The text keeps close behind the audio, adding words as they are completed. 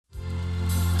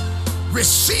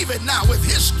Receive it now. With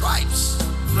his stripes,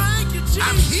 Thank you, Jesus.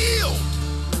 I'm healed.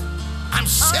 I'm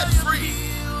set free.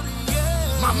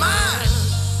 My mind,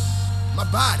 my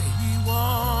body,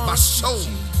 my soul,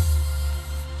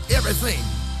 everything.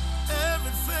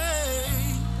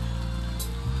 Everything.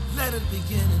 Let it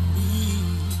begin in me.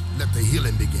 Let the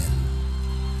healing begin.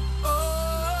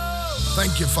 Oh,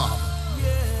 Thank you, Father,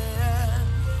 yeah.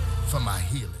 for my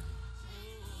healing.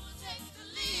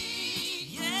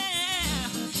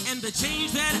 Yeah. And the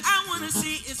change that I want to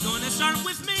see is going to start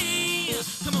with me.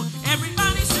 Come on,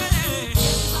 everybody say.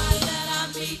 Everybody that I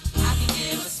meet, I can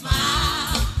give a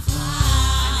smile.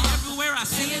 And everywhere I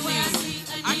see a need,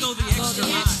 I go the extra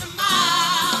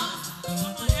mile.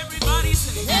 Come on, everybody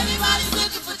say. Everybody's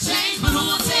looking for change, but who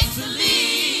will take the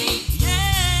lead?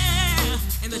 Yeah.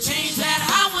 And the change that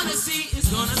I want to see is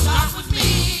going to start with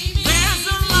me. There's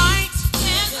a light.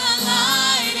 There's a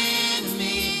light in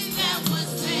me that was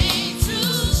made to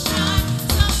shine.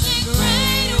 Something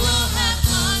greater will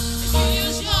happen if you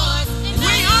use yours. And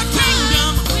We are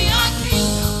kingdom. we are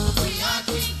kingdom. We are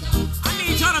kingdom. I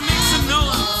need y'all to make some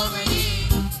noise. Already,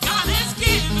 God has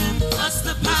given us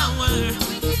the power.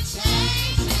 we can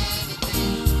change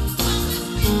anything.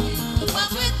 What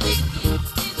we're thinking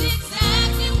is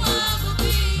exactly what will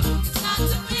be. It's not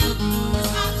the real,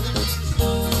 it's not the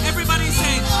real. Everybody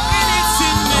say, and it's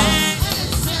in me.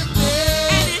 It's in me.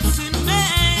 And it's in me.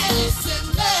 It's in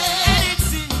me. And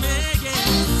it's in me.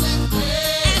 Yeah. It's in me.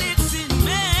 And it's in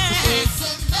me. It's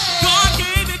in me. God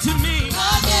gave it to me.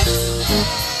 God gave it to me.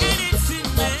 And it's in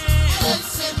me.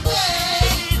 It's in me.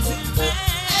 And it's in me. It's in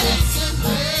me. And it's in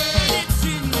me. It's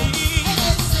in me.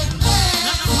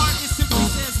 Another part is simply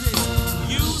says this.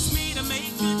 Use me to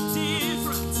make a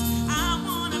difference. I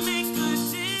want to make a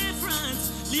difference.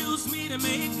 Use me to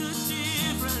make a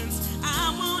difference.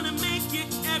 I want to make it.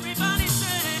 Everybody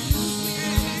say.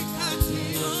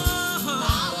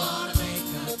 Oh.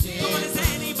 Come on, is there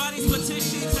anybody's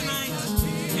petition tonight?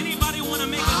 Anybody want to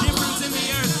make a difference in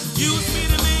the earth? Use me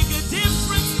to make a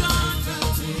difference, God.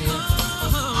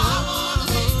 Oh.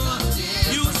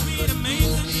 Use me to make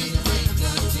a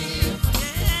difference.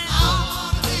 Yeah.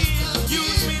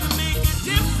 Use me to make a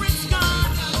difference,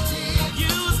 God.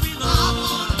 Use me,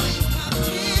 Lord.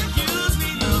 Use me,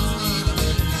 Lord.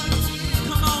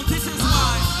 Come on, this is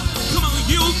why. Come on,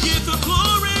 you get the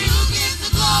glory.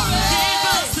 Give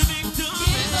us the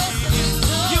victory.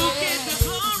 You get the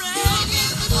glory.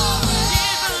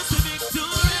 Give us the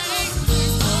victory.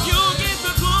 You get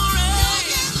the glory.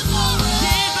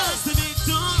 Give us the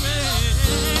victory.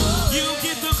 You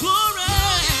get the glory.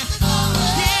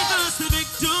 Give us the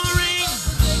victory.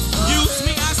 Use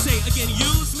me, I say again,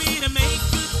 use me to make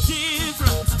a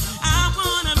difference. I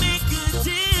want to make a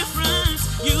difference.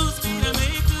 Use me to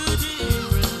make a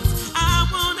difference. I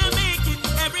want to make it.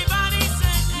 Everybody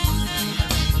say,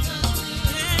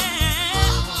 yeah.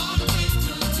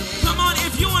 Come on,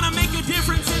 if you want to make a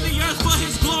difference in the earth for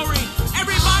his glory,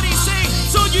 everybody say,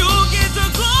 so you get the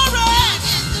glory.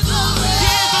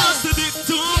 Give us the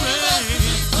victory.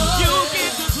 You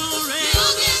get the glory.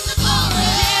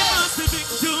 Give us the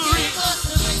victory.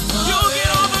 You get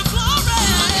all the glory.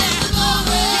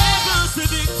 Give us the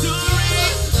victory.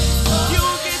 You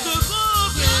get the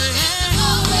glory.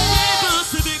 Give us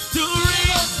the victory.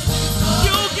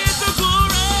 You get the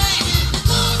glory.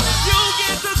 You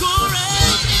get the glory.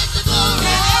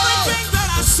 In everything that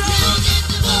I say,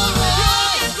 you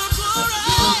get the glory.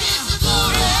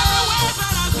 In everywhere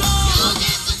that I go,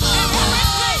 in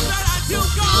everything that I do,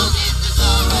 God,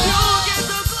 you get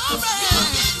the glory.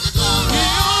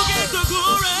 You get the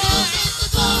glory.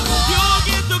 You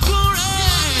get the glory.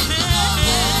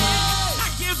 I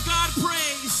give God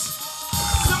praise.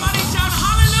 Somebody shout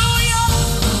hallelujah.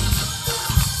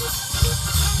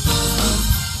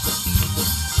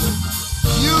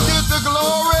 You get the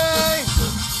glory.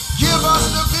 Give us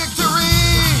the victory.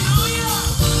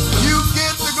 Hallelujah. You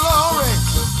get the glory.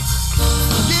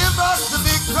 Give us the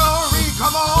victory.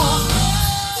 Come on.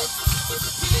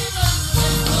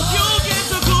 You get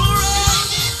the glory.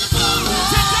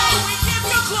 Today we give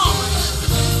you glory.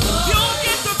 You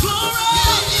get the glory.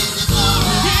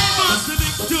 Give us the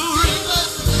victory.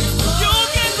 You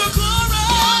get the glory.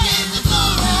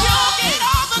 You get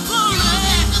all the glory.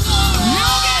 You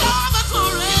get all the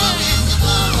glory.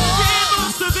 Give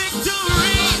us the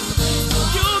victory.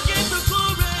 You get the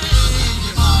glory.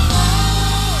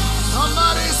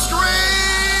 Somebody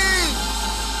scream.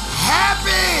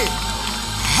 Happy,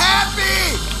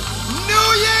 happy New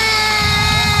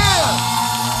Year.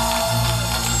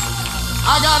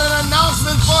 I got an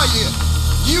announcement for you.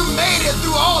 You made it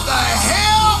through all the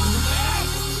hell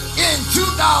in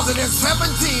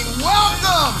 2017.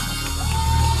 Welcome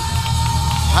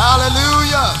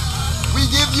Hallelujah. We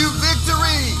give you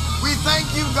victory. We thank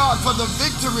you, God, for the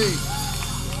victory.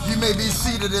 You may be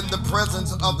seated in the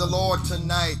presence of the Lord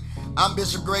tonight. I'm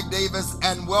Bishop Greg Davis,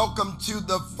 and welcome to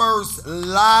the first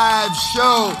live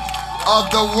show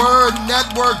of the Word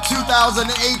Network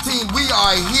 2018. We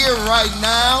are here right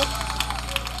now,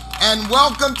 and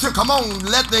welcome to, come on,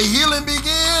 let the healing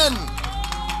begin.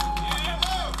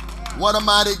 What a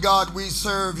mighty God we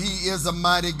serve. He is a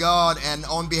mighty God, and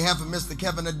on behalf of Mr.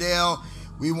 Kevin Adele,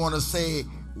 we want to say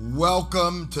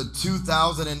welcome to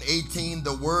 2018,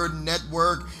 the Word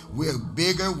Network. We're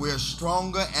bigger, we're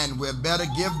stronger, and we're better.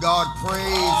 Give God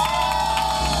praise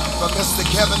for Mr.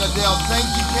 Kevin Adele.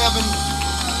 Thank you, Kevin.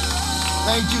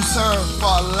 Thank you, sir,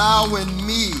 for allowing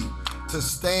me to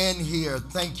stand here.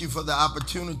 Thank you for the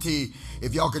opportunity.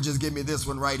 If y'all could just give me this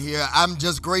one right here. I'm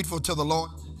just grateful to the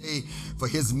Lord today for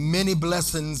his many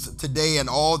blessings today and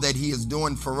all that he is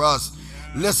doing for us.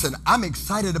 Listen, I'm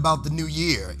excited about the new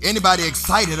year. Anybody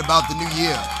excited about the new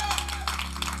year?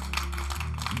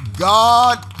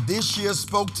 God this year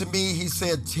spoke to me. He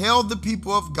said, tell the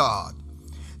people of God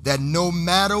that no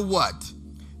matter what,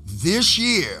 this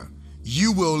year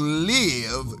you will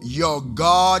live your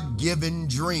God-given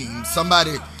dream.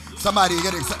 Somebody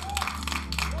get excited.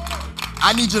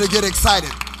 I need you to get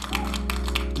excited.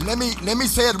 Let me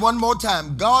say it one more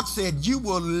time. God said you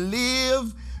will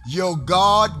live your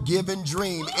God-given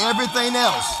dream. Everything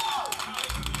else,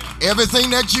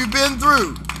 everything that you've been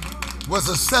through was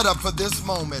a setup for this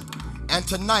moment. And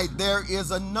tonight there is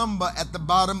a number at the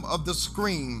bottom of the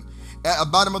screen. At the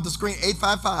bottom of the screen,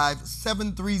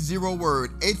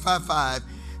 855-730-WORD.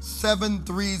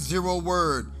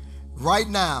 855-730-WORD. Right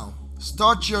now,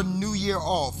 start your new year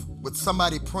off with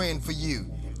somebody praying for you.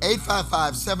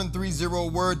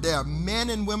 855-730-WORD. There are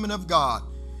men and women of God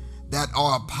that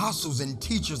are apostles and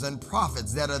teachers and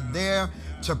prophets that are there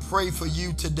to pray for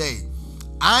you today.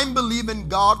 I'm believing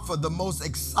God for the most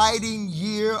exciting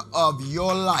year of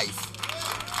your life.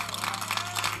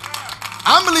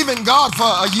 I'm believing God for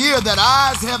a year that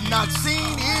eyes have not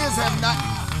seen, ears have not.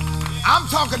 I'm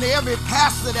talking to every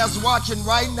pastor that's watching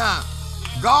right now.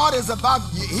 God is about,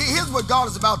 here's what God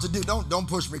is about to do. Don't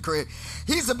push me, Craig.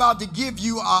 He's about to give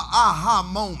you an aha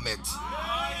moment.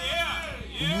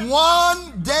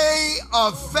 One day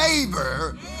of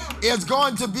favor is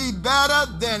going to be better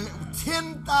than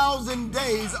 10,000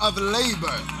 days of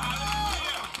labor.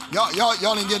 Y'all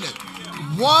ain't getting it.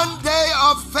 One day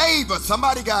of favor.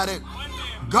 Somebody got it.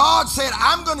 God said,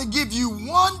 I'm going to give you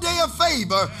one day of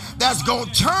favor that's going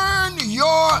to turn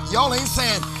y'all ain't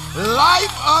saying,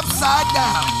 life upside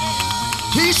down.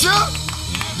 Keisha,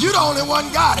 you the only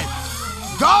one got it.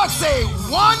 God said,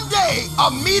 one day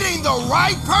of meeting the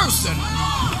right person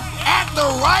at the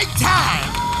right time,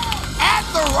 at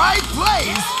the right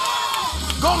place,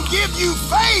 gonna give you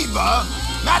favor.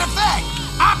 Matter of fact,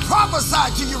 I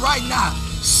prophesy to you right now,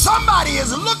 somebody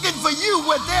is looking for you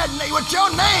with your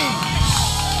name.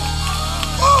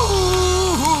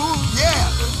 Ooh,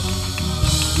 yeah.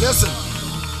 Listen,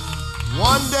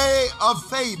 one day of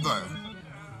favor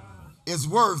is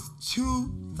worth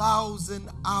 2,000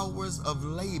 hours of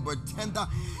labor. 10,000.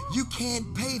 You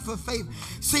can't pay for favor.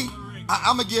 See,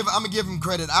 I'm gonna give him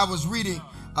credit. I was reading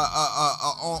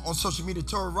on social media.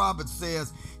 Tori Roberts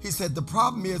says, he said, the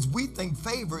problem is we think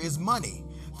favor is money.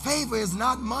 Favor is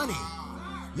not money.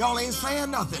 Y'all ain't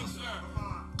saying nothing.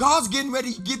 God's getting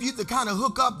ready to give you the kind of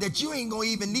hookup that you ain't gonna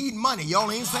even need money. Y'all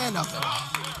ain't saying nothing.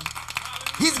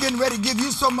 He's getting ready to give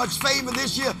you so much favor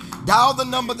this year. Dial the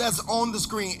number that's on the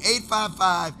screen,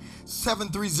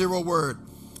 855-730-WORD.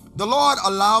 The Lord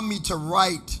allowed me to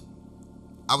write.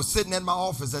 I was sitting at my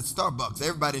office at Starbucks.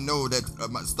 Everybody know that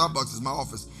Starbucks is my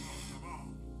office.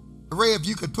 Ray, if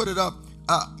you could put it up.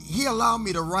 He allowed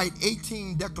me to write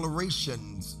 18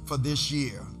 declarations for this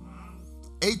year.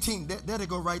 18, there they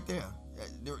go right there.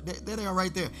 There they are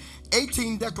right there.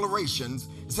 18 declarations.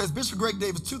 It says, Bishop Greg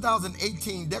Davis,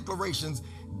 2018 declarations.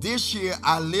 This year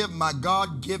I live my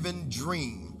God-given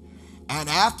dream. And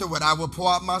afterward I will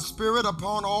pour out my spirit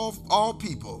upon all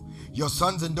people. Your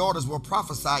sons and daughters will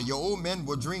prophesy. Your old men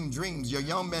will dream dreams. Your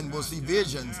young men will see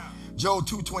visions. Joel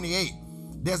 2:28.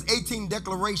 There's 18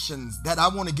 declarations that I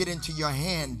want to get into your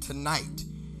hand tonight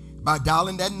by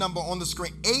dialing that number on the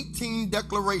screen. 18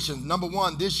 declarations. Number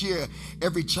one, this year,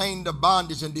 every chain of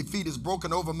bondage and defeat is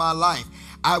broken over my life.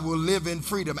 I will live in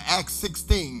freedom. Acts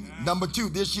 16. Number two,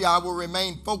 this year I will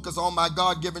remain focused on my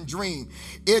God-given dream.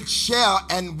 It shall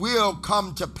and will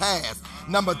come to pass.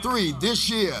 Number three, this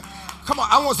year, come on,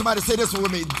 I want somebody to say this one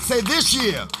with me. Say, this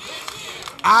year,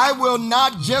 I will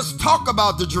not just talk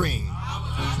about the dream.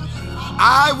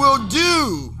 I will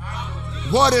do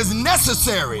what is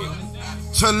necessary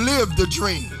to live the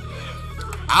dream.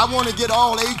 I want to get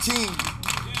all 18.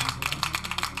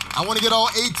 I want to get all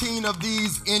 18 of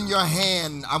these in your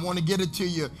hand. I want to get it to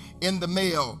you in the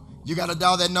mail. You got to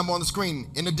dial that number on the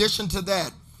screen. In addition to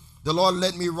that, the Lord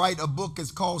let me write a book. It's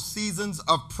called Seasons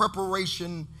of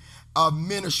Preparation of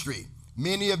Ministry.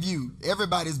 Many of you,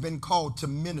 everybody's been called to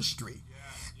ministry.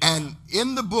 And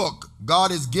in the book,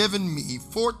 God has given me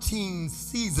 14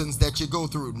 seasons that you go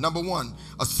through. Number 1,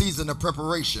 a season of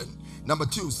preparation. Number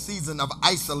 2, season of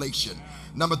isolation.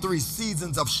 Number 3,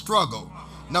 seasons of struggle.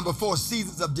 Number 4,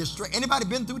 seasons of distress. Anybody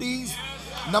been through these?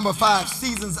 Number 5,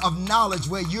 seasons of knowledge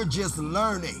where you're just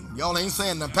learning. Y'all ain't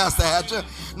saying that, Pastor Hatcher.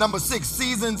 Number 6,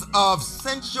 seasons of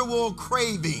sensual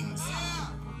cravings.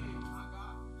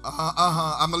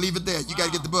 I'm going to leave it there. You got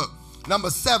to get the book.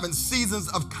 Number 7, seasons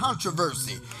of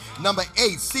controversy. Number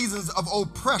 8, seasons of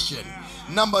oppression.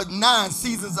 Number 9,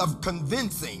 seasons of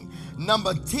convincing.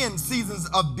 Number 10, seasons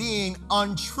of being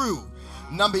untrue.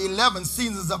 Number 11,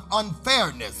 seasons of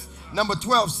unfairness. Number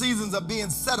 12, seasons of being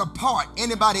set apart.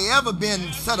 Anybody ever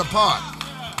been set apart?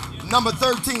 Number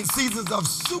 13, seasons of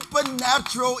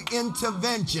supernatural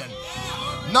intervention.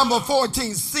 Number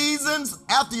 14, seasons,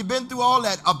 after you've been through all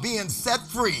that, of being set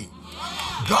free.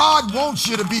 God wants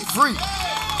you to be free.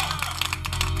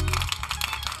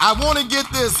 I want to get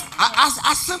this.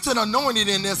 I sense an anointing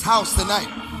in this house tonight.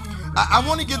 I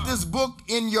want to get this book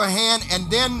in your hand. And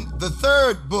then the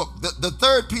third book, the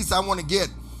third piece I want to get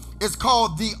is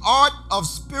called The Art of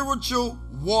Spiritual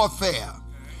Warfare.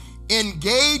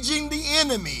 Engaging the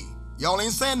enemy. Y'all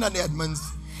ain't saying nothing, Edmonds.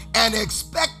 And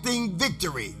expecting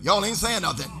victory. Y'all ain't saying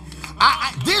nothing.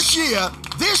 This year,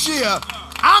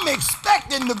 I'm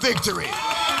expecting the victory.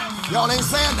 Y'all ain't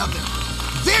saying nothing.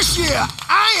 This year,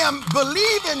 I am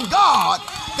believing God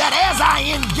that as I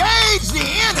engage the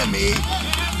enemy,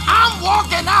 I'm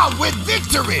walking out with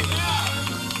victory.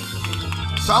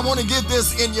 So I want to get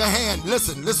this in your hand.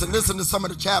 Listen to some of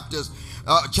the chapters.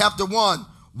 Chapter 1,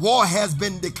 war has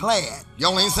been declared.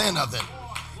 Y'all ain't saying nothing.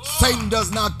 Satan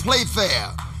does not play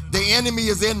fair. The enemy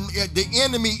is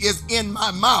in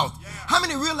my mouth. How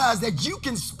many realize that you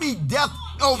can speak death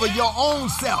over your own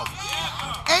self?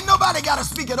 Ain't nobody got to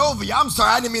speak it over you. I'm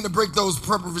sorry, I didn't mean to break those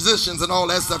prepositions and all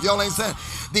that stuff. Y'all ain't saying.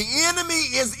 The enemy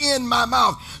is in my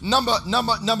mouth.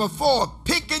 Number 4,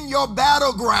 picking your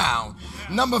battleground.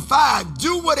 Number 5,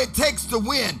 do what it takes to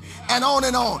win, and on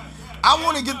and on. I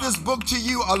want to get this book to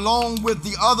you along with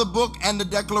the other book and the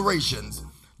declarations.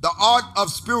 The Art of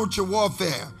Spiritual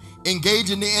Warfare.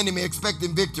 Engaging the enemy,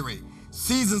 expecting victory.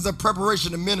 Seasons of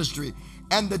Preparation and Ministry,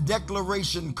 and the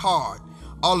declaration card,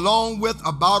 along with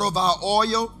a bottle of our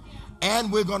oil.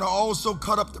 And we're going to also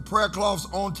cut up the prayer cloths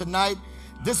on tonight.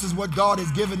 This is what God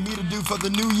has given me to do for the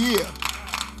new year.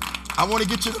 I want to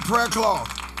get you the prayer cloth.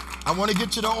 I want to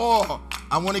get you the oil.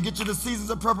 I want to get you the seasons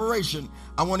of preparation.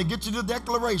 I want to get you the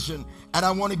declaration. And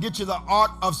I want to get you the art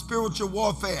of spiritual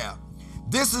warfare.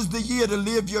 This is the year to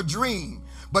live your dream.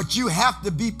 But you have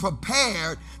to be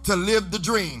prepared to live the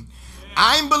dream.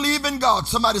 I'm believing God.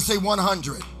 Somebody say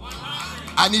 100.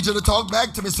 I need you to talk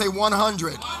back to me. Say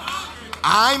 100.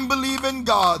 I'm believing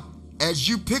God. As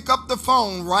you pick up the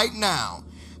phone right now,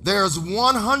 there's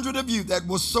 100 of you that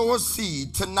will sow a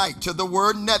seed tonight to the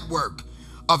Word Network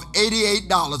of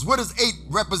 $88. What does 8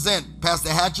 represent, Pastor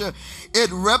Hatcher?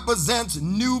 It represents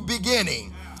new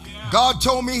beginning. God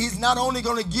told me he's not only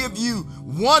going to give you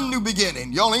one new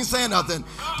beginning, y'all ain't saying nothing,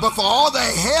 but for all the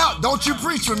hell, don't you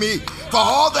preach for me, for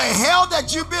all the hell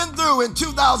that you've been through in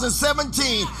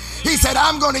 2017, he said,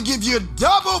 I'm going to give you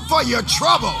double for your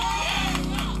trouble.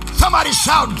 Somebody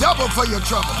shout double for your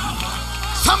trouble.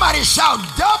 Somebody shout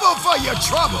double for your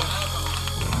trouble.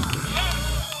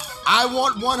 I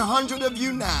want 100 of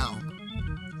you now.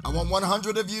 I want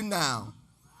 100 of you now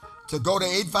to go to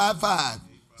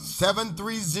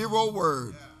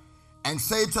 855-730-WORD and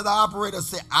say to the operator,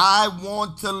 say, I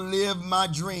want to live my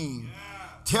dream.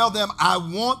 Tell them I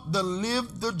want the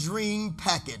Live the Dream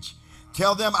package.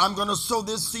 Tell them I'm going to sow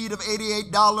this seed of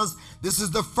 $88. This is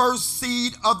the first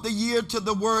seed of the year to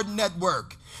the Word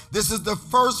Network. This is the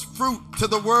first fruit to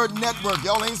the Word Network.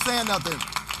 Y'all ain't saying nothing.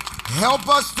 Help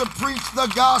us to preach the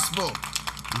gospel.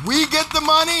 We get the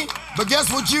money, but guess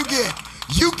what you get?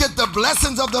 You get the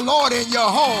blessings of the Lord in your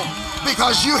home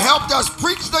because you helped us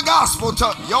preach the gospel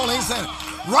to, y'all ain't saying it.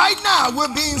 Right now,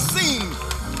 we're being seen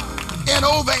in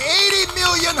over 80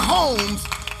 million homes,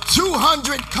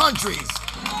 200 countries.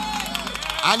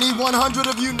 I need 100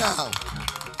 of you now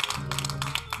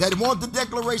that want the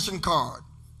declaration card,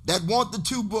 that want the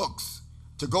 2 books,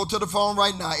 to go to the phone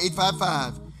right now,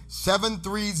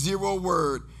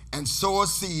 855-730-WORD, and sow a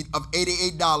seed of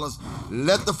 $88.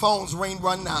 Let the phones ring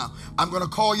right now. I'm going to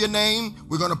call your name.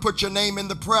 We're going to put your name in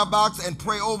the prayer box and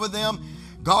pray over them.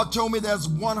 God told me there's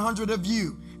 100 of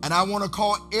you, and I want to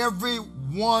call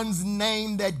everyone's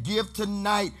name that give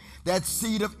tonight that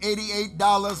seed of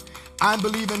 $88. I'm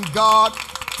believing God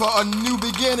for a new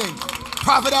beginning.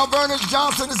 Prophet Alvernus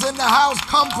Johnson is in the house.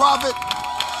 Come, Prophet.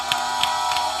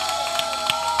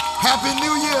 Happy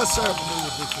New Year, sir.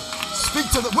 Speak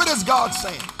to what is God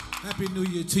saying? Happy New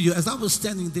Year to you. As I was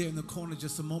standing there in the corner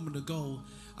just a moment ago,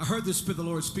 I heard the Spirit of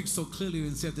the Lord speak so clearly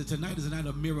and said that tonight is a night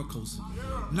of miracles.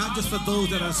 Not just for those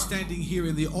that are standing here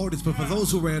in the audience, but for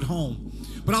those who are at home.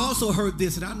 But I also heard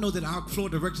this, and I know that our floor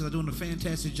directors are doing a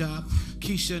fantastic job,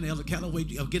 Keisha and Elder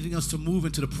Calloway, of getting us to move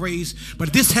into the praise.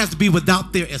 But this has to be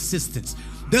without their assistance.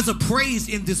 There's a praise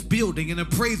in this building and a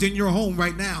praise in your home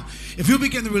right now. If you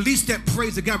begin to release that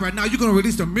praise to God right now, you're going to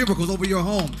release the miracles over your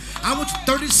home. I want you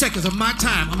 30 seconds of my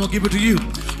time. I'm going to give it to you.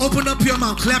 Open up your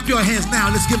mouth. Clap your hands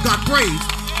now. Let's give God praise.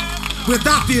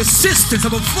 Without the assistance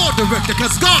of a floor director,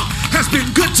 because God has been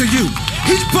good to you.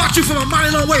 He's brought you from a mighty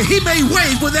long way. He made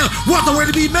ways where there wasn't a way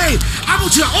to be made. I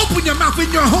want you to open your mouth in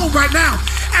your home right now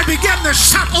and begin to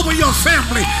shout over your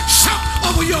family, shout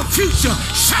over your future,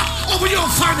 shout over your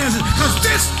finances, because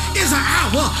this is an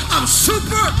hour of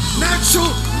supernatural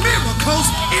miracles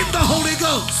in the Holy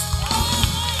Ghost.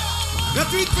 There are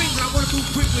three things that I want to do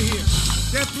quickly here.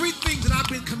 There are three things that I've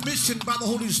been commissioned by the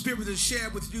Holy Spirit to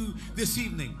share with you this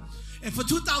evening. And for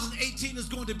 2018 is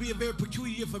going to be a very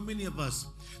peculiar year for many of us.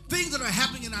 Things that are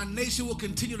happening in our nation will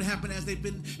continue to happen as they've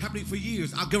been happening for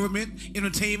years. Our government,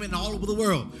 entertainment, and all over the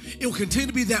world. It will continue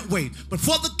to be that way. But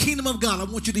for the kingdom of God, I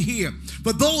want you to hear,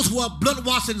 for those who are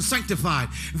blood-washed and sanctified,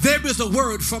 there is a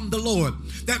word from the Lord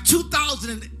that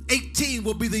 2018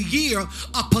 will be the year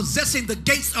of possessing the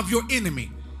gates of your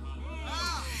enemy.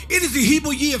 It is the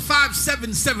Hebrew year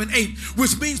 5778,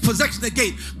 which means possessing the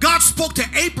gate. God spoke to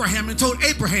Abraham and told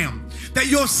Abraham that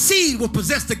your seed will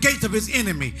possess the gates of his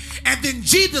enemy. And then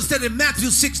Jesus said in Matthew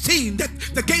 16 that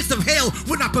the gates of hell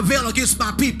will not prevail against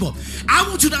my people. I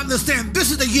want you to understand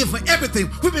this is the year for everything.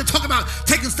 We've been talking about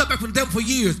taking stuff back from the devil for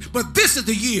years, but this is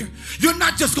the year. You're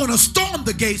not just going to storm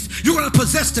the gates, you're going to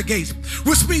possess the gates,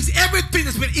 which means everything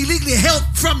that's been illegally held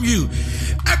from you,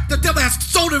 the devil has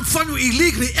stolen from you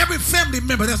illegally. Every family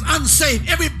member that's unsaved,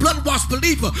 every blood-washed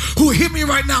believer who hear me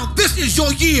right now, this is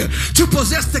your year to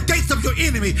possess the gates of your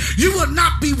enemy. You will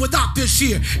not be without this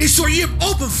year. It's your year of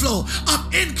overflow, of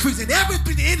increase, and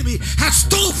everything the enemy has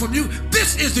stolen from you.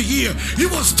 This is the year you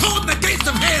will storm the gates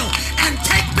of hell and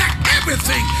take back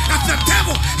everything that the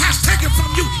devil has taken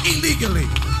from you illegally.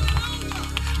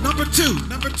 Number two,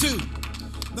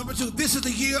 this is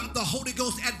the year of the Holy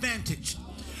Ghost advantage,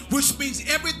 which means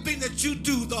everything that you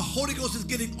do, the Holy Ghost is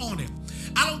getting on it.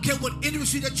 I don't care what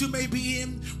industry that you may be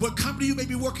in, what company you may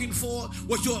be working for,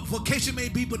 what your vocation may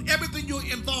be, but everything you're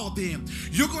involved in,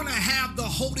 you're going to have the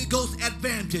Holy Ghost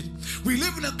advantage. We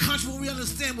live in a country where we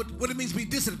understand what it means to be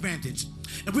disadvantaged,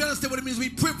 and we understand what it means to be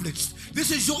privileged.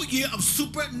 This is your year of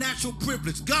supernatural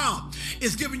privilege. God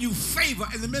is giving you favor,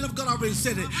 and the men of God already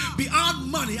said it. Beyond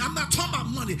money, I'm not talking about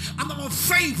money. I'm talking about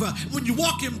favor. When you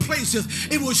walk in places,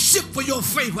 it will shift for your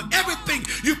favor. Everything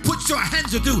you put your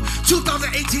hands to do,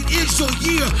 2018 is your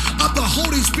year of the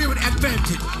Holy Spirit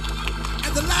advantage.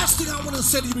 And the last thing I want to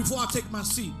say to you before I take my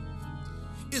seat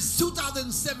is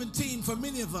 2017 for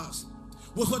many of us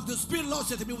was what the Spirit of the Lord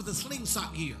said to me was a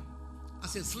slingshot year. I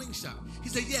said slingshot. He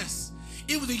said yes.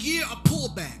 It was a year of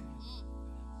pullback.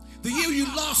 The year you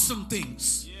lost some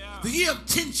things. The year of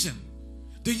tension.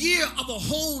 The year of a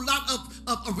whole lot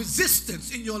of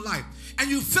resistance in your life. And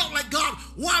you felt like, God,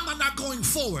 why am I not going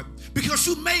forward? Because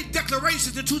you made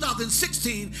declarations in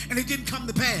 2016 and it didn't come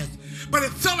to pass. But it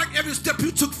felt like every step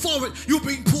you took forward, you were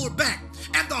being pulled back.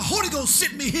 And the Holy Ghost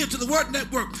sent me here to the Word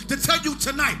Network to tell you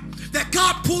tonight that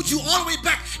God pulled you all the way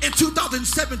back in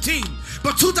 2017.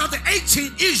 But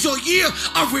 2018 is your year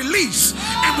of release.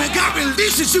 And when God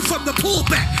releases you from the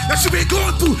pullback that you've been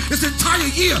going through this entire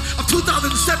year of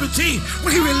 2017,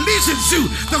 when He releases you,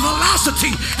 the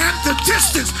velocity and the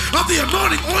distance of the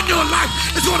anointing on your life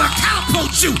is going to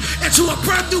catapult you into a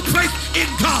brand new place in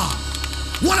God.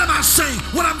 What am I saying?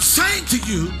 What I'm saying to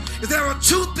you is there are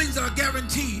two things that are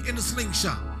guaranteed in the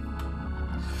slingshot.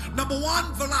 Number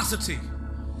one, velocity.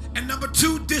 And number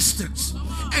 2, distance.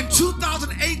 And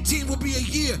 2018 will be a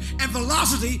year. And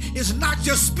velocity is not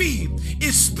just speed.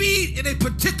 It's speed in a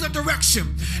particular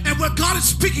direction. And what God is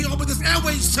speaking over this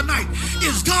airways tonight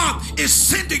is God is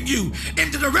sending you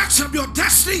in the direction of your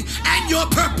destiny and your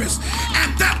purpose.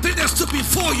 And that thing that stood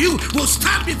before you will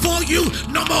stand before you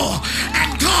no more.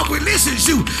 And God releases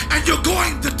you and you're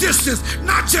going the distance.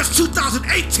 Not just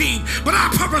 2018, but I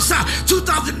prophesy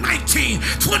 2019,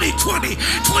 2020,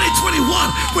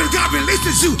 2021. When God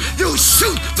releases you, you'll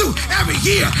shoot through every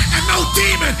year, and no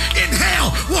demon in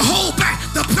hell will hold back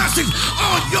the blessings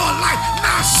on your life.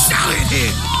 Now shout it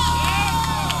here.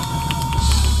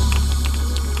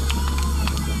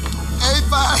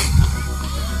 85.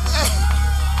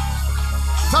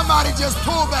 Somebody just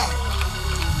pull back.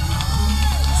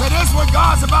 So this is what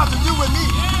God's about to do with me.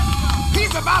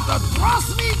 He's about to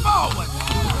thrust me forward.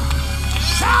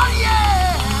 Shout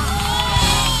yeah!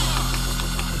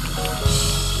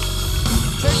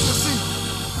 Take your seat.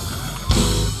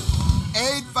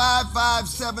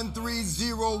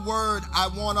 855-730 word. I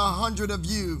want 100 of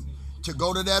you to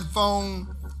go to that phone.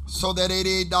 So that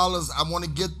 $88, I want to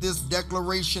get this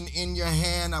declaration in your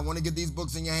hand. I want to get these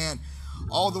books in your hand.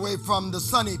 All the way from the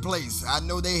sunny place. I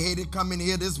know they hated coming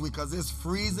here this week because it's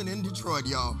freezing in Detroit,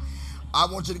 y'all. I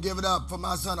want you to give it up for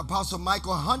my son, Apostle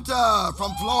Michael Hunter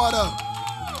from Florida.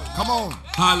 Come on.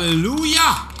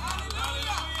 Hallelujah.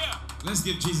 Let's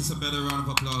give Jesus a better round of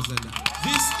applause than that.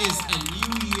 This is a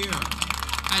new year,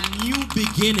 a new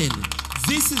beginning.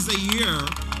 This is a year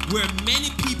where many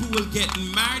people will get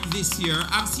married this year.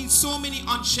 I've seen so many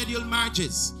unscheduled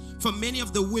marriages for many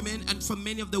of the women and for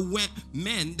many of the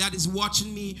men that is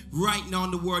watching me right now on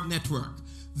the Word Network.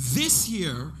 This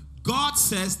year, God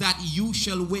says that you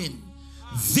shall win.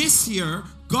 This year,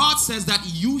 God says that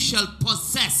you shall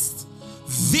possess.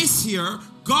 This year,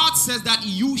 God says that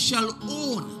you shall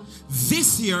own.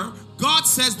 This year, God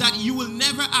says that you will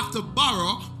never have to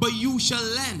borrow, but you shall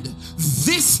lend.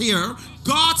 This year,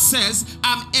 God says,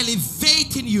 I'm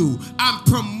elevating you, I'm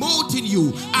promoting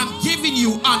you, I'm giving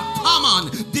you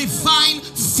uncommon, divine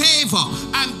favor.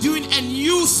 I'm doing a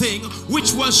new thing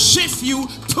which will shift you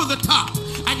to the top.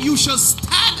 And you shall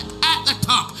stand at the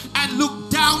top and look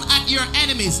down at your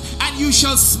enemies, and you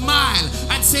shall smile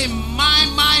and say, my.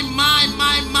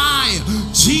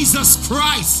 Jesus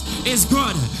Christ is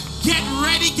good. Get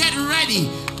ready, get ready.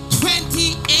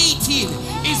 2018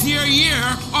 is your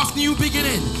year of new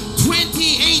beginning.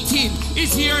 2018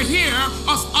 is your year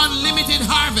of unlimited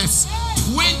harvest.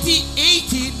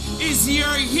 2018 is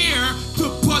your year to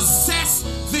possess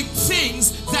the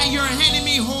things that your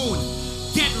enemy hold.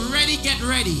 Get ready, get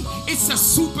ready. It's a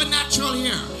supernatural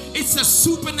year. It's a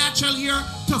supernatural year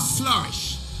to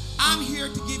flourish. I'm here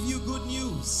to give you good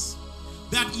news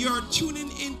that you're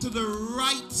tuning into the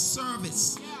right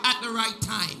service at the right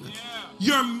time.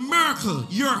 Your miracle,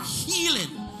 your healing,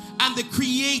 and the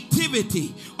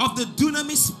creativity of the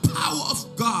dunamis power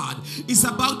of God is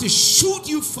about to shoot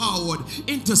you forward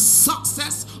into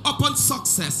success upon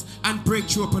success and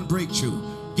breakthrough upon breakthrough.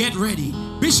 Get ready.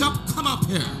 Bishop, come up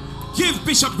here. Give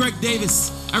Bishop Greg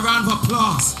Davis a round of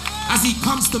applause as he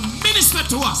comes to minister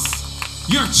to us.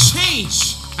 Your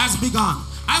change has begun.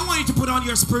 I want you to put on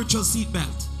your spiritual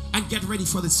seatbelt and get ready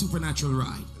for the supernatural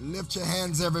ride. Lift your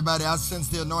hands, everybody. I sense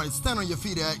the anointing. Stand on your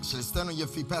feet, actually. Stand on your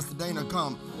feet. Pastor Dana,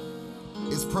 come.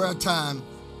 It's prayer time.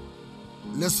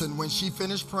 Listen, when she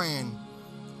finished praying,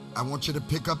 I want you to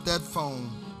pick up that phone,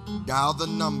 dial the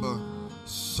number,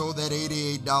 sow that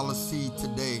 $88 seed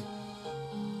today.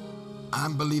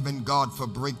 I'm believing God for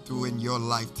breakthrough in your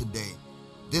life today.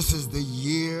 This is the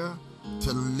year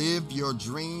to live your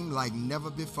dream like never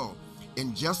before.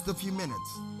 In just a few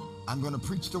minutes, I'm going to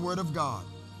preach the word of God,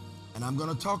 and I'm going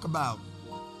to talk about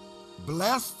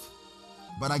blessed,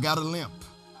 but I got a limp.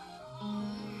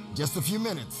 Just a few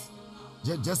minutes.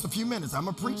 Just a few minutes. I'm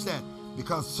going to preach that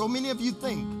because so many of you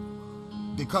think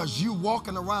because you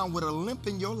walking around with a limp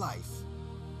in your life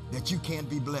that you can't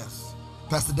be blessed.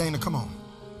 Pastor Dana, come on.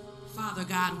 Father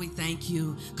God, we thank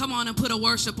you. Come on and put a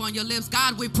worship on your lips.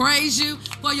 God, we praise you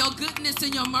for your goodness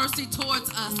and your mercy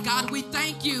towards us. God, we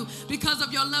thank you because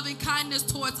of your loving kindness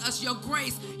towards us, your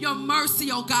grace, your mercy,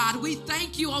 oh God. We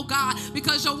thank you, oh God,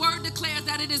 because your word declares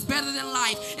that it is better than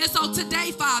life. And so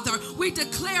today, Father, we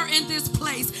declare in this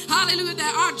place, hallelujah,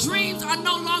 that our dreams are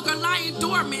no longer lying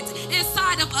dormant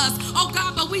inside of us, oh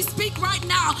God, but we speak right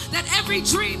now that every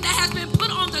dream that has been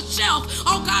put on the shelf,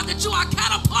 oh God, that you are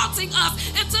catapulting exalting us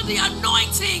into the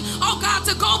anointing, oh God,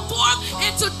 to go forth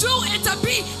and to do and to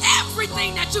be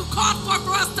everything that you called for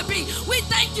us to be. We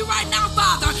thank you right now,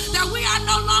 Father, that we are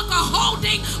no longer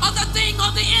holding the thing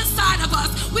on the inside of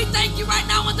us. We thank you right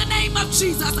now in the name of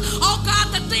Jesus. Oh God,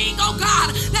 the thing, oh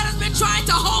God, that has been trying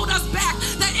to hold us back,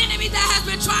 the enemy that has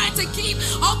been trying to keep,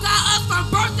 oh God, us from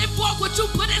birthing forth what you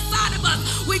put inside of us.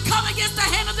 We come against the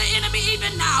hand of the enemy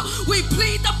even now. We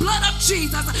plead the blood of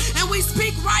Jesus and we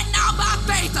speak right now by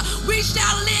faith. We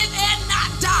shall live and not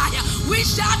die. We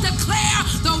shall declare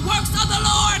the works of the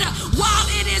Lord while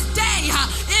it is day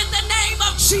in the name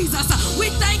of Jesus.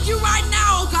 We thank you right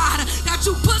now, oh God, that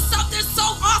you put something so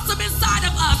awesome inside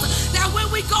of us that when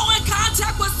we go in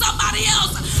contact with somebody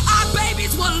else, our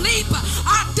babies will leap,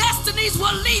 our destinies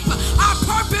will leap, our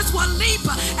purpose will leap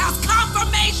as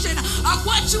confirmation of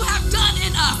what you have done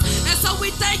in us. And so we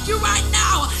thank you right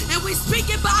now and we speak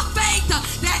it by faith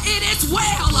that it is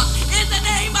well in the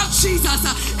name of Jesus.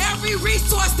 Every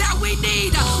resource that we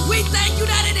need, we thank you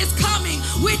that it is coming.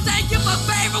 We thank you for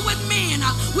favor with men.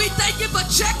 We thank you for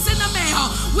checks in the mail.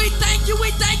 We thank you,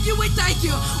 we thank you, we thank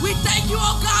you. We thank you,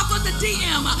 oh God, for the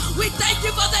DM. We thank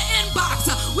you for the inbox.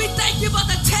 We thank you for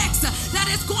the text that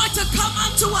is going to come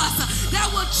unto us that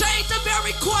will change the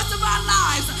very course of our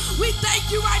lives. We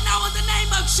thank you right now in the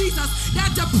name of Jesus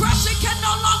that depression can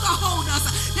no longer hold us,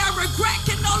 that regret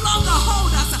can no longer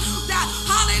hold us, that,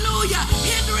 hallelujah,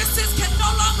 hindrances can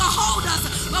no longer hold us.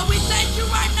 But we thank you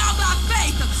right now by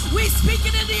faith. We speak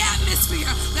it in the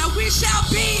atmosphere that we shall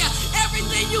be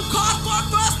everything you called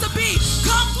for us to be.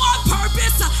 Come forth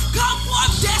purpose, come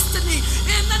forth destiny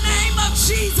in the name of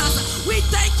Jesus. We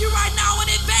thank you right now in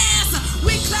advance.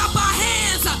 We clap our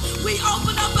hands, we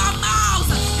open up our mouths,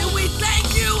 and we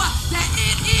thank you that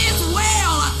it is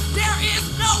well. There is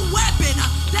no weapon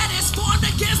that is formed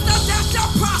against us that shall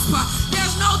prosper.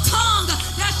 There's no tongue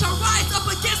that shall rise up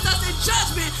against us in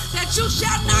judgment that you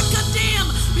shall not condemn,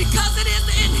 because it is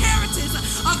the inheritance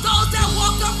of those that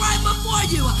walk upright before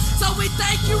you. So we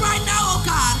thank you right now, oh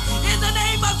God, in the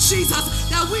name of Jesus,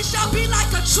 that we shall be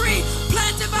like a tree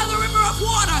planted by the river of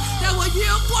water that will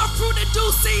yield forth fruit in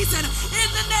due season. In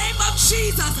the name of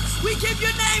Jesus, we give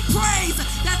your name praise,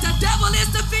 that the devil is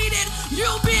defeated,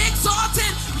 you be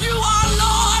exalted. You are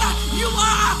Lord, you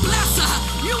are our blesser,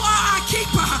 you are our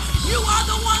keeper, you are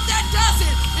the one that does it.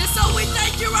 And so we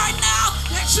thank you right now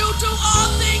that you do all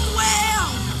things well.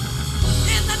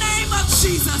 In the name of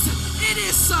Jesus, it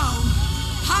is so.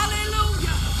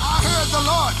 Hallelujah. I heard the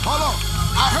Lord, hold on.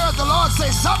 I heard the Lord say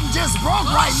something just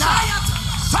broke right now.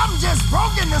 Something just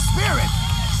broke in the spirit.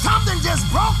 Something just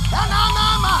broke.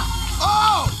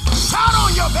 Oh, shout on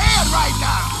your bed right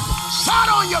now. Shout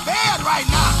on your bed right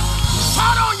now.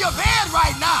 Shout on your bed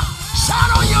right now. Shout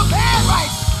on your bed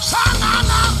right. Shout now.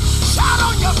 Shout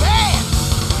on your bed.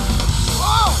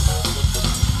 Whoa.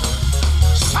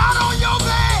 Shout on your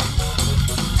bed.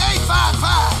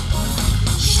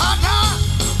 855. Shout down.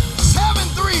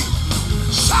 73.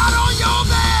 Shout on your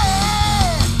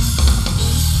bed.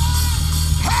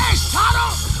 Hey, shout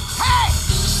on. Hey,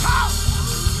 shout.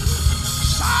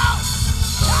 Shout.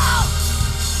 Shout.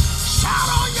 Shout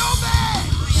on your bed.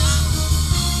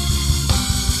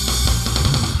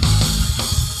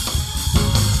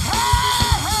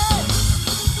 Hey, hey.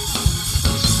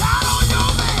 Shout on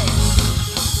your bed.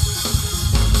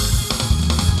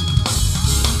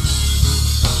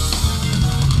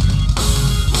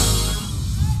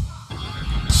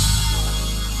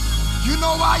 You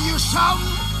know why you shouting?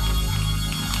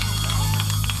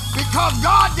 Because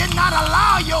God did not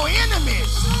allow your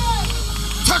enemies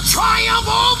to triumph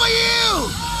over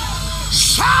you.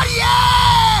 Shout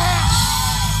yeah!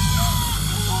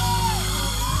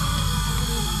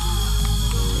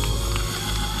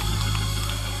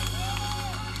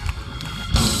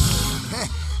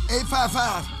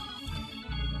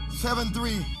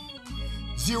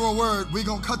 855-730 word. We're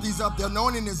going to cut these up. The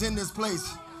anointing is in this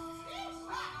place.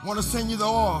 Want to send you the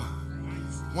oil.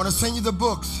 Want to send you the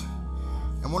books.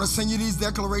 And want to send you these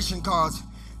declaration cards.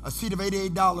 A seat of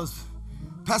 $88.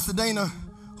 Pastor Dana,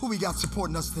 who we got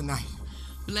supporting us tonight?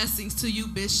 Blessings to you,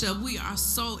 Bishop. We are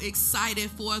so excited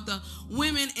for the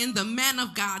women and the man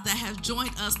of God that have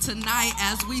joined us tonight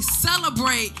as we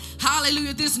celebrate,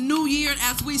 hallelujah, this new year,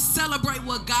 as we celebrate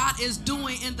what God is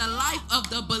doing in the life of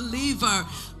the believer.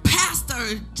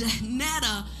 Pastor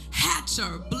Janetta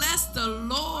Hatcher, bless the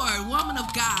Lord, woman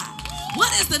of God.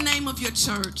 What is the name of your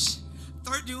church?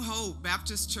 Third New Hope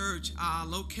Baptist Church,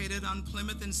 located on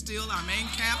Plymouth and Still, our main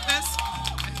campus.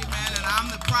 Amen. And I'm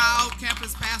the proud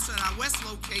campus pastor at our west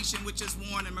location, which is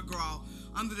Warren and McGraw.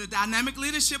 under the dynamic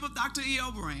leadership of Dr.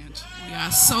 E.O. Branch. We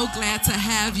are so glad to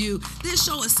have you. This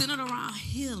show is centered around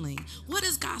healing. What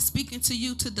is God speaking to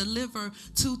you to deliver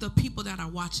to the people that are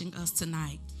watching us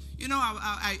tonight? You know,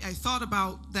 I thought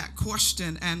about that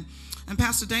question, and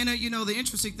Pastor Dana, you know, the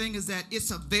interesting thing is that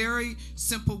it's a very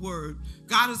simple word.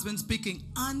 God has been speaking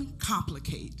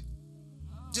uncomplicate.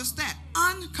 Just that,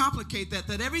 uncomplicate,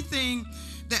 that everything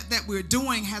that we're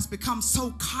doing has become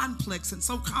so complex and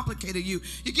so complicated. You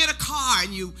get a car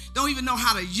and you don't even know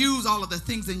how to use all of the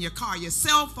things in your car, your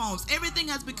cell phones. Everything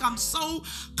has become so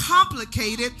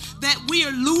complicated that we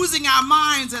are losing our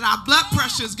minds and our blood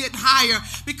pressure is getting higher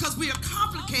because we are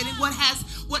complicating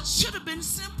what should have been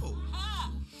simple.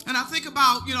 And I think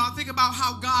about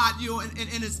how God, you know,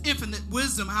 in his infinite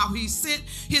wisdom, how he sent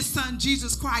his son,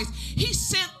 Jesus Christ. He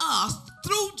sent us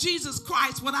through Jesus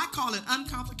Christ what I call an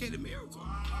uncomplicated miracle.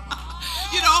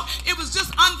 You know, it was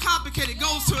just uncomplicated. It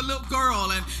goes to a little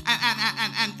girl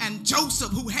and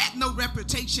Joseph, who had no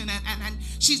reputation, and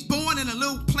she's born in a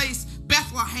little place,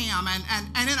 Bethlehem,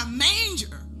 and in a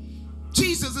manger.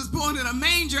 Jesus is born in a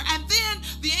manger, and then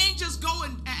the angels go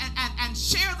and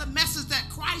share the message that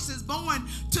Christ is born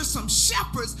to some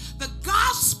shepherds. The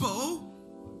gospel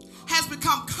has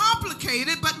become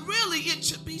complicated, but really it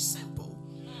should be simple.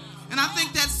 And I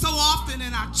think that so often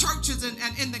in our churches and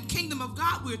in the kingdom of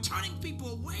God, we're turning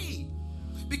people away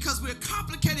because we're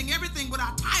complicating everything with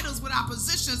our titles, with our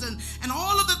positions, and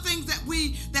all of the things that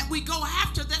we go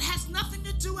after that has nothing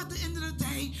to do at the end of the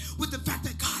day with the fact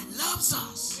that God loves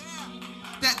us.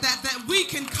 That we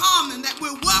can come and that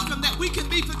we're welcome, that we can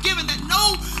be forgiven, that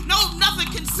nothing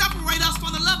can separate us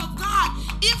from the love of God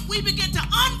if we begin to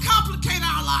uncomplicate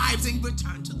our lives and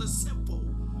return to the simple.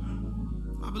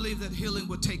 I believe that healing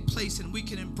will take place and we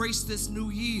can embrace this new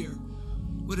year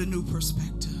with a new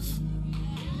perspective.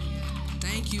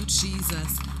 Thank you,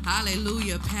 Jesus.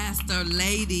 Hallelujah, Pastor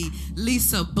Lady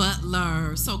Lisa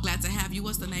Butler. So glad to have you.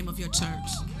 What's the name of your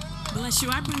church? Bless you.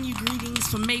 I bring you greetings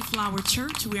from Mayflower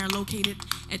Church. We are located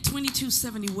at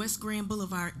 2270 West Grand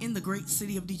Boulevard in the great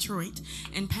city of Detroit.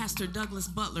 And Pastor Douglas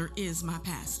Butler is my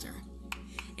pastor.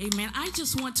 Amen. I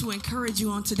just want to encourage you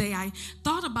on today. I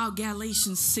thought about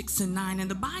Galatians 6 and 9, and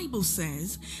the Bible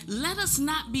says, let us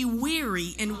not be weary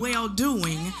in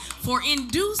well-doing, for in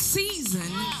due season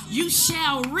you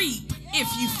shall reap if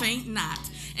you faint not.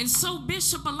 And so,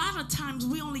 Bishop, a lot of times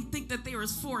we only think that there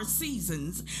is 4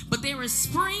 seasons, but there is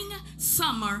spring,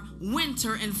 summer,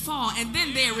 winter, and fall, and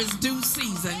then there is due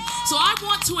season. So I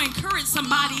want to encourage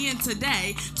somebody in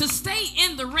today to stay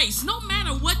in the race. No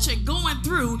matter what you're going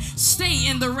through, stay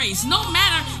in the race. No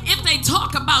matter if they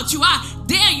talk about you, I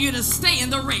dare you to stay in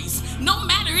the race. No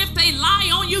matter if they lie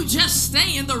on you, just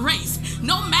stay in the race.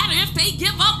 No matter if they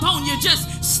give up on you,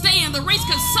 just stay in the race.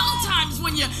 Because sometimes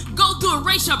when you go through a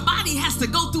race, your body has to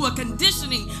go through a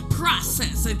conditioning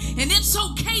process. And it's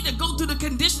okay to go through the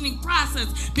conditioning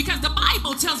process because the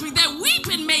Bible tells me that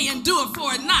weeping may endure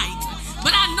for a night.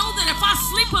 But I know that if I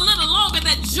sleep a little longer,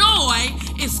 that joy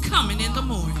is coming in the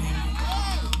morning.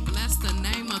 Bless the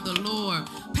name of the Lord.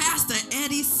 Pastor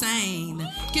Eddie Sane,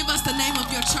 give us the name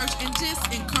of your church and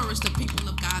just encourage the people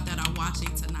of God that are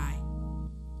watching tonight.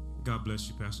 God bless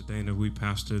you, Pastor Dana. We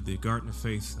pastor the Garden of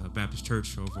Faith Baptist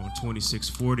Church over on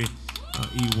 2640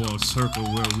 Ewald Circle,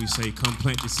 where we say, come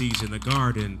plant the seeds in the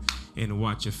garden and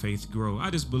watch your faith grow. I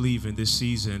just believe in this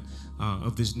season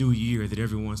of this new year that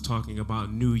everyone's talking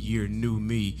about, new year, new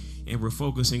me, and we're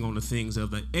focusing on the things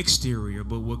of the exterior,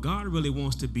 but what God really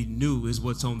wants to be new is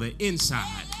what's on the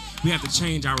inside. We have to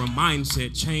change our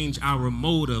mindset, change our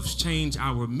motives, change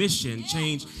our mission,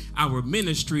 change our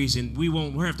ministries, and we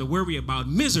won't have to worry about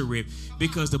misery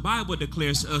because the Bible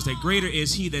declares to us that greater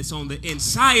is he that's on the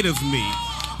inside of me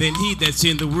than he that's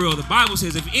in the world. The Bible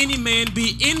says if any man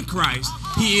be in Christ,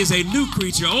 he is a new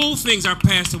creature. Old things are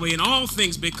passed away and all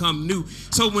things become new.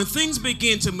 So when things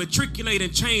begin to matriculate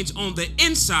and change on the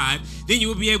inside, then you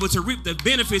will be able to reap the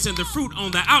benefits and the fruit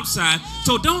on the outside.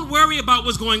 So don't worry about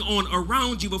what's going on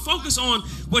around you, but focus on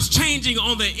what's changing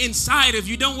on the inside of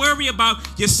you. Don't worry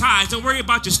about your size. Don't worry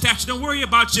about your stature. Don't worry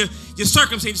about your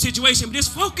circumstance, situation. But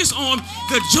just focus on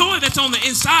the joy that's on the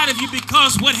inside of you,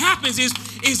 because what happens is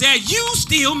that you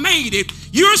still made it.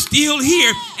 You're still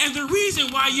here. And the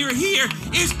reason why you're here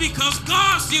is because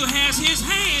God still has his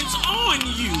hands on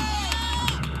you.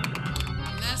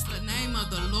 Bless the name of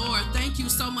the Lord. Thank you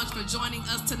so much for joining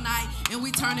us tonight. And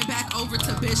we turn it back over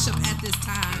to Bishop at this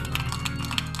time.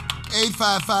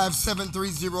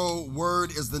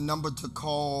 855-730-WORD is the number to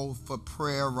call for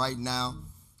prayer right now.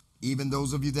 Even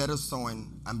those of you that are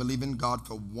sowing, I'm believing God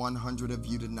for 100 of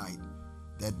you tonight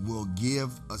that will give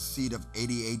a seed of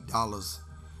 $88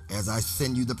 as I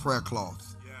send you the prayer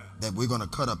cloth. that we're going to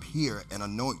cut up here and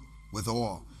anoint with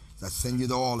oil. As I send you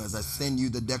the oil, as I send you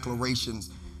the declarations,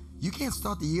 you can't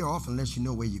start the year off unless you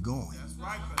know where you're going. That's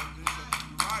right,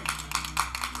 right.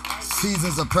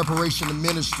 Seasons of preparation and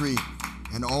ministry,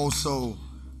 and also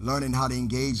learning how to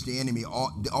engage the enemy.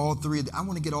 All three. I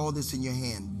want to get all this in your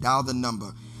hand. Dial the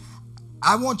number.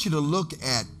 I want you to look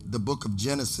at the book of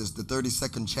Genesis, the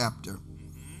 32nd chapter,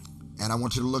 and I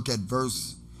want you to look at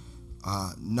verse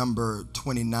number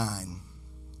 29.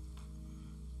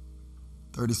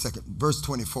 32nd, verse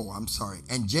 24, I'm sorry.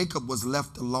 And Jacob was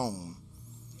left alone,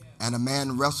 and a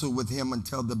man wrestled with him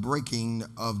until the breaking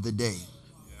of the day.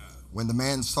 When the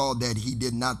man saw that he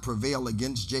did not prevail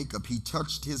against Jacob, he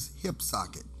touched his hip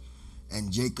socket,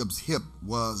 and Jacob's hip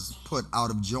was put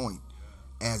out of joint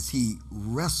as he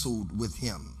wrestled with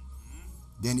him.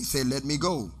 Then he said, let me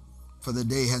go, for the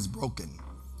day has broken.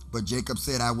 But Jacob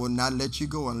said, I will not let you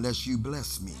go unless you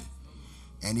bless me.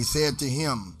 And he said to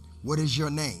him, what is your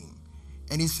name?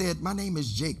 And he said, my name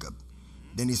is Jacob.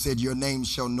 Then he said, your name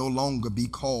shall no longer be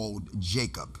called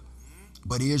Jacob,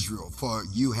 but Israel, for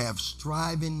you have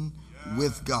striven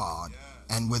with God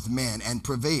and with man and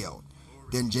prevailed.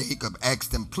 Then Jacob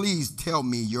asked him, please tell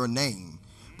me your name.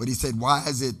 But he said, why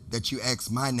is it that you ask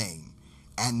my name?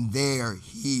 And there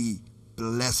he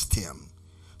blessed him.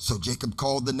 So Jacob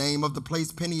called the name of the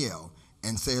place Peniel,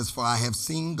 and says, for I have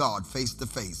seen God face to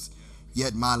face,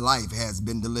 yet my life has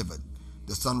been delivered.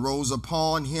 The sun rose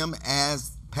upon him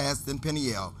as passed in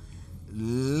Peniel,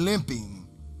 limping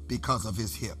because of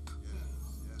his hip.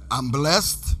 I'm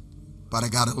blessed, but I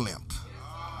got a limp.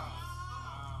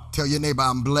 Tell your neighbor,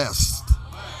 I'm blessed,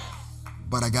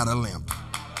 but I got a limp.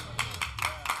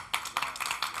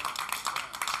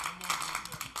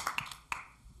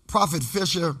 Prophet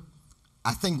Fisher,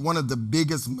 I think one of the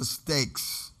biggest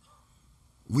mistakes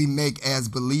we make as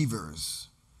believers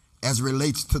as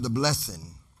relates to the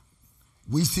blessing,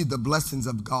 we see the blessings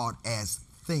of God as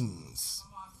things.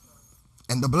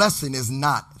 And the blessing is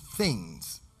not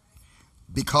things.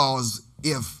 Because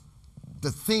if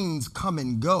the things come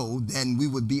and go, then we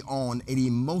would be on an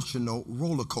emotional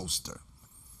roller coaster.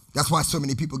 That's why so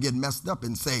many people get messed up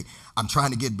and say, I'm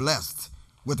trying to get blessed.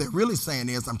 What they're really saying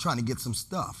is, I'm trying to get some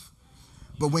stuff.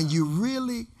 But when you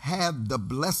really have the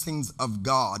blessings of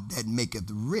God that maketh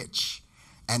rich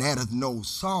and addeth no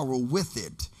sorrow with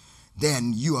it,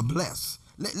 then you are blessed.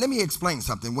 Let me explain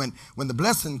something. When the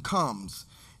blessing comes,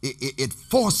 it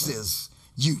forces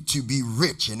you to be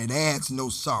rich, and it adds no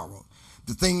sorrow.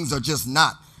 The things are just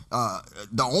not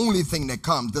the only thing that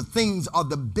comes. The things are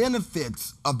the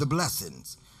benefits of the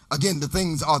blessings. Again, the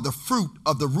things are the fruit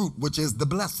of the root, which is the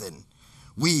blessing.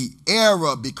 We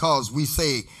err because we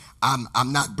say,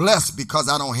 I'm not blessed because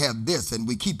I don't have this, and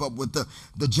we keep up with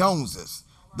the Joneses.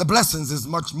 The blessings is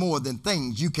much more than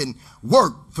things. You can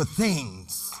work for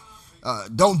things.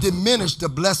 Don't diminish the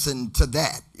blessing to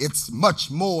that. It's much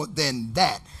more than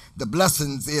that. The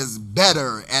blessings is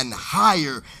better and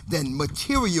higher than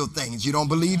material things. You don't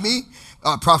believe me?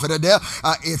 Prophet Adele,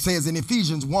 it says in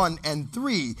Ephesians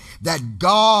 1:3 that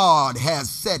God has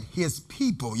set his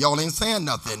people, y'all ain't saying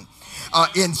nothing,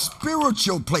 in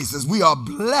spiritual places. We are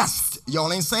blessed,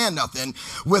 y'all ain't saying nothing,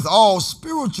 with all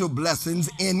spiritual blessings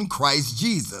in Christ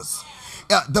Jesus.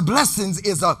 The blessings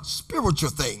is a spiritual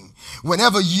thing.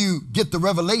 Whenever you get the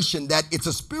revelation that it's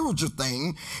a spiritual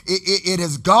thing, it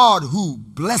is God who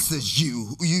blesses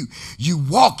you. You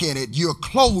walk in it. You're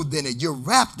clothed in it. You're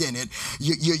wrapped in it.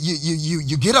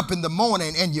 You get up in the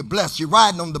morning and you're blessed. You're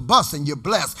riding on the bus and you're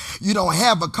blessed. You don't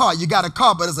have a car. You got a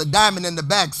car, but there's a diamond in the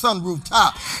back, sunroof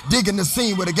top, digging the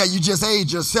scene with a guy. You just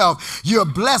age yourself. You're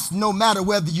blessed no matter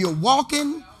whether you're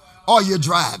walking or you're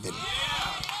driving.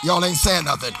 Y'all ain't saying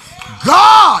nothing.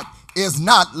 God is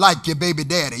not like your baby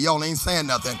daddy. Y'all ain't saying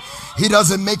nothing. He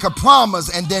doesn't make a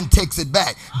promise and then takes it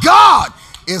back. God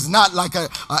is not like a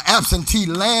absentee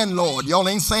landlord. Y'all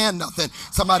ain't saying nothing.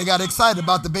 Somebody got excited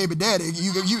about the baby daddy.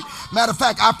 Matter of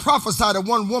fact, I prophesy to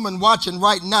one woman watching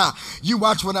right now. You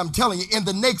watch what I'm telling you. In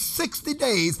the next 60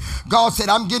 days, God said,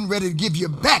 I'm getting ready to give you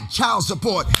back child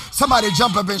support. Somebody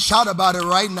jump up and shout about it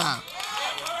right now.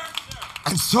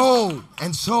 And so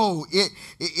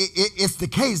it's the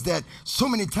case that so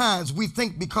many times we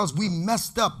think because we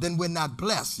messed up, then we're not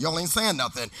blessed. Y'all ain't saying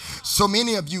nothing. So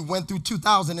many of you went through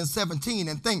 2017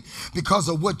 and think because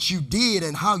of what you did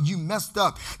and how you messed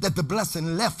up that the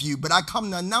blessing left you. But I come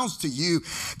to announce to you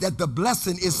that the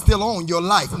blessing is still on your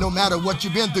life no matter what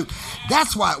you've been through.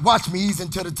 That's why, watch me ease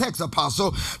into the text,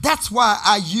 Apostle. That's why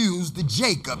I use the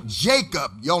Jacob.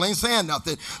 Jacob, y'all ain't saying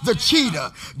nothing. The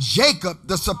cheater. Jacob,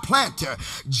 the supplanter. liar,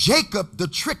 Jacob the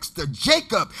trickster,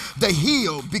 Jacob the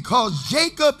heel, because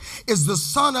Jacob is the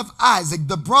son of Isaac,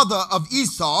 the brother of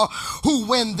Esau, who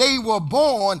when they were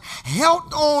born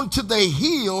held on to the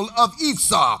heel of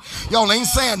Esau. Y'all ain't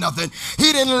saying nothing.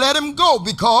 He didn't let him go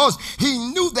because he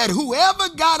knew that whoever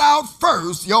got out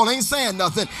first, y'all ain't saying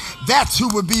nothing, that's who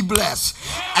would be blessed.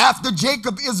 After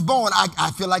Jacob is born,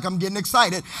 I feel like I'm getting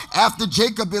excited. After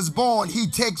Jacob is born, he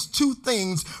takes two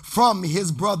things from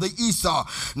his brother Esau.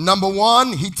 Number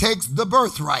one, he takes the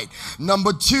birthright.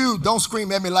 Number two, don't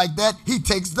scream at me like that, he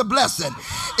takes the blessing.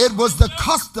 It was the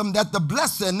custom that the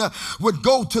blessing would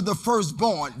go to the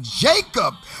firstborn.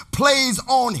 Jacob plays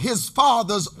on his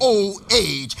father's old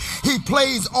age. He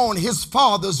plays on his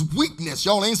father's weakness.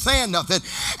 Y'all ain't saying nothing.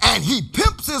 And he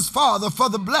pimps his father for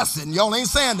the blessing. Y'all ain't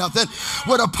saying nothing.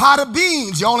 With a pot of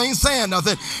beans. Y'all ain't saying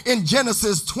nothing. In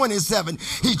Genesis 27,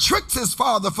 he tricks his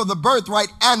father for the birthright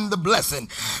and the blessing.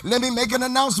 Let me make an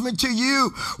announcement to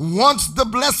you. Once the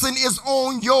blessing is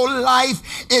on your life,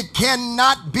 it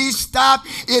cannot be stopped.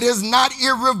 It is not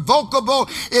irrevocable.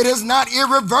 It is not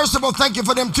irreversible. Thank you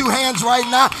for them two hands right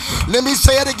now. Let me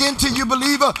say it again to you,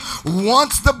 believer.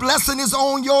 Once the blessing is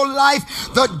on your life,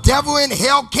 the devil in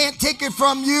hell can't take it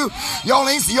from you. Y'all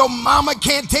ain't, your mama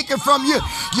can't take it from you.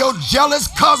 Your jealous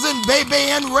cousin, baby,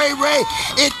 and Ray Ray,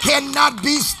 it cannot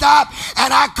be stopped.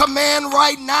 And I command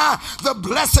right now, the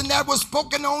blessing that was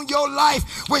spoken on your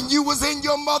life when you was in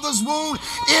your mother's womb,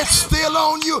 it's still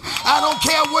on you. I don't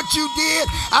care what you did.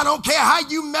 I don't care how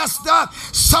you messed up.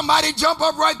 Somebody jump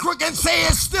up right quick and say,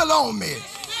 it's still on me.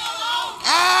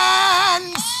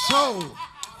 And so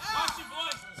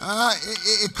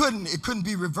it couldn't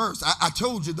be reversed. I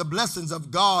told you the blessings of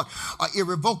God are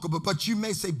irrevocable, but you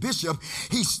may say, Bishop,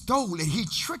 he stole it. He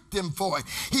tricked him for it.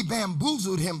 He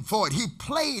bamboozled him for it. He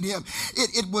played him.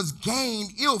 It was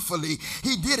gained illfully.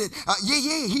 He did it.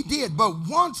 Yeah, he did. But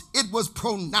once it was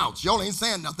pronounced, y'all ain't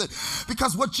saying nothing,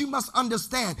 because what you must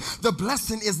understand, the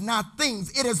blessing is not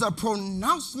things. It is a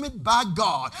pronouncement by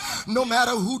God. No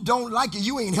matter who don't like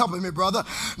you ain't helping me, brother.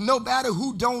 No matter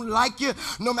who don't like you,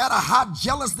 no matter how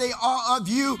jealous they are of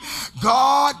you,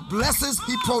 God blesses,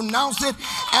 he pronounced it,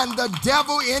 and the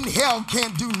devil in hell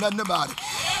can't do nothing about it.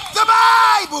 The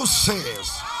Bible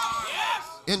says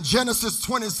in Genesis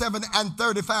 27 and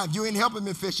 35, you ain't helping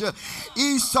me, Fisher.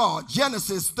 Esau,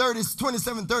 Genesis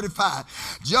 27, 35.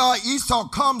 Esau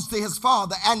comes to his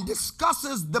father and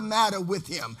discusses the matter with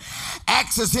him.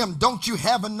 Asks him, don't you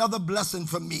have another blessing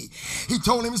for me? He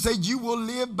told him, he said, you will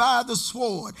live by the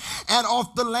sword and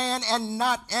off the land and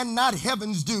not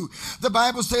heaven's dew. The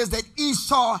Bible says that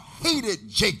Esau hated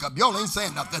Jacob. Y'all ain't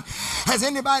saying nothing. Has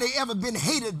anybody ever been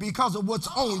hated because of what's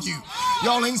on you?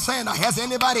 Y'all ain't saying nothing. Has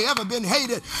anybody ever been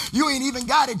hated? You ain't even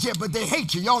got it yet, but they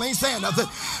hate you. Y'all ain't saying nothing.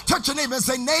 Touch your neighbor and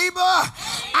say, neighbor,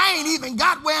 I ain't even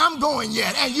got where I'm going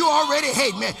yet, and you already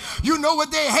hate me. You know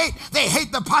what they hate? They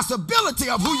hate the possibility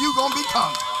of who you gonna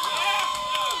become.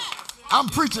 I'm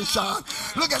preaching, Sean.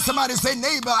 Look at somebody and say,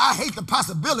 neighbor, I hate the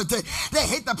possibility. They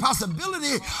hate the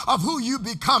possibility of who you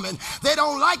becoming. They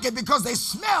don't like it because they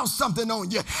smell something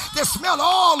on you. They smell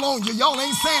all on you. Y'all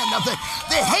ain't saying nothing.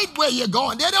 They hate where you're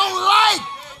going. They don't like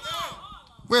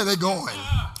where they're going.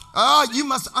 You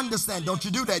must understand. Don't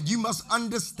you do that. You must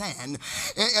understand.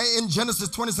 In Genesis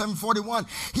 27:41,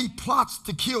 he plots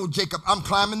to kill Jacob. I'm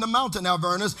climbing the mountain now,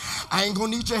 Vernus. I ain't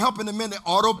going to need your help in a minute.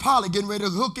 Autopilot getting ready to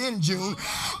hook in June.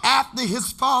 After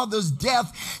his father's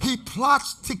death, he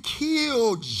plots to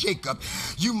kill Jacob.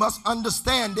 You must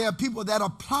understand there are people that are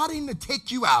plotting to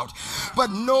take you out,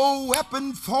 but no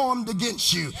weapon formed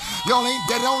against you. They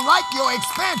don't like your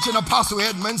expansion, Apostle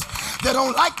Edmonds. They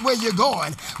don't like where you're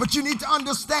going, but you need to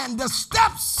understand the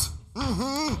steps.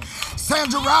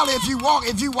 Sandra Rowley,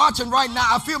 if you watching right now,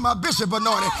 I feel my bishop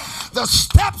anointed. The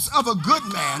steps of a good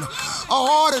man are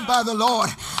ordered by the Lord.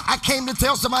 I came to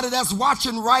tell somebody that's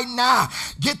watching right now,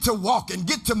 get to walking,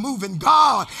 get to moving.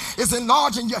 God is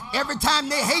enlarging you. Every time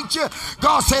they hate you,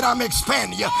 God said, I'm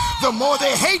expanding you. The more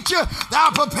they hate you,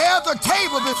 thou prepare the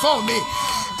table before me.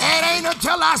 It ain't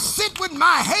until I sit with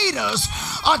my haters,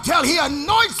 until he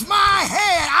anoints my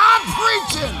head, I'm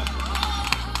preaching.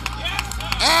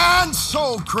 And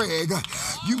so, Craig,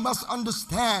 you must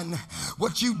understand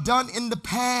what you've done in the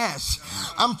past.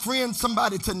 I'm freeing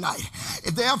somebody tonight.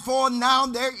 Therefore, now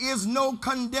there is no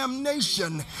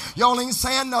condemnation. Y'all ain't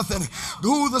saying nothing.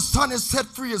 Who the Son is set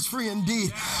free is free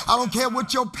indeed. I don't care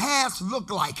what your past look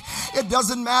like. It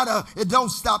doesn't matter. It don't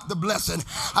stop the blessing.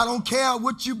 I don't care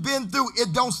what you've been through.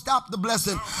 It don't stop the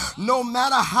blessing. No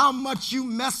matter how much you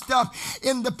messed up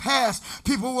in the past,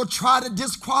 people will try to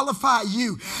disqualify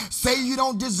you. Say you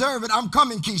don't deserve it. I'm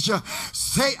coming, Keisha.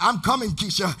 Say, I'm coming,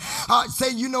 Keisha. God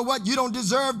say, you know what? You don't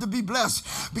deserve to be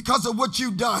blessed because of what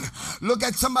you've done. Look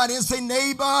at somebody and say,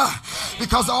 neighbor,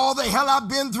 because of all the hell I've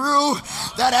been through,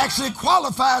 that actually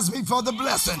qualifies me for the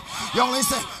blessing. You only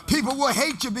say people will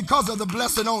hate you because of the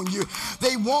blessing on you.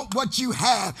 They want what you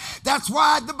have. That's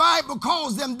why the Bible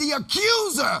calls them the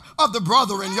accuser of the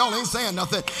brethren. Y'all ain't saying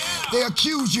nothing. They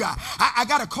accuse you. I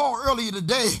got a call earlier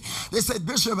today. They said,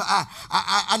 Bishop,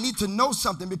 I need to know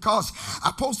something because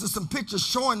I posted some pictures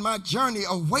showing my journey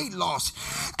of weight loss.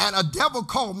 And a devil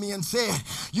called me and said,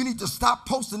 you need to stop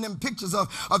posting them pictures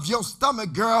of your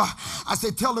stomach, girl. I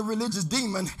said, tell the religious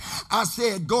demon. I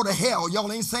said, go to hell.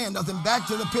 Y'all ain't saying nothing. Back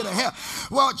to the pit of hell.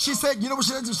 Well, she said, you know what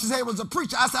she said? She said it was a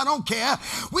preacher. I said, I don't care.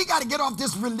 We got to get off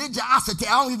this religiosity.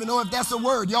 I don't even know if that's a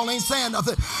word. Y'all ain't saying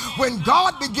nothing. When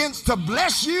God begins to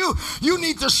bless you, you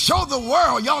need to show the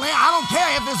world. Y'all ain't, I don't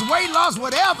care if it's weight loss,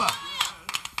 whatever.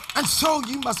 And so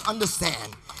you must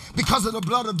understand, because of the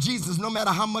blood of Jesus, no matter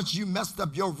how much you messed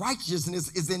up, your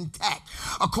righteousness is intact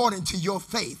according to your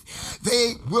faith.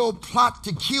 They will plot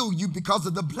to kill you because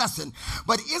of the blessing.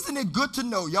 But isn't it good to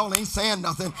know, y'all ain't saying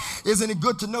nothing, isn't it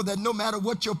good to know that no matter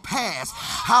what your past,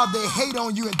 how they hate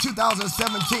on you in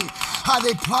 2017, how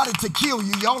they plotted to kill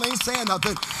you, y'all ain't saying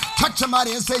nothing. Touch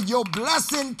somebody and say, your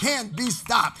blessing can't be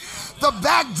stopped. The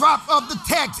backdrop of the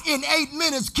text in 8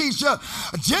 minutes, Keisha,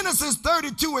 Genesis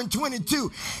 32 and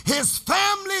 22. His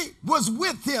family was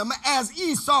with him as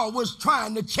Esau was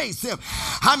trying to chase him.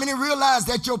 How many realize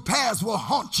that your past will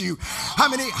haunt you? How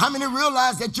many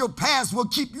realize that your past will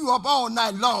keep you up all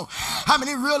night long? How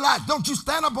many realize, don't you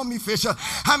stand up on me, Fisher?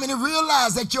 How many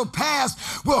realize that your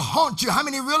past will haunt you? How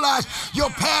many realize your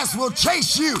past will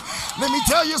chase you? Let me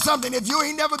tell you something. If you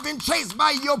ain't never been chased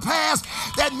by your past,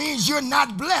 that means you're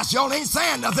not blessed. Y'all ain't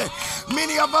saying nothing.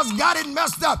 Many of us got it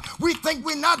messed up. We think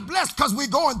we're not blessed because we're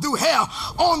going through hell.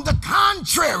 On the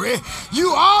contrary, you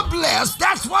are blessed.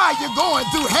 That's why you're going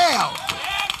through hell.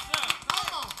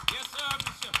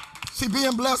 See,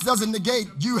 being blessed doesn't negate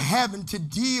you having to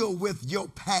deal with your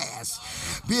past.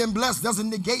 Being blessed doesn't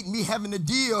negate me having to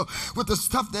deal with the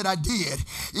stuff that I did.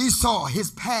 Esau, his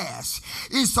past.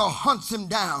 Esau hunts him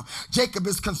down. Jacob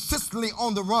is consistently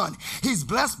on the run. He's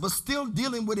blessed, but still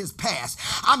dealing with his past.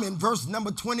 I'm in verse number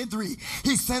 23.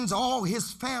 He sends all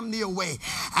his family away.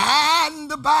 And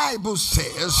the Bible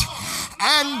says,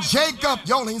 and Jacob,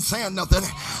 y'all ain't saying nothing.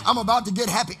 I'm about to get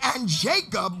happy. And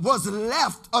Jacob was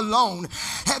left alone.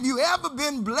 Have you ever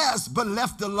been blessed but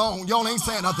left alone? Y'all ain't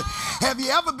saying nothing. Have you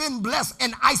ever been blessed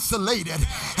and isolated?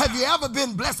 Have you ever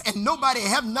been blessed and nobody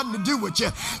have nothing to do with you?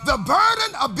 The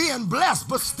burden of being blessed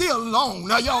but still alone.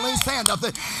 Now y'all ain't saying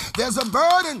nothing. There's a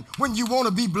burden when you want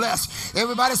to be blessed.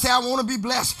 Everybody say, I want to be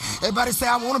blessed. Everybody say,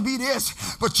 I want to be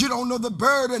this. But you don't know the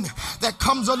burden that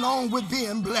comes along with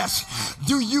being blessed.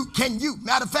 Can you,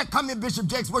 matter of fact, come here, Bishop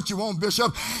Jakes, what you want,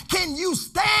 Bishop? Can you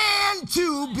stand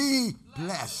to be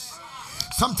blessed?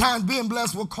 Sometimes being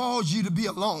blessed will cause you to be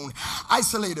alone,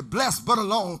 isolated, blessed but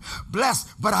alone, blessed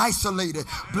but isolated,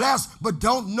 blessed but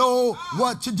don't know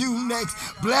what to do next,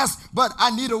 blessed but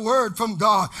I need a word from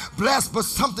God, blessed but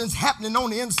something's happening on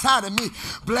the inside of me,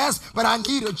 blessed but I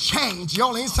need a change.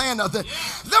 Y'all ain't saying nothing.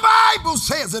 The Bible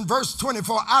says in verse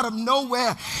 24, out of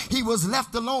nowhere he was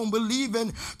left alone,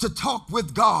 believing to talk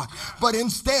with God, but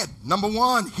instead, number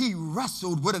one, he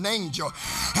wrestled with an angel.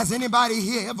 Has anybody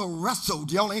here ever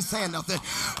wrestled? Y'all ain't saying nothing.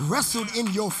 Wrestled in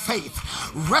your faith,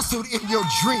 wrestled in your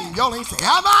dream. Y'all ain't saying,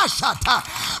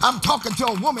 I'm talking to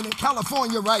a woman in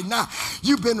California right now.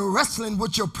 You've been wrestling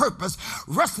with your purpose,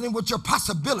 wrestling with your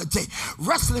possibility,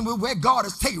 wrestling with where God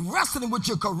is taking, wrestling with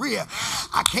your career.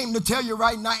 I came to tell you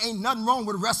right now, ain't nothing wrong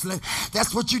with wrestling.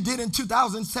 That's what you did in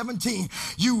 2017.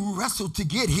 You wrestled to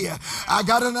get here. I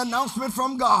got an announcement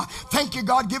from God. Thank you,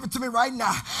 God. Give it to me right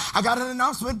now. I got an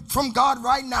announcement from God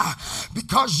right now.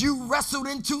 Because you wrestled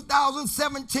in 2017,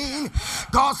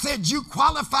 God said you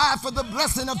qualified for the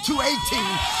blessing of 218.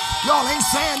 Y'all ain't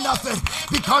saying nothing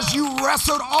because you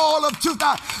wrestled all of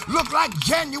 2000. Look like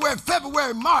January,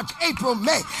 February, March, April,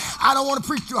 May. I don't want to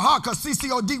preach too hard because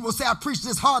CCOD will say I preach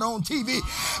this hard on TV.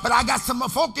 But I got some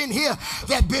folk in here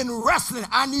that been wrestling.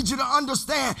 I need you to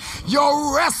understand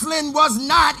your wrestling was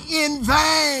not in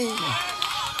vain.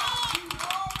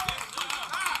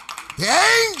 The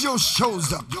angel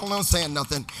shows up. Y'all ain't saying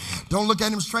nothing. Don't look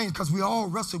at him strange because we all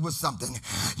wrestle with something.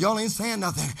 Y'all ain't saying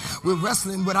nothing. We're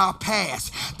wrestling with our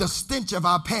past. the stench of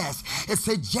our past. It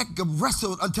said Jacob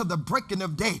wrestled until the breaking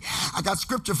of day. I got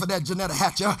scripture for that, Janetta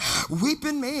Hatcher.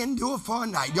 Weeping may endure for a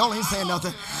night. Y'all ain't saying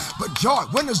nothing. But joy,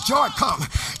 when does joy come?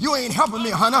 You ain't helping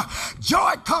me, Hunter.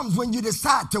 Joy comes when you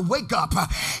decide to wake up.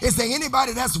 Is there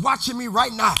anybody that's watching me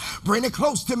right now? Bring it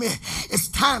close to me. It's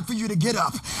time for you to get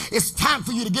up. It's time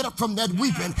for you to get up from that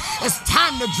weeping. It's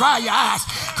time to dry your eyes.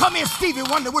 Come here, Stevie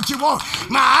Wonder, what you want?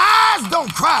 My eyes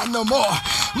don't cry no more.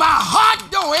 My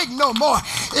heart don't ache no more.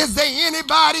 Is there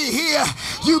anybody here?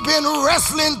 You've been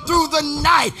wrestling through the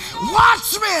night.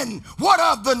 Watchmen, what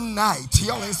of the night?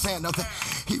 Y'all ain't saying nothing.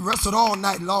 He wrestled all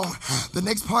night long. The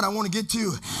next part I want to get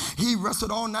to, he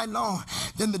wrestled all night long.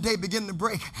 Then the day began to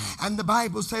break. And the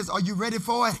Bible says, are you ready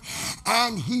for it?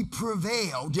 And he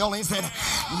prevailed. Y'all ain't saying that.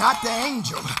 Not the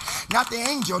angel. Not the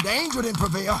angel. The angel didn't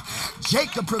prevail.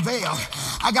 Jacob prevailed.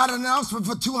 I got an announcement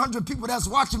for 200 people that's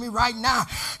watching me right now.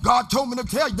 God told me to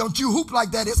tell you, don't you hoop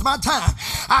like that. It's my time.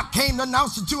 I came to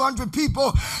announce to 200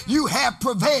 people, you have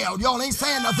prevailed. Y'all ain't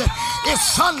saying nothing. It's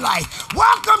sunlight.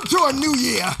 Welcome to a new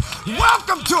year.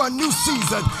 Welcome to a new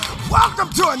season. Welcome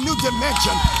to a new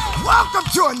dimension. Welcome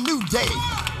to a new day.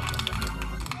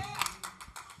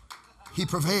 He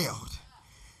prevailed.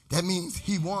 That means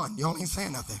he won. Y'all ain't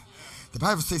saying nothing. The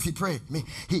Bible says he prayed. I mean,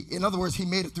 in other words, he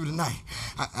made it through the night.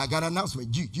 I got an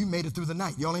announcement. You made it through the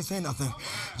night. Y'all ain't saying nothing.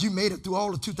 You made it through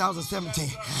all of 2017.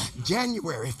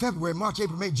 January, February, March,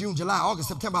 April, May, June, July, August,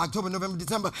 September, October, November,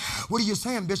 December. What are you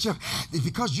saying, Bishop? It's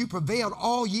because you prevailed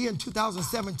all year in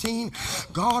 2017.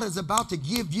 God is about to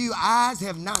give you eyes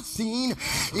have not seen,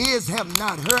 ears have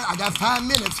not heard. I got 5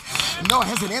 minutes. No, it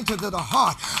hasn't entered to the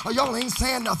heart. Oh, y'all ain't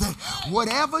saying nothing.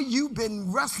 Whatever you've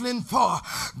been wrestling for,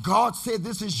 God said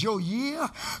this is your year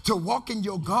to walk in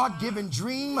your God-given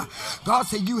dream. God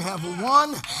said you have won.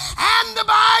 And the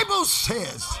Bible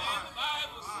says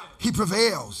he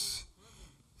prevails.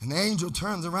 And the angel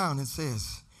turns around and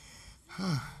says,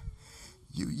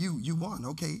 you won.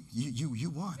 Okay, you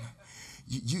won.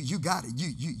 You got it.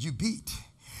 You beat.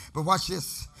 But watch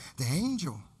this. The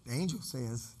angel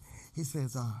says, he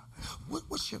says,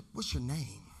 what's your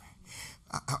name?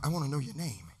 I want to know your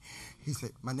name. He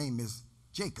said, my name is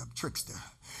Jacob, trickster.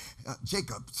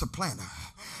 Jacob, supplanter.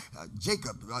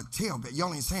 Jacob, tailbait.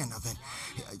 Y'all ain't saying nothing.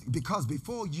 Because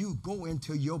before you go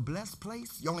into your blessed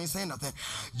place, y'all ain't saying nothing.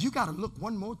 You got to look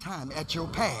one more time at your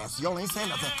past. Y'all ain't saying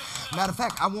nothing. Matter of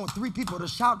fact, I want 3 people to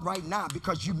shout right now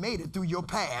because you made it through your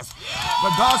past.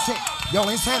 But God said, y'all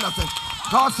ain't saying nothing.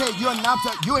 God said you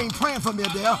ain't praying for me,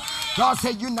 Adele. God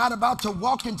said you're not about to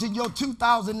walk into your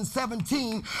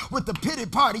 2017 with the pity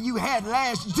party you had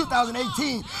last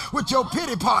 2018 with your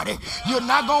pity party. You're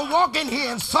not going to walk in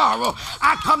here in sorrow.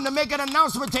 I come to make an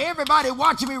announcement to everybody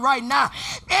watching me right now.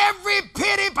 Every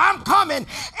pity party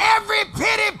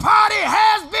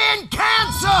has been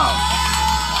canceled.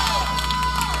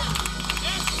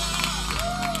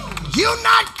 You're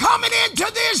not coming into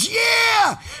this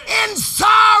year in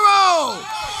sorrow.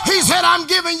 He said, I'm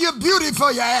giving you beauty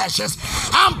for your ashes.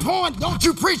 I'm pouring, don't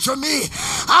you preach for me.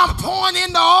 I'm pouring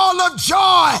in the oil of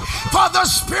joy for the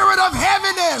spirit of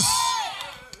heaviness.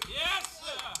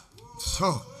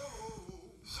 So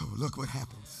look what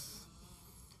happens.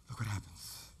 Look what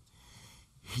happens.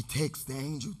 The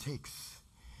angel takes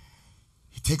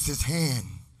his hand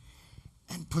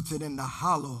and puts it in the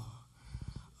hollow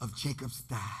of Jacob's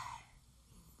thigh.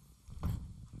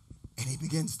 And he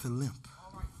begins to limp.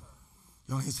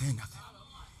 Y'all ain't saying nothing.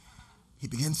 He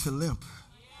begins to limp.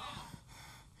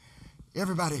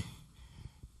 Everybody,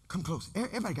 come close.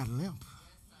 Everybody got a limp.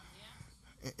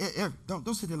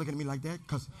 Don't sit there looking at me like that,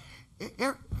 because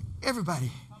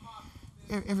everybody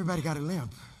got a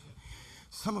limp.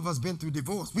 Some of us been through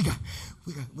divorce. We got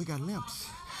limps.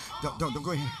 Don't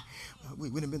go ahead. We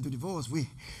done been through divorce. We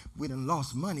done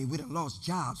lost money. We done lost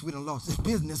jobs. We done lost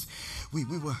business. We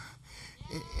were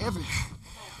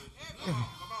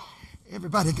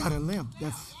everybody got a limp.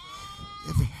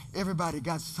 Everybody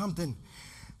got something.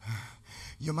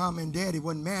 Your mom and daddy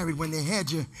wasn't married when they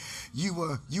had you. You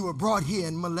were brought here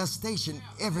in molestation.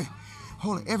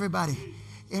 Everybody,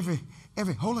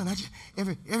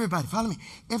 follow me.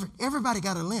 Everybody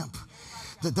got a limp.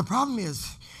 The problem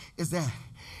is that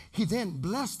he then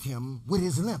blessed him with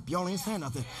his limp. Y'all ain't saying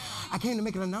nothing. I came to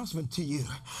make an announcement to you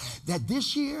that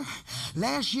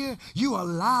last year, you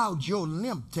allowed your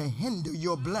limp to hinder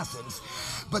your blessings.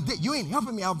 But you ain't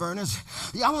helping me, Alvernus.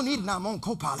 I don't need it now. I'm on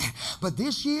co-pilot. But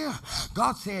this year,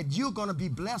 God said you're going to be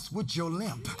blessed with your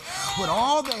limp. With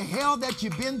all the hell that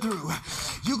you've been through,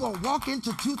 you're going to walk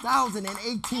into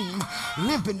 2018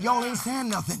 limping. Y'all ain't saying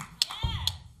nothing.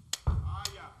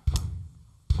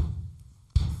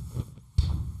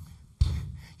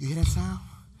 You hear that sound?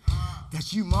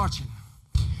 That you marching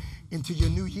into your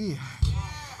new year.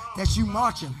 That you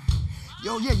marching.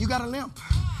 Yo, yeah, you got a limp.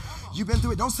 You've been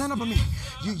through it. Don't stand up on me.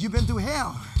 You've been through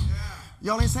hell.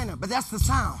 Y'all ain't saying that, but that's the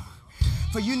sound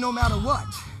for you no matter what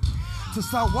to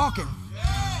start walking.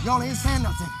 Y'all ain't saying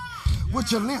nothing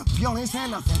with your limp. Y'all ain't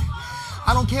saying nothing.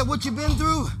 I don't care what you've been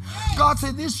through. God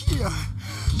said this year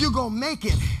you're going to make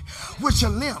it with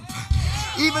your limp.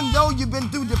 Even though you've been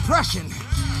through depression,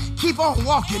 keep on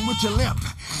walking with your limp.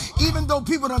 Even though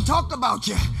people done talked about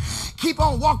you, keep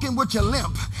on walking with your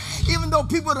limp. Even though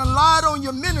people done lied on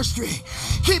your ministry,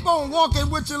 keep on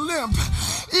walking with your limp.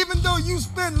 Even though you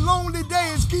spend lonely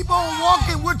days, keep on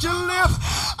walking with your limp.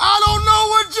 I don't know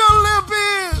what your limp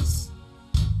is,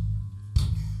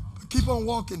 but keep on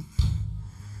walking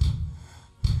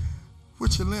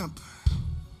with your limp.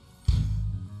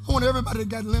 I want everybody that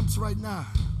got limps right now.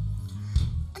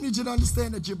 I need you to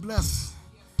understand that you're blessed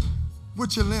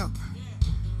with your limp.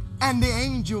 And the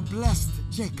angel blessed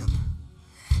Jacob.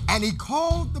 And he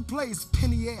called the place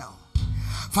Peniel.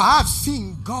 For I've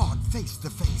seen God face to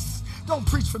face. Don't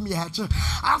preach for me, Hatcher.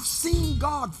 I've seen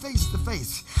God face to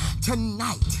face.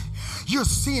 Tonight, you're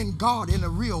seeing God in a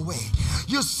real way.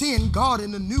 You're seeing God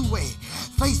in a new way,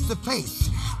 face to face.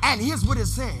 And here's what it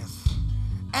says.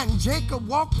 And Jacob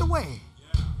walked away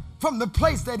from the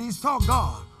place that he saw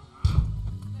God.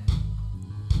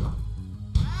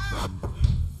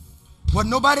 Wasn't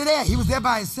nobody there. He was there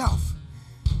by himself.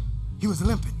 He was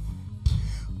limping.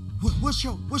 What's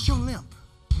your limp?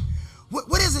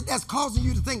 What is it that's causing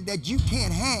you to think that you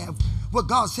can't have what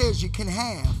God says you can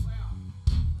have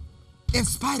in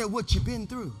spite of what you've been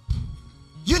through?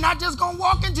 You're not just going to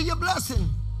walk into your blessing.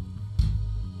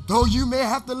 Though you may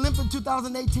have to limp in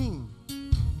 2018,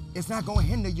 it's not going to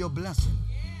hinder your blessing.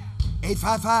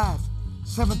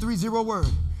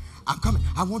 855-730-WORD. I'm coming.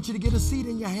 I want you to get a seed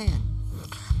in your hand.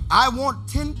 I want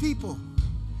 10 people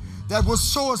that will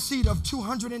sow a seed of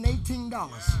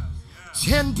 $218.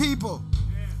 10 people.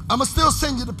 I'm going to still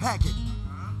send you the packet.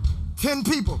 10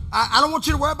 people. I don't want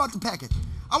you to worry about the packet.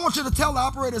 I want you to tell the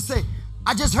operator, say,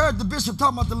 I just heard the bishop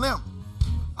talking about the limp.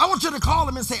 I want you to call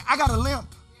him and say, I got a limp,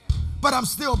 but I'm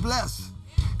still blessed.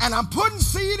 And I'm putting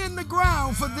seed in the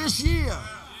ground for this year.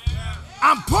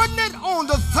 I'm putting it on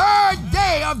the 3rd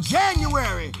day of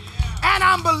January. And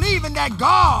I'm believing that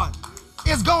God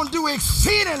is going to do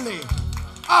exceedingly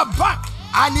abundant.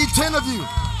 I need 10 of you.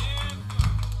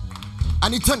 I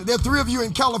need 10. There are 3 of you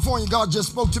in California. God just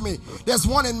spoke to me. There's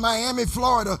one in Miami,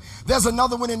 Florida. There's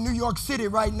another one in New York City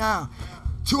right now.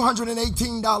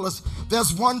 $218.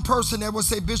 There's one person that will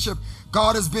say, Bishop,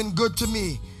 God has been good to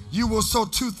me. You will sow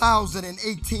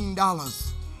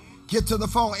 $2,018. Get to the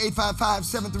phone,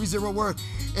 855-730-WORD.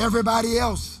 Everybody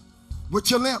else with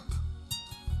your limp,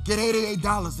 get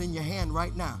 $88 in your hand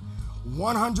right now.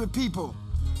 100 people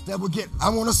that will get, I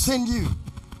want to send you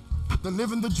the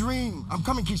Living the Dream. I'm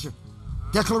coming, Keisha.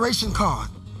 Declaration card.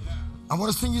 I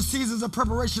want to send you Seasons of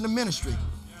Preparation and Ministry.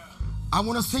 I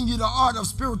want to send you the Art of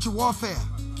Spiritual Warfare.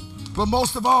 But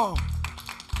most of all,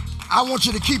 I want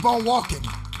you to keep on walking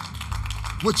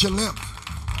with your limp.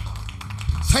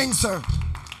 Sing, sir.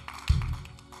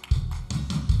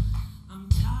 I'm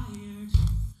tired,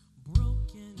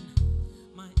 broken,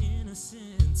 my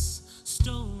innocence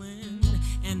stolen,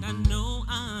 and I know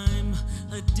I'm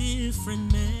a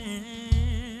different man.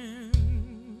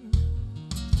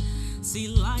 See,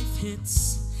 life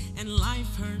hits and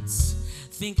life hurts.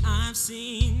 Think I've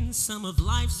seen some of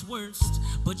life's worst,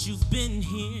 but you've been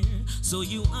here, so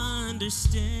you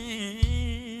understand.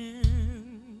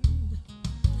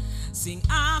 Sing,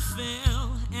 I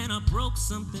fell and I broke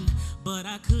something, but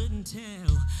I couldn't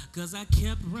tell, 'cause I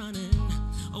kept running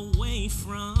away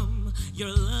from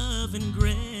your love and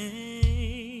grace.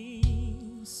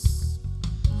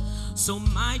 So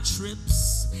my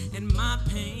trips and my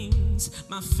pains,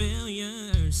 my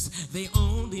failures, they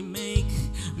only make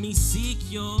me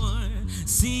seek your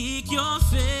face.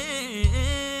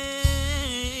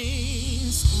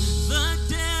 The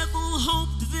devil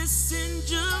hoped this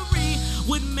injury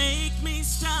would make me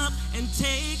stop and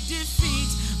take defeat,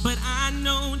 but I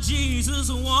know Jesus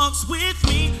walks with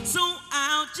me, so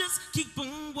I'll just keep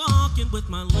on walking with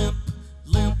my limp.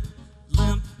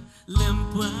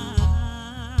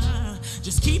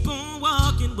 Just keep on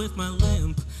walking with my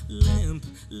limp.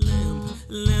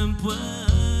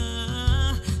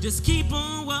 Just keep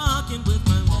on walking with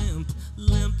my limp.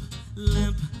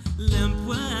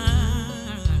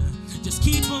 Just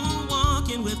keep on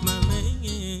walking with my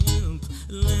limp.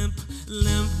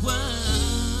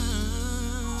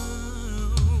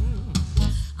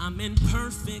 I'm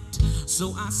imperfect,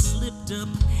 so I slipped up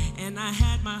and I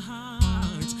had my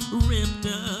heart heart's ripped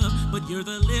up, but you're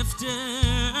the lifter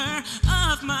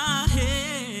of my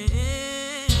head.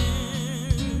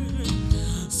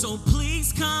 So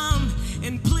please come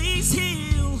and please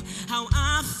heal how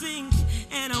I think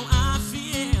and how I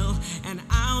feel, and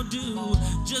I'll do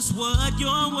just what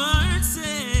your word says.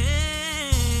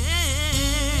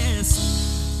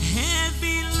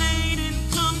 Heavy laden,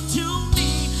 come to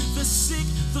me, the sick,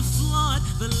 the flawed,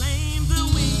 the lame, the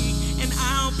weak, and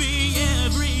I'll be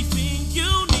everything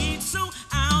you need. So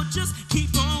I'll just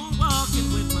keep on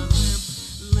walking with my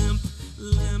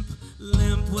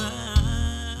limp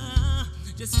walk.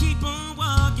 Just keep on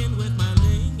walking with my limp.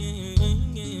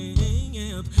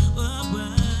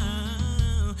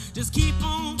 Just keep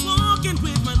on walking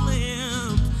with my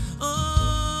limp. Oh,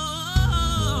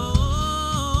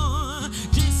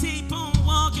 just keep on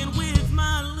walking with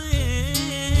my limp.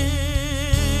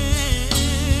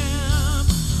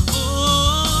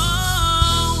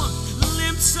 Oh,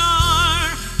 limps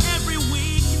are every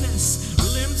weakness.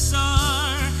 Limps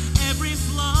are every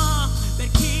flaw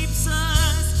that keeps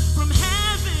us from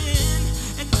having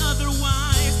an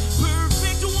otherwise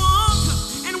perfect walk.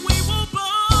 And we were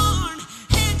born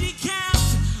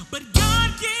handicapped, but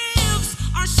God gives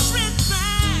our strength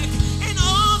back and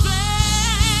all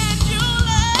that you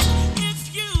lack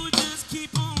if you just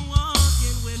keep on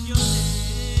walking with your limp.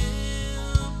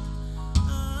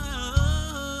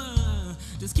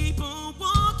 Just keep on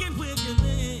walking with your limp.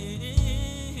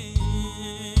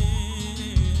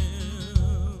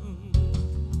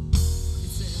 It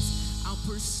says, I'll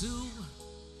pursue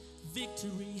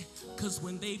victory, 'cause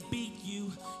when they beat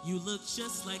you, you look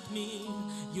just like me.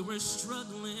 You were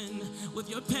struggling with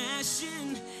your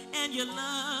passion and your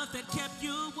love that kept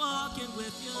you walking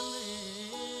with your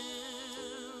limp.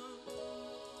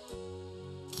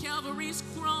 Calvary's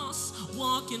cross,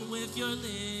 walking with your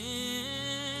limp.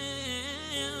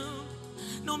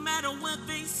 No matter what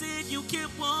they said, you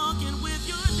kept walking with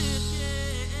your limp.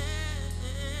 Yeah.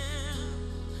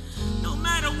 No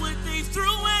matter what they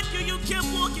threw at you, you kept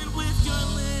walking with your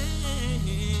limb.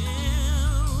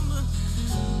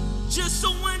 Just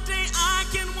so one day I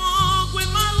can walk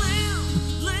with my limb,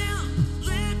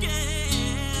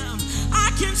 yeah.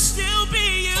 I can still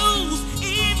be used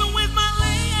even with my limb.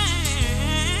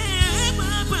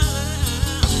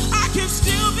 I can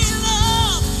still be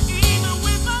loved even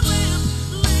with my limb.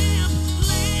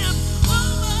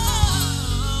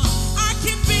 Oh, I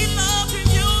can be loved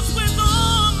and used with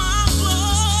all my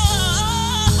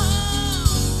flaws.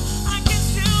 I can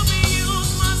still be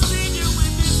used, my Savior,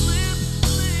 with this limb,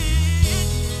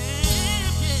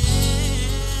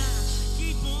 yeah.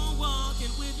 Keep on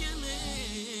walking with your limb.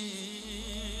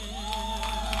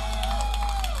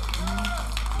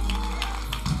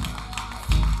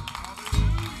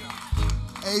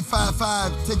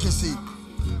 855, take your seat.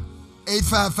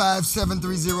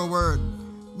 855-730-WORD.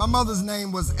 My mother's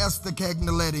name was Esther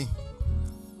Cagnaletti.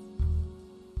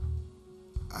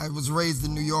 I was raised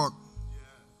in New York.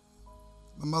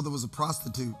 My mother was a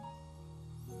prostitute.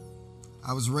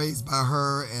 I was raised by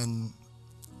her and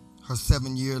her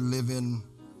 7-year live-in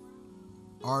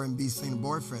R&B singer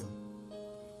boyfriend.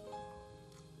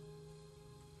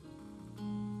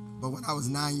 But when I was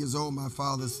 9 years old, my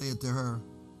father said to her,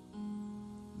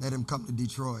 let him come to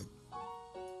Detroit.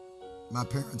 My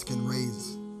parents can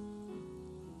raise.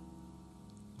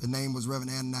 The name was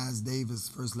Reverend Ananias Davis,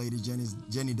 First Lady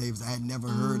Jenny Davis. I had never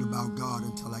heard about God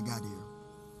until I got here.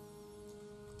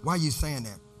 Why are you saying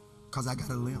that? Because I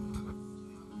got a limp.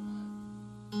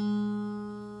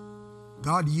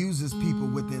 God uses people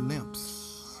with their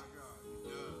limps.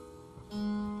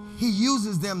 He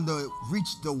uses them to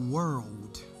reach the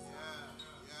world.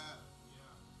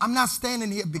 I'm not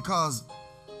standing here because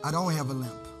I don't have a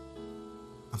limp.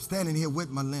 I'm standing here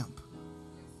with my limp.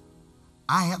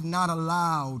 I have not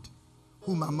allowed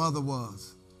who my mother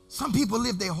was. Some people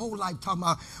live their whole life talking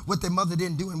about what their mother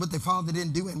didn't do and what their father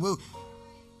didn't do, and we'll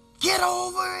get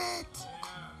over it.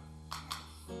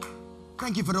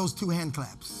 Thank you for those 2 hand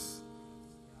claps.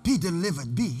 Be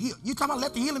delivered, be healed. You talking about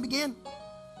let the healing begin?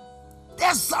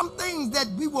 There's some things that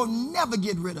we will never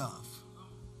get rid of.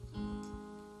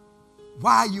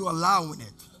 Why are you allowing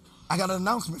it? I got an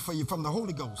announcement for you from the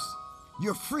Holy Ghost.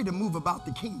 You're free to move about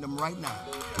the kingdom right now.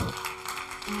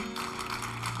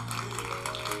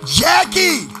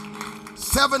 Jackie,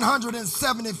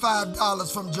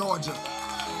 $775 from Georgia.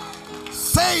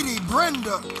 Sadie,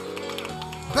 Brenda,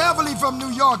 Beverly from New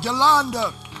York,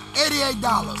 Yolanda,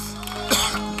 $88.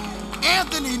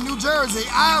 Anthony, New Jersey,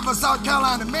 Iowa, South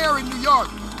Carolina, Mary, New York,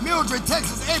 Mildred,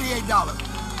 Texas, $88.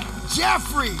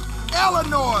 Jeffrey,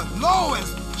 Eleanor,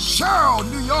 Lois, Cheryl,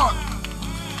 New York,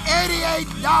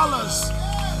 $88.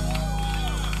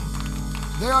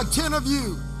 There are 10 of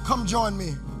you. Come join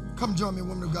me. Come join me,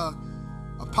 woman of God.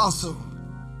 Apostle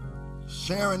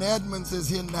Sharon Edmonds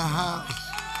is in the house.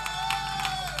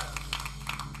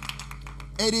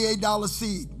 $88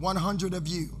 seed, 100 of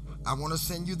you. I want to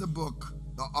send you the book,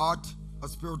 The Art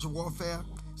of Spiritual Warfare,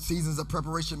 Seasons of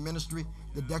Preparation Ministry,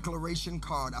 the declaration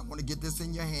card. I want to get this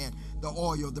in your hand. The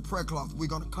oil, the prayer cloth. We're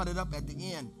going to cut it up at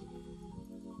the end.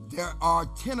 There are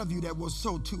 10 of you that will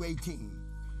sow $218.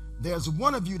 There's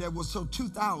one of you that will sow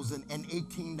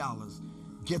 $2,018.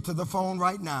 Get to the phone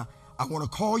right now. I want to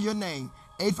call your name,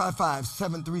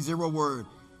 855-730-WORD.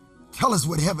 Tell us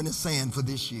what heaven is saying for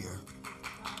this year.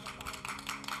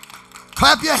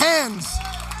 Clap your hands.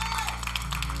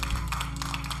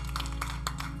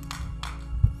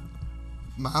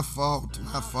 My fault,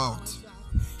 my fault.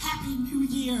 Happy New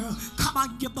Year. Come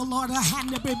on, give the Lord a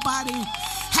hand, everybody.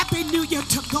 Happy New Year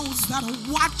to those that are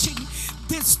watching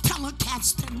this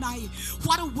telecast tonight.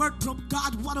 What a word from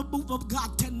God. What a move of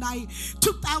God tonight.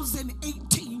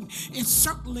 2018 is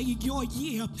certainly your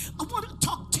year. I want to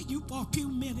talk to you for a few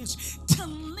minutes. To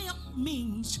limp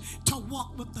means to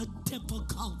walk with a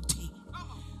difficulty.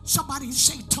 Somebody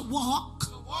say to walk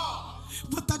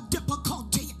with a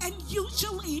difficulty. And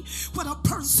usually when a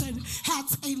person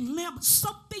has a limp,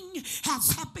 something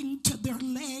has happened to their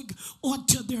leg or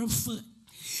to their foot.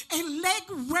 A leg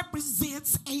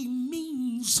represents a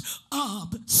means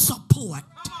of support.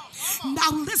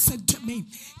 Now listen to me.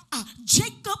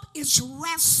 Jacob is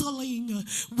wrestling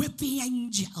with the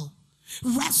angel.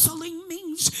 Wrestling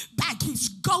means that he's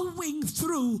going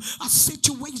through a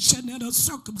situation and a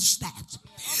circumstance.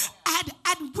 And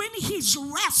when he's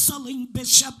wrestling,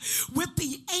 Bishop, with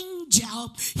the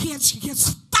angel,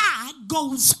 his thigh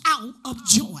goes out of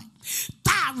joint.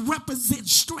 Thigh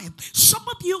represents strength. Some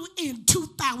of you in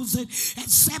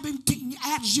 2017,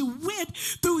 as you went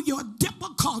through your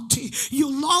difficulty, you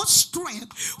lost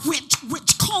strength,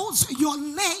 which caused your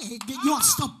leg, your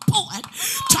support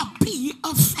to be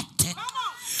affected.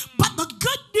 But the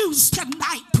good news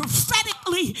tonight,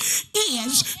 prophetically,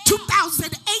 is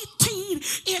 2018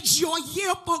 is your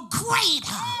year for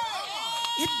greater.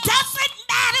 It doesn't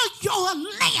matter your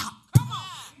limp.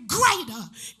 Greater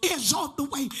is on the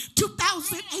way.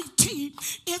 2018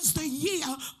 is the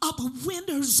year of a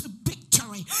winner's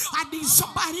victory. I need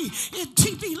somebody in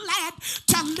TV land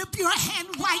to lift your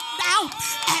hand right now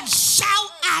and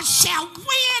shout, I shall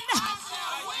win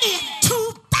in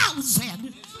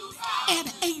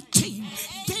 2018.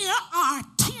 There are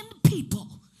 10 people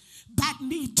that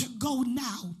need to go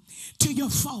now to your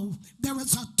phone. There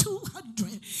is a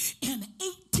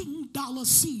 $218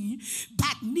 seed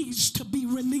that needs to be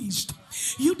released.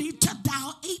 You need to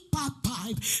dial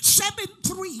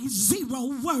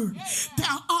 855-730-WORD.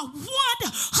 There are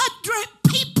 100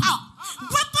 people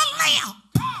with a lamp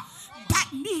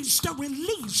that needs to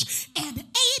release an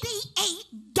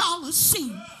 $88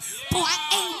 seed for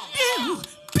a new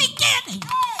beginning.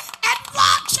 And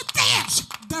watch this.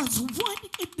 There's one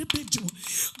individual.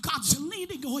 God's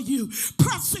leaning on you,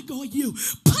 pressing on you,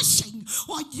 pushing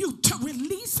on you to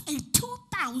release a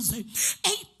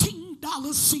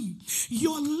 $2,018 seed.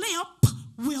 Your limp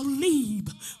will leave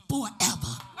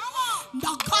forever.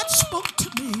 Now, God spoke to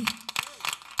me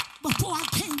before I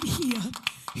came here.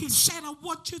 He said, I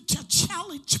want you to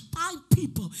challenge 5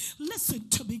 people. Listen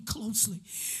to me closely.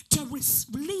 To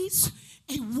release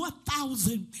a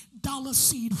 $1,000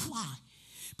 seed. Why?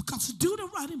 Because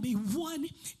Deuteronomy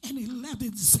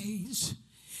 1:11 says,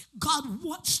 God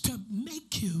wants to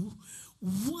make you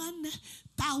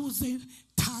 1,000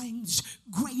 times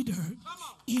greater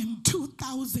in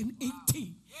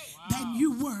 2018 than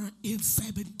you were in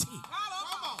 17.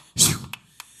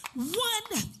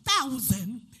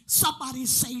 1,000, somebody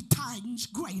say times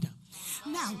greater.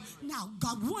 Now,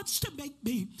 God wants to make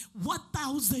me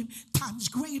 1,000 times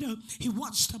greater. He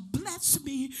wants to bless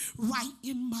me right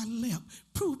in my lip,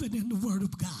 proven in the Word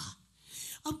of God.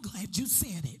 I'm glad you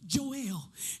said it. Joel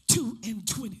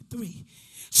 2:23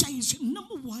 says,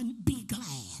 number 1, be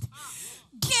glad.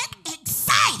 Get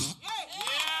excited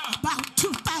about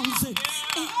 2018.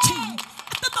 And then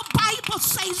the Bible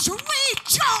says,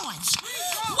 rejoice.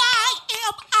 Why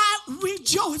am I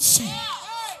rejoicing?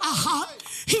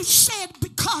 He said,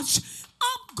 because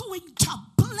I'm going to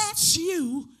bless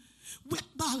you with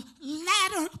the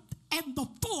latter and the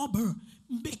former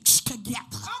mixed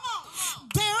together.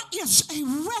 There is a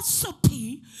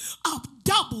recipe of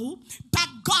double that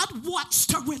God wants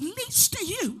to release to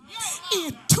you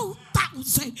in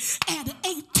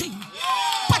 2018.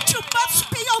 But you must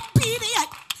be obedient.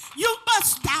 You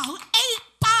must dial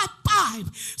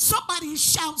 855. Somebody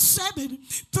shout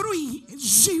 730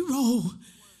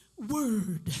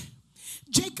 word.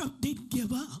 Jacob didn't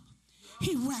give up.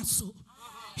 He wrestled.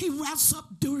 He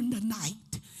wrestled during the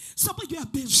night. Some of you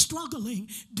have been struggling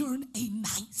during a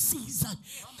night season.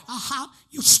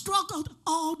 You struggled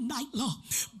all night long.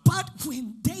 But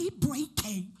when daybreak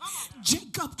came,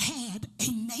 Jacob had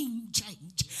a name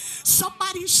change.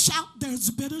 Somebody shout,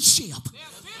 there's been a shift.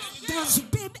 There's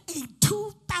been a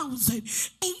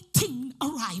 2018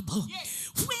 arrival.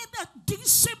 When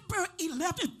December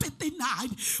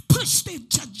 11:59 pushed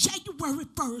into January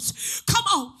 1st, come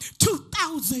on,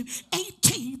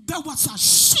 2018, there was a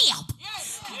shift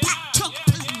that took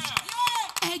place.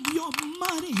 And your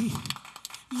money,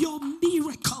 your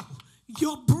miracle,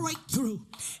 your breakthrough,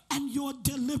 and your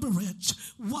deliverance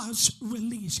was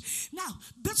released. Now,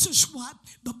 this is what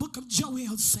the book of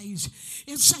Joel says.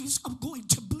 It says, I'm going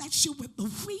to bless you with the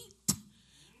wheat,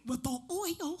 with the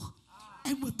oil,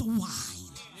 and with the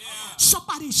wine.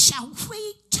 Somebody shout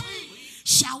wheat,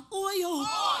 shout oil,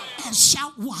 and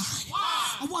shout wine.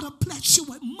 I want to bless you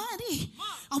with money.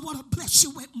 I want to bless you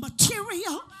with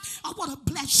material. I want to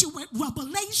bless you with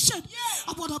revelation.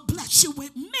 I want to bless you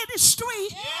with ministry.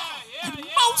 And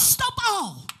most of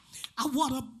all, I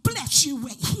want to bless you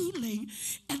with healing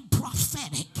and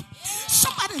prophetic.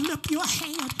 Somebody lift your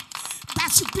hand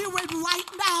that's spirit right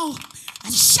now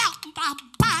and shout, my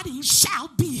body shall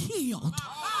be healed.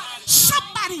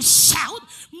 Somebody shout,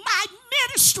 my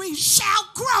ministry shall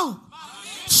grow.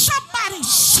 Somebody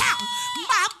shout,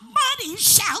 my money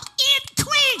shall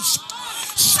increase.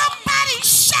 Somebody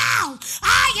shout,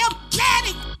 I am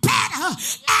getting better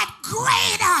and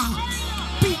greater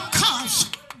because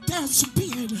there's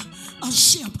been a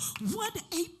shift.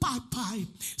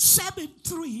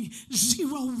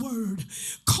 1-855-730-WORD.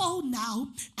 Call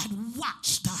now and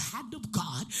watch the hand of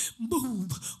God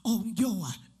move on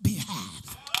your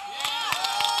behalf.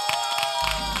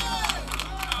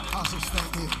 Apostle,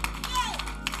 stand here.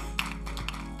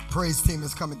 Praise team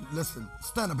is coming. Listen,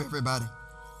 stand up, everybody.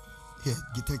 Here,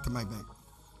 take the mic back.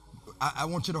 I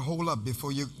want you to hold up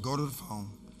before you go to the phone.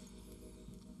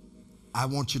 I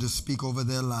want you to speak over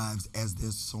their lives as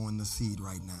they're sowing the seed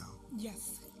right now.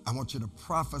 Yes. I want you to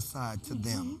prophesy to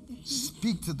them.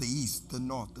 Speak to the east, the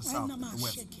north, the south, and the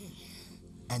west.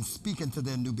 And speak into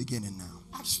their new beginning now.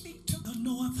 I speak to the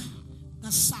north,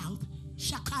 the south,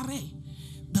 Shakare,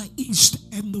 the east,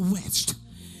 and the west.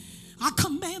 I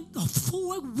command the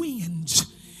four winds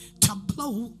to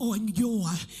blow on your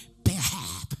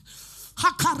behalf.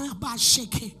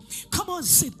 Come on,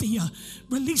 Cynthia,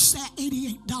 release that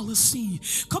 $88 seed.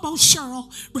 Come on,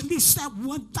 Cheryl, release that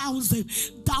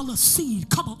 $1,000 seed.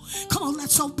 Come on,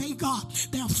 let's obey God.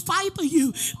 There are 5 of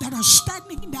you that are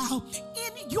standing now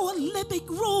in your living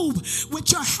room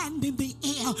with your hand in the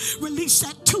air. Release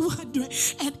that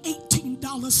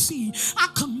 $218 seed. I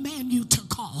command you to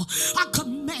call. I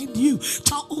command you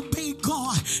to obey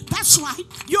God. That's right.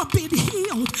 You're being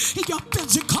healed in your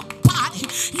physical body.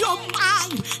 Your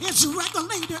mind is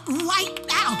regulated right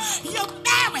now. Your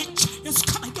marriage is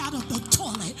coming out of the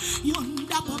toilet. You'll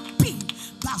never be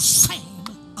the same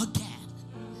again.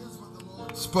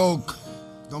 Spoke.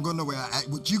 Don't go nowhere.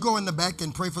 Would you go in the back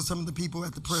and pray for some of the people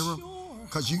at the prayer room?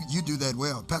 Because you do that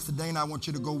well. Pastor Dana, I want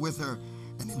you to go with her.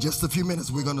 And in just a few minutes,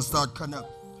 we're going to start cutting up.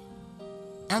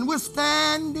 And we're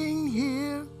standing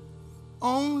here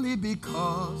only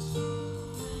because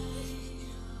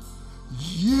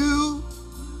you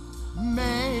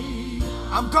made.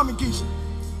 I'm coming, Keisha.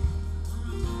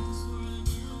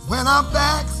 When our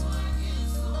backs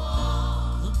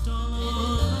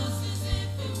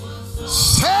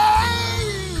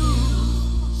say you.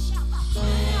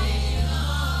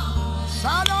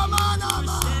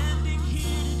 Shadamanama.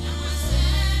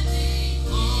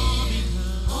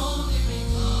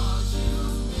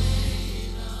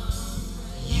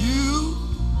 You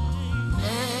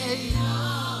made.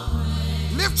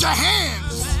 Lift your hands.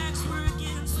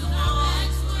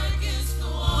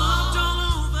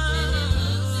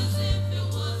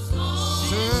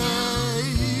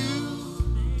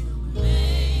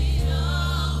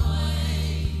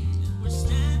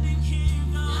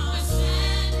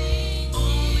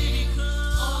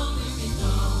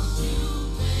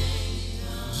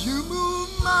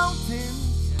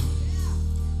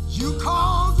 You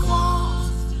cause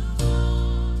walls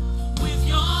with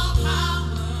your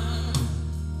power,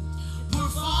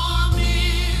 perform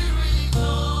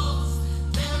miracles.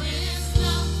 There is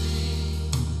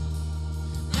nothing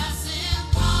that's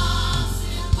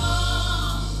impossible,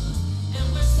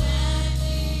 and we're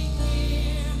standing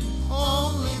here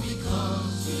only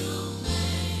because you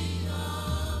made a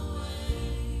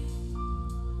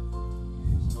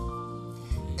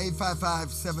way.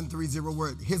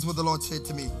 855-730-WORD. Here's what the Lord said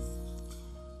to me.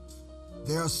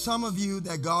 There are some of you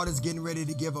that God is getting ready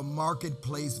to give a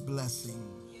marketplace blessing.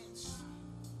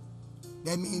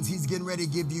 That means he's getting ready to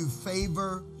give you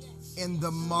favor in the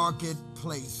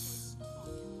marketplace.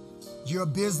 Your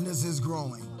business is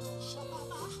growing.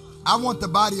 I want the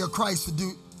body of Christ to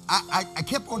do, I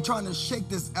kept on trying to shake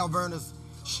this, Alvernus.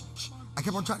 I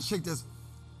kept on trying to shake this.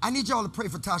 I need y'all to pray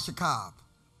for Tasha Cobb.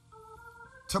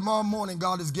 Tomorrow morning,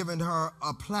 God has given her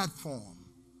a platform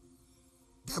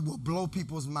that will blow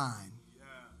people's mind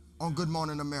on Good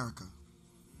Morning America.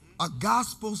 A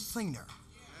gospel singer.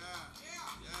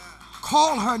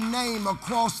 Call her name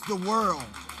across the world.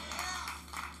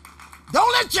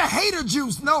 Don't let your hater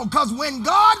juice know, because when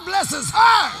God blesses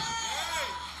her,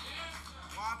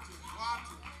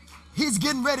 he's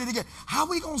getting ready to get. How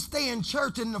we going to stay in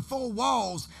church in the four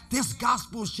walls? This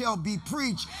gospel shall be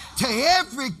preached to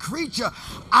every creature.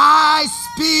 I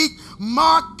speak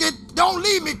market. Don't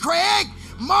leave me, Craig.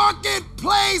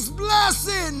 Marketplace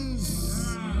blessings.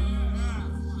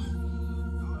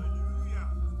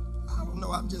 I don't know.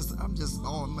 I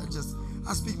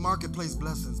speak marketplace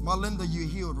blessings. Marlinda, you're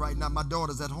healed right now. My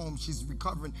daughter's at home. She's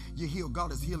recovering. You're healed.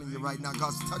 God is healing you right now.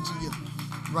 God's touching you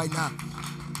right now.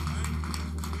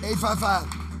 855,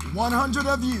 100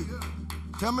 of you.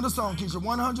 Tell me the song, Keisha.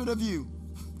 100 of you.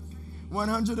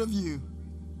 100 of you.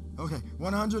 Okay,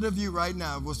 100 of you right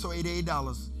now will sow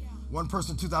 $88. One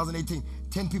person, 2018.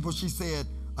 10 people, she said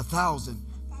 1,000.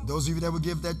 Those of you that would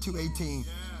give that 218.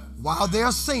 While they're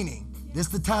singing, this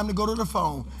is the time to go to the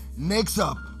phone. Next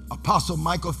up, Apostle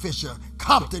Michael Fisher,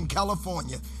 Compton,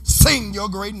 California. Sing your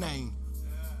great name.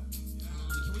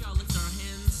 Can we all lift our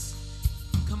hands?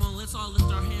 Come on, let's all lift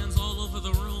our hands all over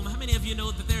the room. How many of you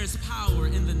know that there is power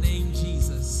in the name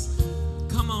Jesus?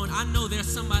 Come on, I know there's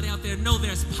somebody out there. Know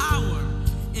there's power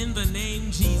in the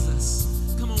name Jesus.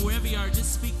 Come on, wherever you are,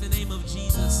 just speak the name of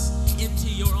Jesus into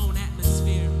your own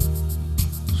atmosphere.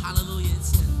 Hallelujah, it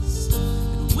says.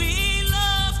 We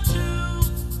love to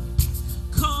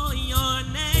call your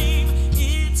name.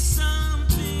 It's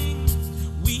something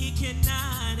we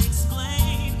cannot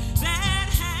explain. That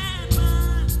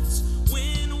happens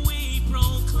when we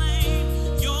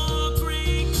proclaim your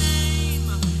great name.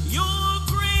 Your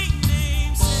great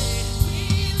name. Say,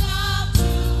 we love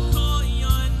to call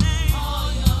your name.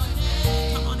 Call your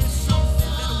name. Come on, it's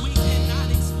something that we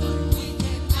cannot explain. We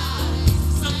cannot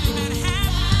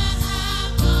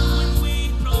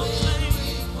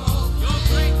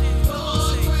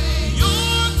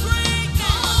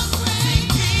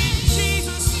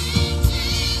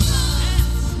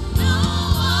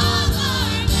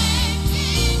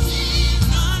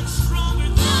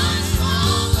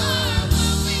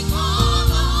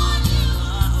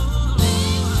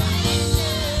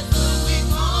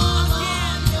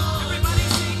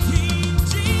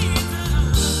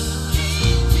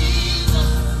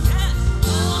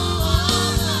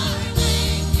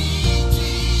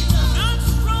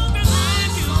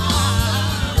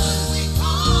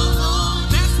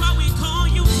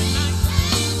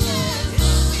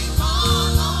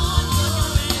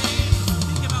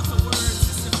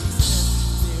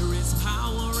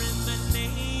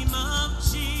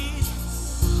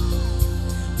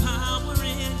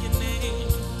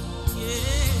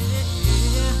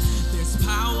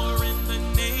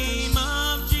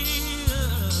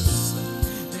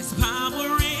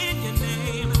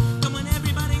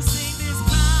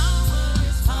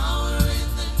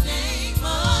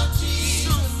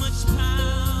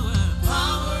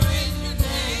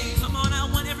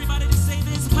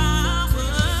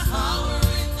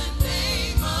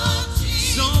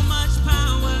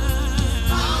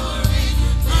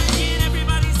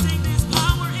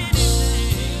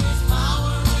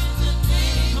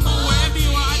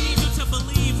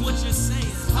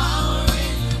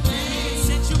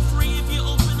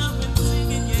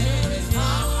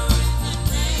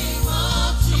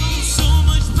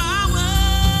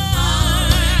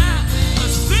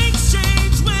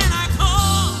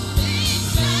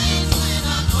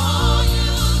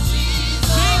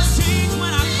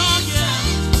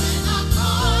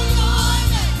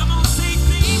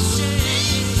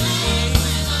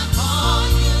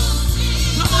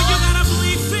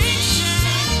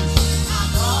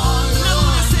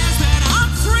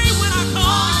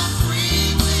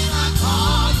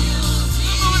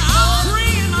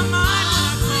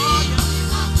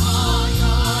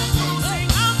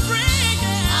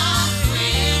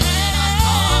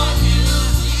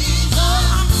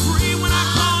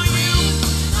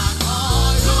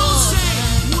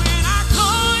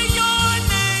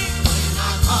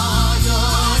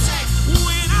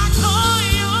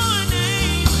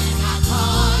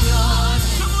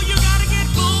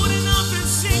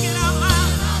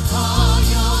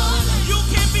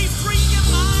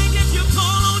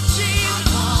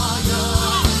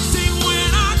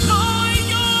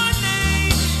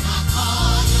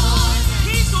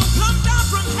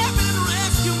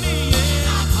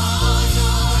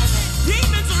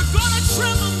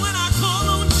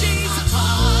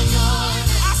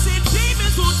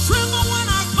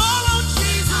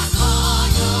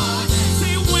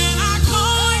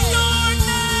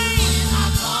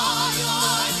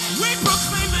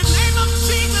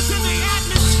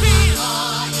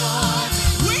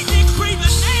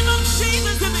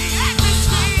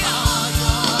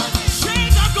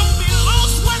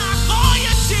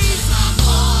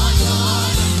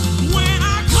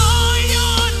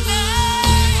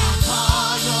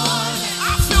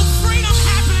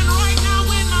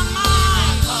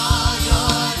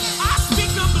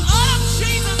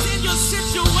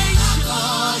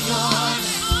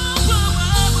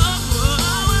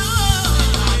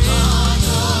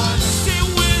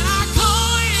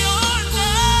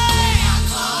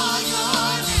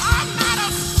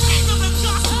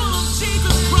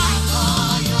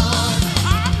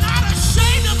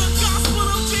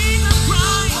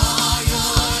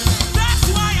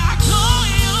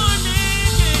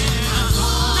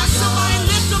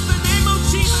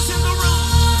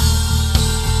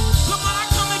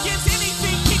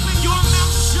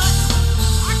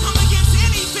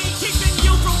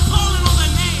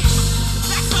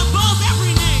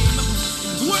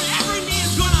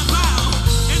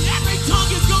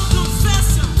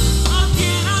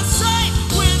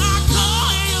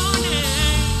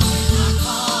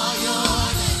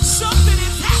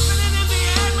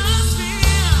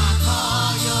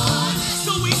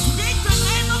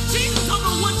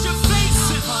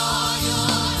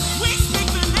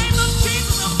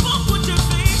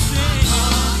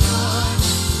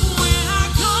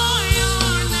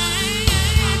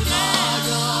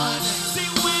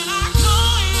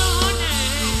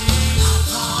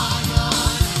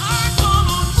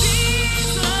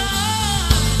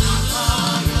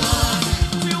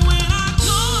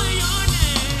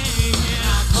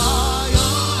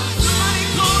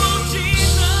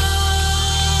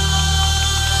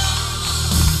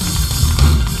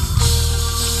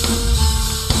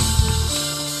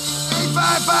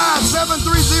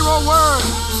 730-word.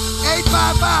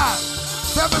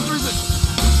 855-730.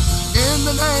 In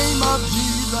the name of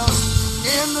Jesus,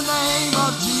 in the name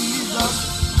of Jesus,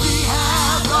 we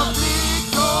have the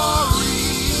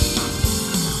victory.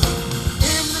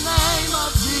 In the name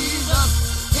of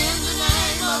Jesus, in the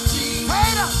name of Jesus.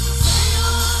 Haters,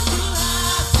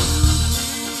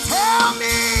 tell me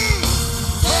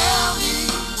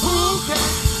who can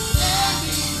stand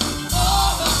me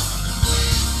over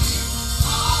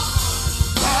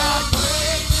that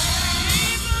great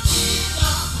name of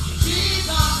Jesus,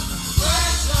 Jesus,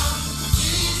 precious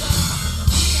Jesus.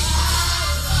 We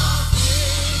have the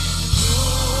victory.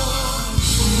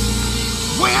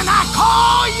 When I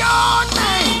call your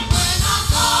name, when I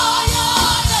call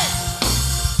your name.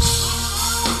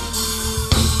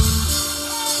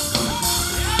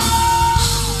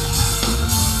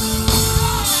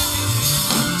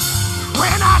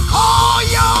 When I call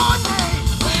your name,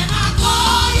 when I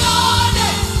call your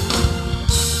name,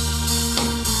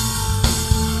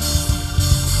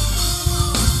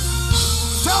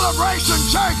 Celebration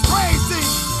Church praising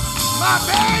my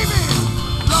baby,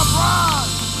 LeBron.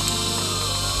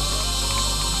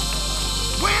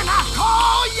 When I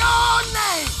call your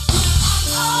name, when I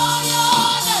call your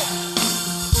name,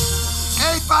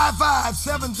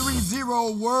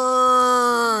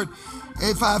 855-730-WORD.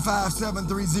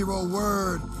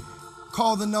 855-730-WORD.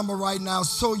 Call the number right now.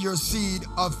 Sow your seed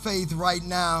of faith right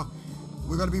now.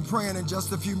 We're going to be praying in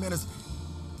just a few minutes.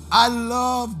 I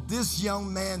love this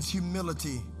young man's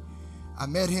humility. I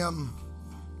met him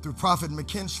through Prophet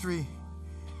McKinstry,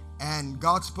 and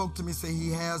God spoke to me, say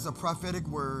he has a prophetic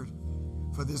word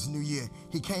for this new year.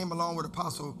 He came along with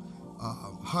Apostle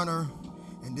Hunter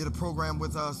and did a program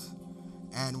with us,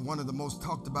 and one of the most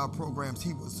talked about programs.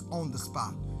 He was on the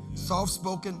spot.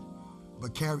 Soft-spoken,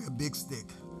 but carry a big stick.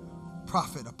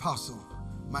 Prophet, Apostle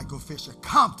Michael Fisher.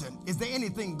 Compton. Is there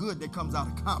anything good that comes out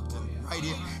of Compton? Right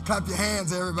here. Clap your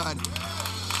hands, everybody.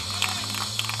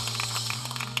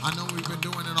 I know we've been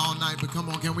doing it all night, but come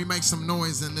on, can we make some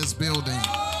noise in this building?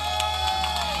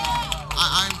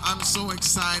 I'm so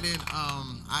excited.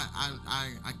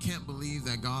 I can't believe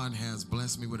that God has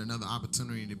blessed me with another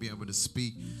opportunity to be able to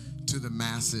speak to the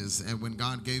masses. And when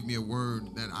God gave me a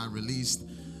word that I released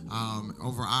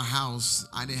over our house,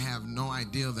 I didn't have no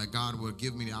idea that God would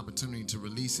give me the opportunity to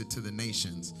release it to the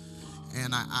nations.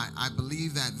 And I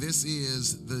believe that this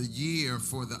is the year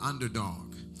for the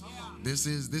underdog. This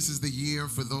is the year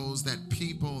for those that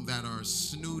people that are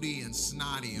snooty and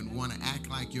snotty and want to act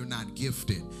like you're not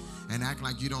gifted and act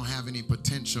like you don't have any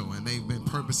potential, and they've been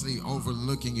purposely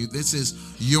overlooking you. This is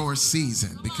your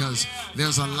season, because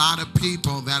there's a lot of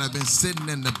people that have been sitting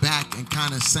in the back and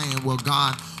kind of saying, well,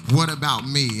 God, what about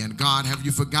me? And God, have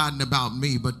you forgotten about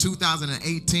me? But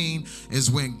 2018 is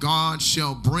when God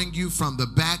shall bring you from the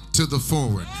back to the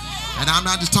forward. And I'm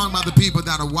not just talking about the people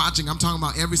that are watching. I'm talking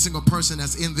about every single person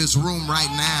that's in this room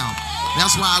right now.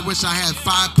 That's why I wish I had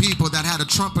 5 people that had a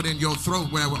trumpet in your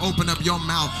throat where it would open up your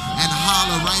mouth and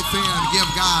holler right there and give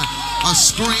God a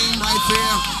scream right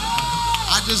there.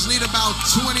 I just need about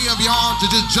 20 of y'all to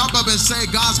just jump up and say,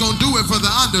 God's going to do it for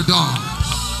the underdog.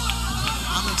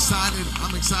 I'm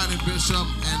excited, Bishop.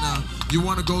 And you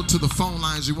want to go to the phone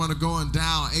lines. You want to go and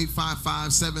dial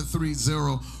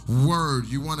 855-730-WORD.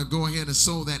 You want to go ahead and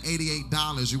sow that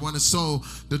 $88. You want to sow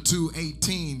the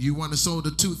 $218. You want to sow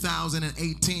the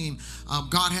 2018.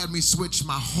 God had me switch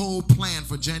my whole plan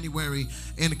for January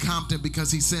in Compton, because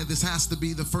he said this has to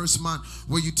be the first month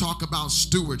where you talk about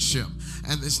stewardship.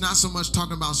 And it's not so much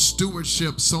talking about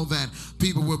stewardship so that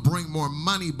people will bring more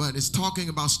money, but it's talking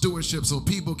about stewardship so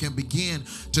people can begin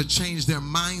to change their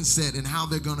mindset and how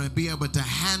they're going to be able to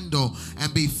handle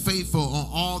and be faithful on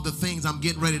all the things I'm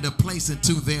getting ready to place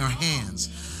into their hands.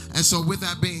 And so with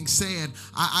that being said,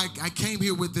 I came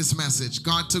here with this message.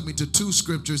 God took me to 2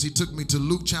 scriptures. He took me to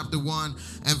Luke chapter 1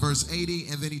 and verse 80,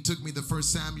 and then he took me to 1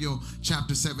 Samuel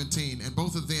chapter 17. And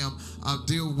both of them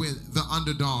deal with the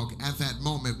underdog at that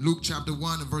moment. Luke chapter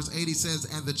 1 and verse 80 says,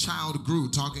 and the child grew,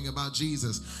 talking about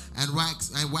Jesus, and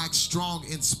waxed strong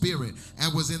in spirit,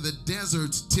 and was in the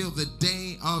deserts till the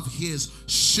day of his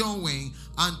showing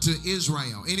unto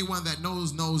Israel. Anyone that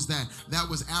knows that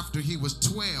was after he was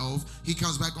 12. He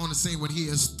comes back on the scene when he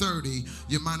is 30.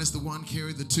 You minus the 1,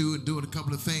 carry the 2, and doing a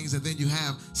couple of things, and then you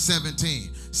have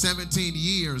 17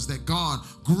 years that God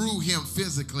grew him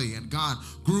physically and God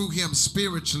grew him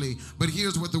spiritually. But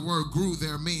here's what the word grew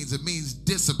there means. It means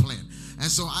discipline.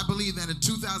 And so I believe that in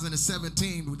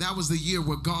 2017, that was the year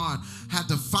where God had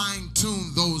to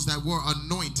fine-tune those that were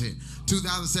anointed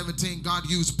 2017, God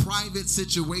used private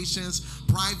situations,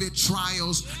 private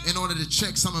trials in order to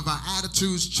check some of our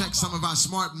attitudes, check some of our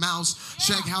smart mouths,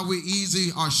 check how we're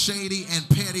easy or shady and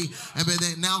petty. And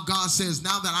then now God says,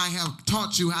 now that I have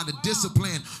taught you how to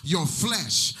discipline your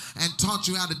flesh and taught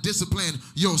you how to discipline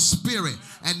your spirit,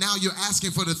 and now you're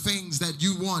asking for the things that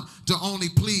you want to only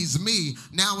please me.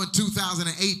 Now in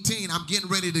 2018, I'm getting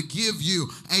ready to give you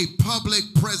a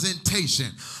public presentation,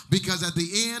 because at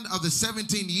the end of the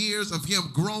 17 years of him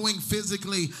growing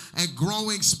physically and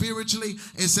growing spiritually,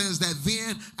 it says that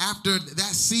then after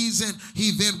that season,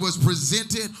 he then was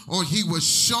presented, or he was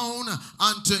shown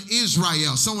unto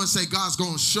Israel. Someone say, God's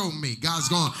going to show me. God's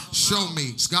going to show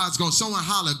me. God's going to, someone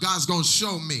holler, God's going to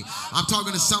show me. I'm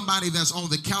talking to somebody that's on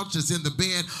the couch, that's in the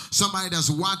bed, somebody that's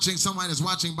watching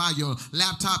by your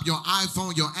laptop, your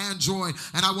iPhone, your Android,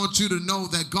 and I want you to know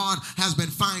that God has been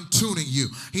fine-tuning you.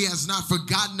 He has not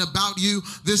forgotten about you.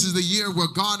 This is the year where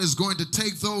God is going to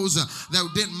take those that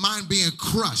didn't mind being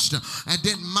crushed and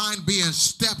didn't mind being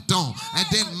stepped on and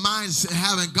didn't mind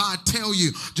having God tell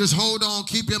you, just hold on,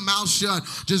 keep your mouth shut,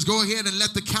 just go ahead and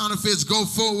let the counterfeits go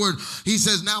forward. He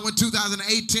says, now in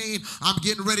 2018, I'm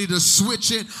getting ready to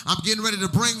switch it. I'm getting ready to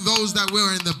bring those that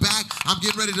were in the back. I'm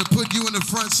getting ready to put you in the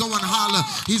front. Someone holler,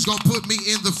 he's going to put me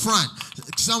in the front.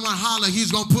 Someone holler,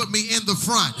 he's going to put me in the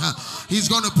front. He's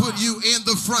going to put you in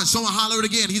the front. Someone holler it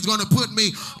again. He's going to put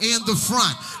me in the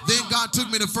front. Then God took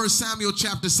me to 1 Samuel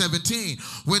chapter 17,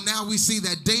 where now we see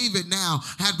that David now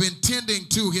had been tending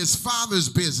to his father's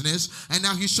business, and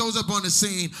now he shows up on the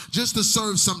scene just to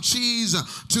serve some cheese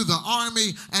to the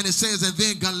army. And it says, and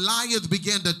then Goliath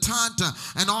began to taunt,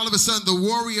 and all of a sudden the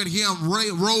warrior in him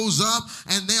rose up,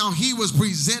 and now he was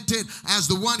presented as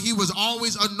the one he was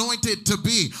always anointed to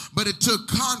be. But it took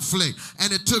conflict,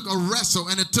 and it took a wrestle,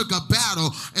 and it took a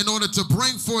battle in order to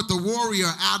bring forth the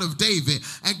warrior out of David.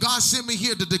 And God sent me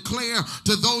here to declare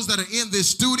to those that are in this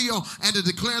studio and to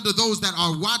declare to those that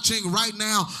are watching right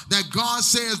now that God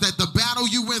says that the battle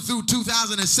you went through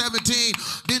 2017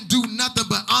 didn't do nothing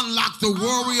but unlock the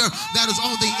warrior that is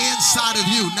on the inside of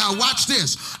you. Now watch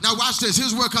this. Now watch this.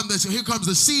 Here comes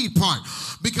the seed part.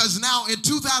 Because now in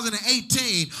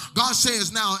 2018, God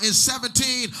says, now in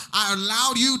 17, I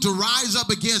allowed you to rise up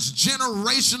against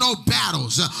generational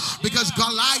battles, because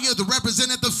Goliath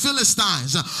represented the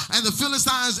Philistines, and the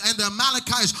Philistines and the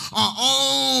Amalekites are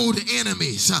old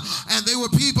enemies, and they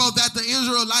were people that the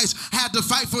Israelites had to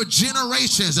fight for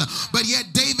generations. But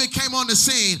yet David came on the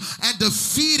scene and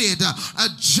defeated a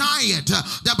giant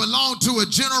that belonged to a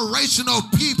generational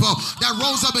people that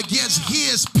rose up against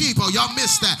his people. Y'all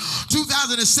missed that.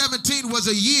 2017 was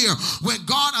a year when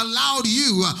God allowed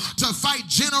you to fight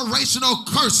generational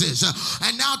curses.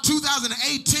 And now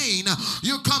 2018,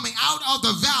 you're coming out of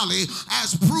the valley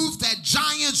as proof that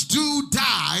giants do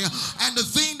die. And the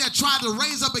thing that tried to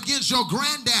raise up against your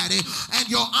granddaddy and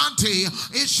your auntie,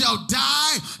 it shall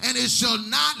die and it shall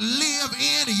not live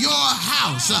in your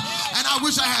house. And I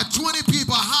wish I had 20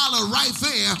 people holler right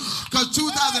there, because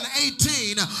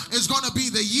 2018 is going to be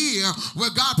the year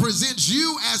where God presents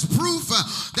you as proof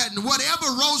that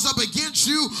whatever rose up against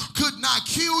you could not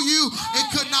kill you. It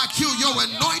could not kill your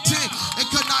anointing. It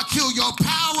could not kill your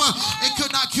power. It could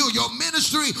not kill your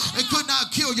ministry. It could not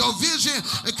kill your vision.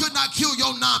 It could not kill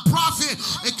your nonprofit.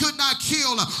 It could not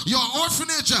kill your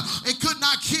orphanage. It could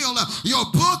not kill your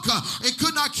book. It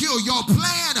could not kill your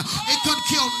plan. It could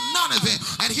kill none of it.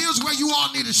 And here's where you all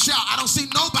need to shout. I don't see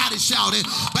nobody shouting,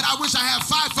 but I wish I had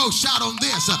 5 folks shout on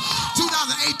this.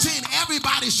 2018,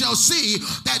 everybody shall see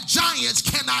that giants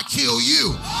cannot kill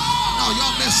you. No,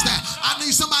 y'all missed that. I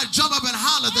need somebody to jump up and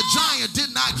holler, the giant did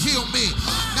not kill me.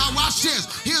 Now watch this.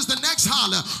 Here's the next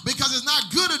holler, because it's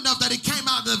not good enough that he came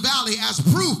out of the valley as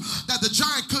proof that the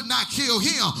giant could not kill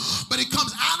him, but he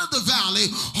comes out of the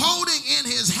valley holding in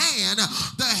his hand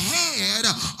the head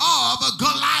of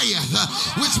Goliath,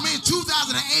 which means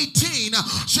 2018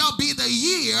 shall be the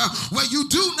year where you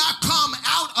do not come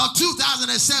out of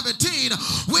 2017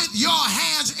 with your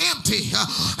hands empty.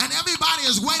 And everybody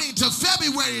is waiting to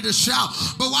February to shout,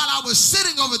 but while I was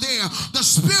sitting over there, the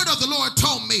Spirit of the Lord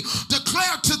told me,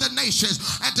 declare to the nations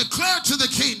and declare to the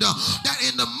kingdom that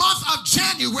in the month of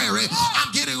January,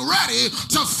 I'm getting ready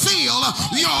to feel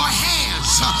your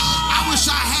hands. I wish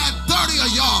I had 30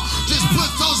 of y'all just put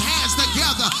those hands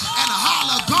together and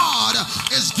holler, God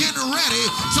is getting ready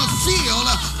to feel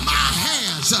my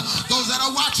hands. Those that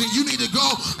are watching, you need to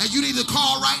go and you need to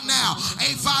call right now,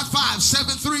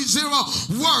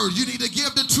 855-730-WORD. You need to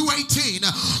give the 218.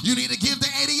 You need to give the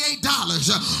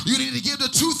 $88. You need to give the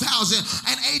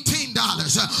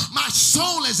 $2,018. My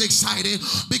soul is excited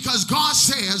because God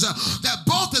says that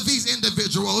both of these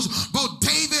individuals, both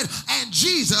David and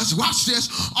Jesus, seeds, watch this,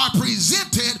 are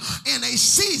presented in a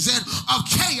season of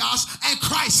chaos and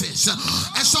crisis.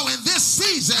 And so in this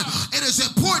season, it is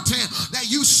important that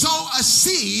you sow a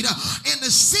seed in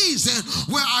the season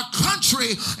where our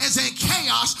country is in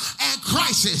chaos and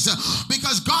crisis.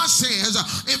 Because God says,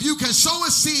 if you can sow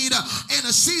a seed in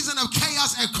a season of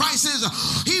chaos and crisis,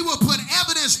 he will put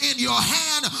evidence in your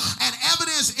hand and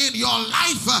evidence in your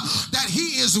life that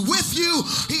he is with you.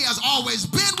 He has always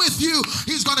been with you.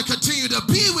 He's going to continue to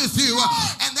be with you.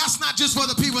 And that's not just for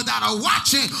the people that are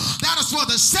watching. That is for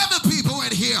the 7 people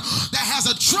in here that has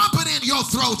a trumpet in your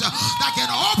throat that can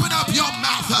open up your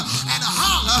mouth and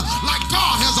holler like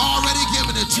God has already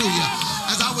given it to you.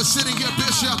 As I was sitting here,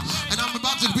 Bishop, and I'm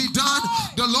about to be done,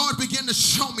 the Lord began to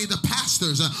show me the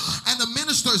pastors and the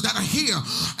ministers that are here.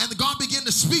 And God began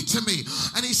to speak to me.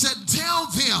 And he said,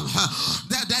 tell them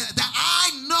that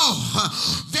I know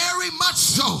very much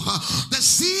so the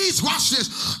seeds, watch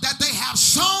this, that they have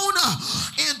sown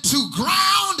into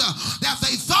ground that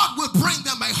they thought would bring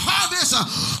them a harvest,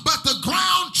 but the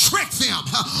ground tricked them.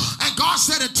 And God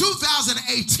said in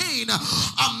 2018,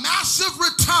 a massive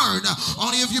return.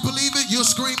 Only if you believe it, you'll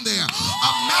scream there.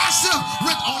 A massive,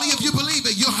 only if you believe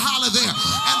it, you'll holler there.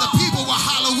 And the people will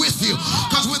holler with you.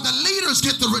 Because when the leaders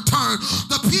get the return,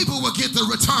 the people will get the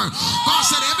return. God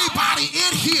said, everybody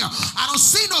in here, I don't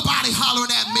see nobody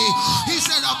hollering at me. He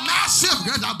said, a massive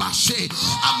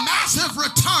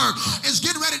return is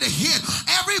getting ready to hit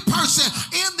every person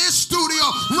in this studio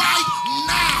right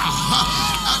now.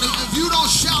 And if you don't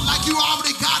shout like you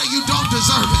already got it, you don't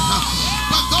deserve it.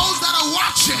 But those that are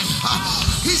watching,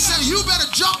 he said, you better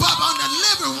jump up on the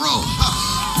living room,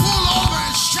 pull over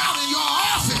and shout in your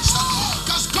office,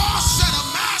 because God said a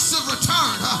massive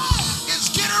return is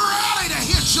getting ready to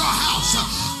hit your house.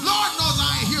 Lord knows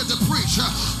I ain't here to preach,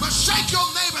 but shake your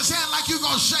neighbor's hand like you're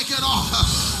going to shake it off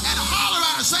and holler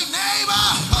at her and say, neighbor,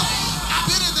 I've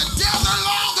been in the desert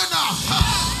long enough,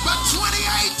 but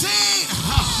 2018,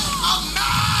 a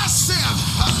massive,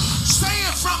 say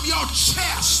it from your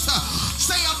chest,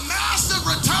 say a massive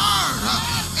return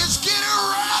is getting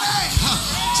ready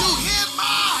to hit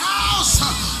my house.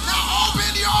 Now open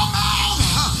your mouth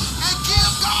and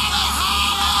give God a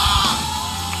holler.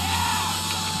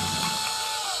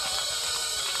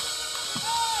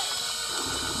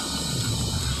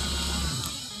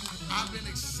 I've been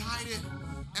excited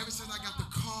ever since I got the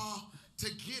call to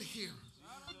get here,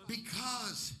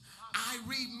 because I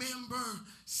remember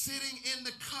sitting in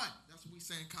the cut. That's what we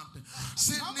say in Compton.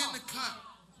 Sitting in the cut,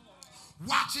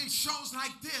 watching shows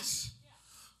like this,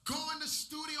 going to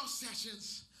studio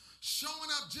sessions, showing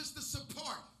up just to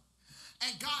support,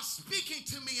 and God speaking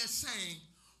to me and saying,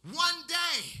 one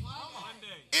day,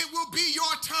 it will be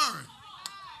your turn.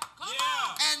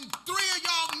 And 3 of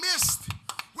y'all missed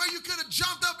where you could have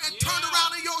jumped up and turned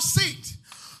around in your seat.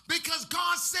 Because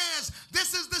God says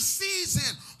this is the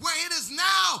season where it is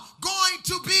now going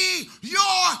to be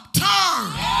your turn.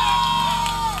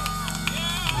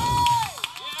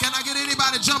 Can I get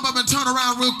anybody to jump up and turn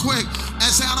around real quick and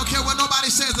say, I don't care what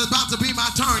nobody says, it's about to be my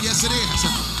turn. Yes, it is.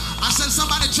 I said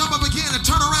somebody jump up again and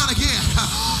turn around again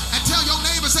and tell your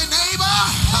neighbor, say, neighbor,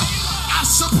 I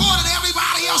supported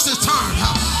everybody else's turn.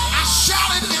 I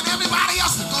shouted and everybody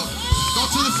else. Go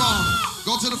to the phone.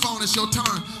 Go to the phone. It's your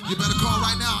turn. You better call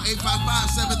right now,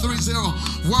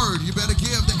 855-730-WORD. You better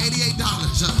give the $88,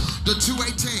 the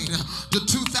 218, the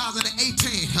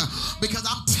 2018, because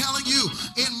I'm telling you,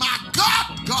 in my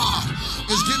God, God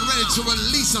is getting ready to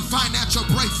release a financial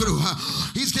breakthrough.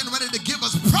 He's getting ready to give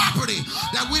us property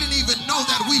that we didn't even know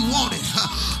that we wanted.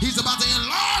 He's about to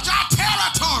enlarge our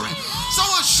territory.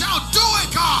 Someone shout, do it,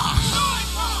 God.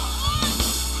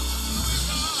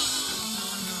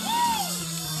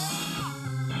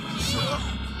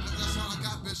 That's all I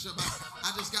got, Bishop.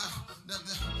 I just got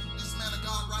this man of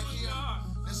God right here.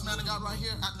 This man of God right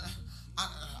here.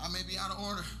 I may be out of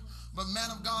order, but man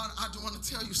of God, I do want to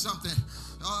tell you something.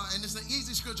 And it's an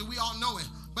easy scripture. We all know it,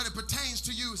 but it pertains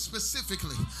to you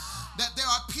specifically. That there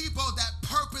are people that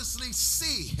purposely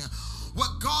see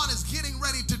what God is getting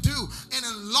ready to do in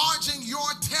enlarging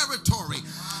your territory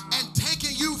and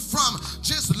taking you from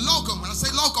just local. When I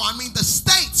say local, I mean the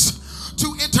states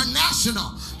to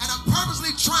international. And I'm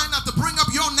purposely trying not to bring up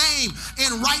your name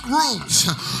in right rooms.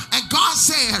 And God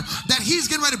said that he's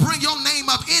getting ready to bring your name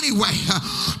up anyway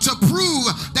to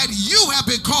prove that you have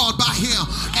been called by him.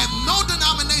 And no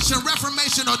denomination,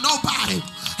 reformation, or nobody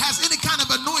has any kind of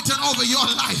anointing over your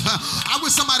life. I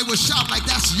wish somebody would shout like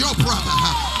that's your brother.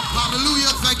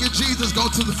 Hallelujah. Thank you, Jesus. Go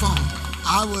to the phone.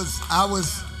 I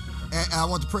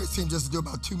want the praise team just to do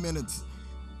about 2 minutes.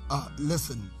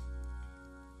 Listen,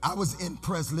 I was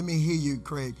impressed. Let me hear you,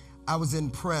 Craig. I was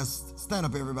impressed. Stand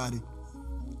up, everybody.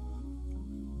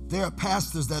 There are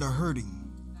pastors that are hurting.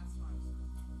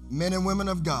 Men and women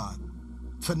of God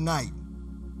tonight.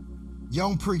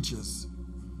 Young preachers,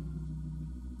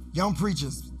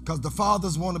 because the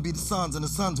fathers want to be the sons and the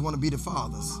sons want to be the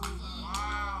fathers.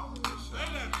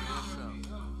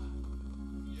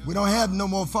 We don't have no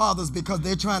more fathers because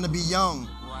they're trying to be young.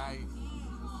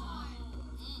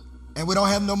 And we don't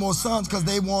have no more sons because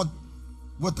they want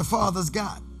what the fathers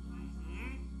got.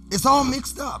 It's all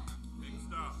mixed up.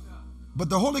 But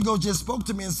the Holy Ghost just spoke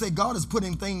to me and said, God is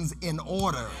putting things in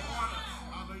order.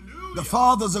 The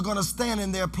fathers are going to stand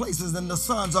in their places and the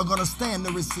sons are going to stand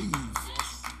to receive.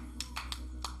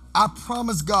 I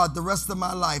promise God the rest of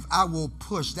my life I will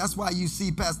push. That's why you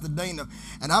see Pastor Dana,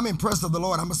 and I'm impressed of the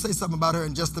Lord. I'm going to say something about her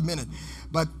in just a minute.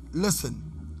 But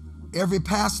listen, every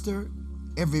pastor,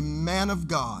 every man of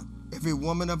God, every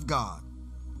woman of God,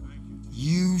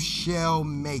 you shall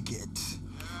make it.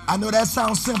 I know that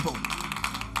sounds simple.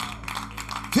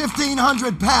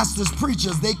 1,500 pastors,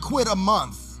 preachers, they quit a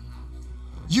month.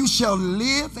 You shall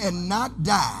live and not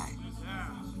die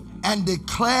and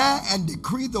declare and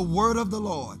decree the word of the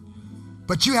Lord.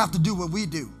 But you have to do what we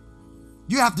do.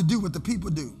 You have to do what the people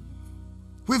do.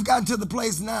 We've gotten to the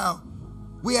place now,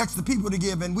 we ask the people to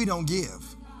give and we don't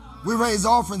give. We raise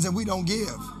offerings and we don't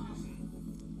give.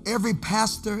 Every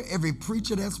pastor, every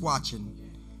preacher that's watching,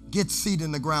 get seed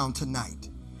in the ground tonight.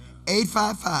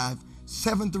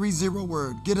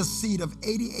 855-730-WORD. Get a seed of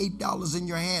 $88 in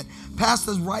your hand.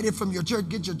 Pastors, write it from your church.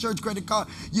 Get your church credit card.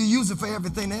 You use it for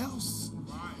everything else.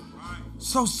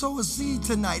 So sow a seed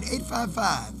tonight.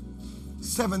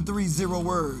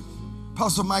 855-730-WORD.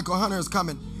 Apostle Michael Hunter is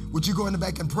coming. Would you go in the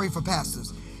back and pray for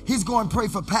pastors? He's going to pray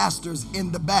for pastors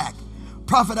in the back.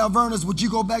 Prophet Alvernus, would you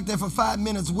go back there for 5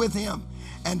 minutes with him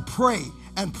and pray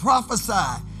and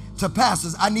prophesy to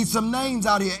pastors? I need some names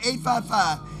out here.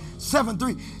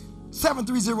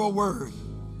 855-730-WORD.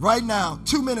 Right now,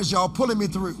 2 minutes, y'all, pulling me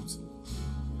through.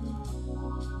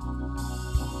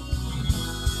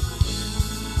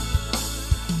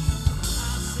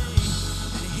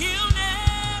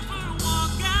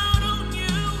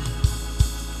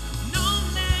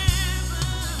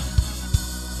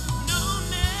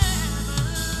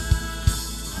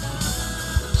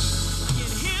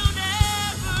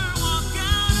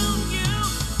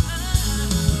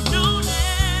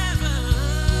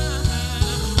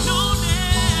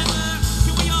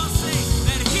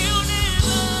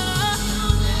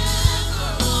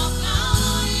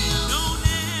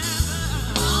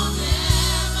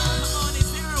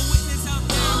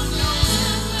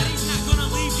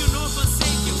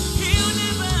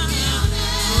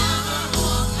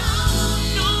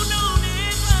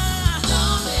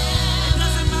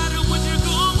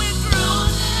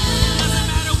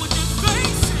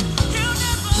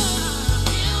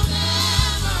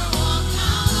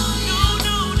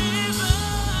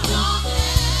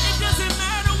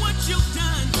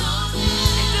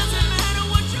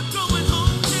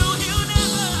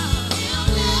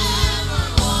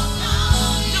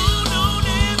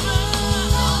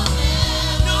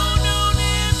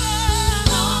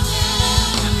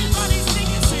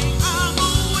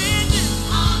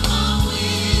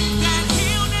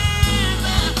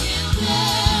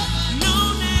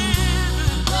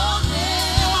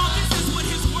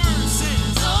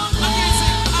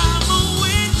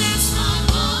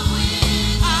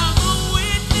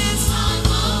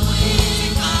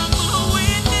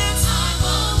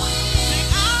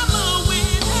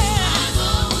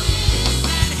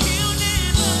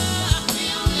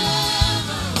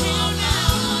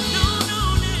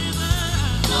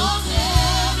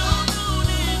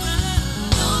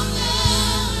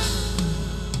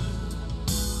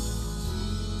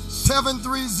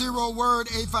 Word,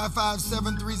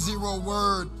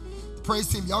 855-730-WORD. Praise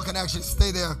team, y'all can actually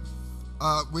stay there.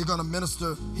 We're going to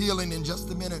minister healing in just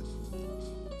a minute.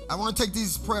 I want to take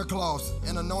these prayer cloths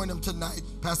and anoint them tonight.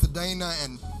 Pastor Dana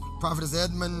and Prophetess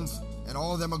Edmonds and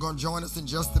all of them are going to join us in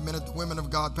just a minute. The women of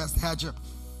God, Pastor Hatcher.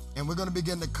 And we're going to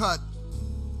begin to cut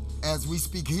as we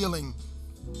speak healing,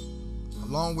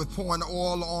 along with pouring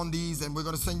oil on these. And we're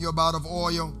going to send you a bottle of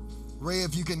oil. Ray,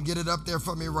 if you can get it up there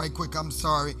for me right quick, I'm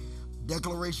sorry.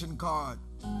 Declaration card.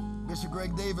 Bishop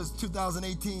Greg Davis,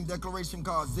 2018 declaration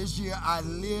cards. This year I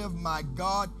live my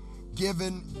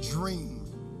God-given dream.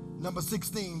 Number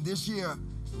 16, this year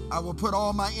I will put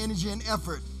all my energy and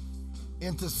effort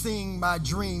into seeing my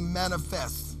dream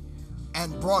manifest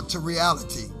and brought to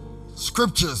reality.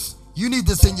 Scriptures, you need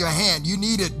this in your hand. You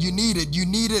need it, you need it, you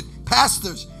need it.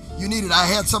 Pastors, you need it. I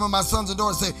had some of my sons and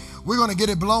daughters say, we're going to get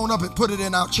it blown up and put it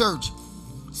in our church.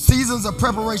 Seasons of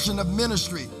preparation of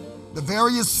ministry. the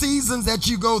various seasons that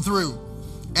you go through,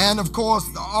 and of course,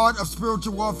 the art of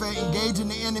spiritual warfare, engaging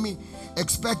the enemy,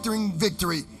 expecting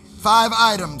victory. 5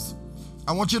 items.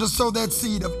 I want you to sow that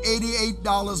seed of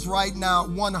 $88 right now.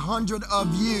 100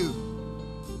 of you.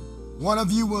 One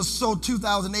of you will sow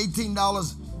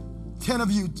 $2,018. 10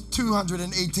 of you,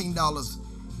 $218.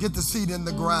 Get the seed in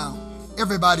the ground.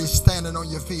 Everybody's standing on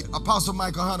your feet. Apostle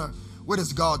Michael Hunter, what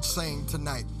is God saying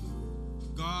tonight?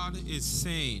 God is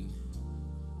saying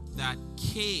that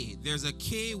there's a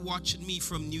K watching me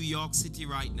from New York City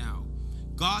right now.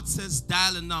 God says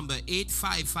dial a number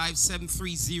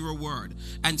 855-730-WORD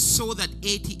and sow that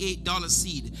 $88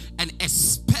 seed and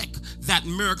expect that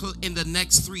miracle in the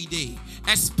next 3 days.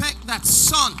 Expect that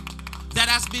son that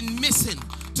has been missing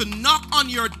to knock on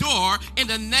your door in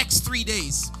the next 3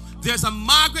 days. There's a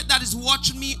Margaret that is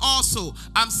watching me also.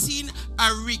 I'm seeing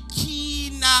a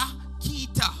Rikina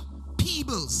Kita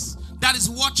Peebles that is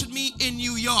watching me in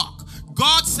New York.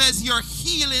 God says your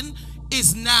healing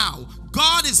is now.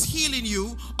 God is healing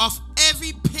you of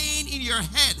every pain in your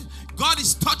head. God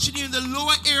is touching you in the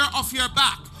lower area of your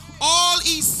back. All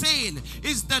he's saying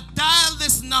is that dial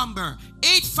this number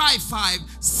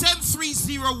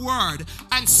 855-730-WORD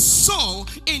and sow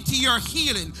into your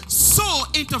healing. Sow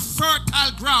into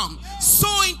fertile ground.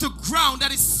 Sow into ground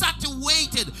that is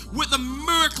saturated with the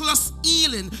miraculous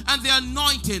healing and the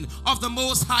anointing of the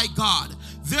Most High God.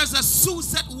 There's a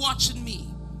Suzette watching me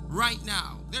right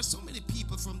now. There's so many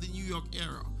people from the New York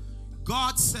area.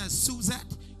 God says,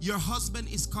 Suzette, your husband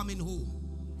is coming home.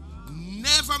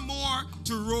 Never more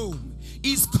to roam.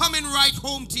 He's coming right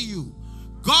home to you.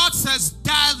 God says,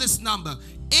 dial this number,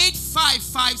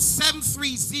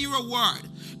 855-730-WORD.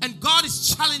 And God is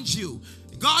challenging you.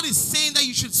 God is saying that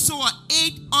you should sow an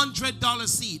 $800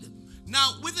 seed.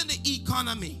 Now, within the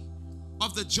economy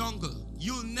of the jungle,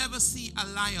 you'll never see a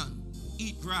lion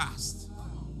eat grass.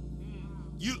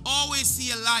 You'll always see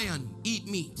a lion eat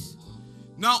meat.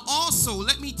 Now, also,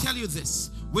 let me tell you this.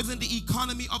 Within the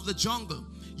economy of the jungle,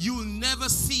 you'll never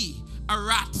see a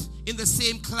rat in the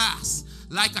same class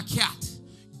like a cat.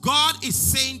 God is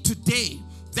saying today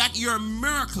that your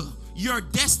miracle, your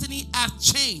destiny has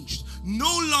changed.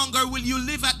 No longer will you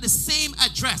live at the same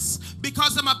address,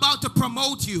 because I'm about to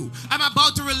promote you. I'm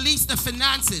about to release the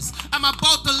finances. I'm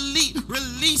about to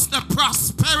release the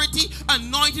prosperity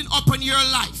anointing upon your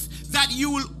life, that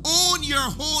you will own your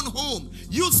own home.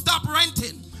 You'll stop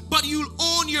renting, but you'll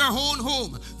own your own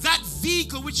home. That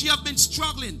vehicle which you have been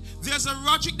struggling. There's a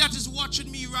Roderick that is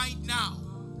watching me right now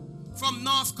from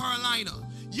North Carolina.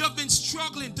 You have been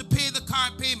struggling to pay the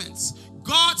car payments.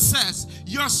 God says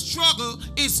your struggle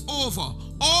is over.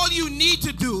 All you need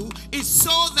to do is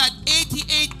sow that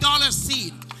 $88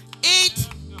 seed. 8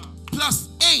 plus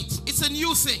 8. It's a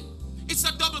new thing. It's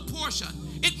a double portion.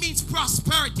 It means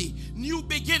prosperity, new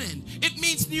beginning. It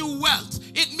means new wealth.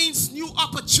 It means new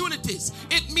opportunities.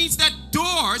 It means that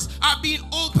doors are being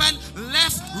opened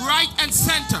left, right, and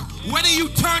center. Whether you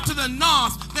turn to the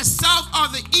north, the south, or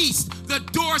the east, the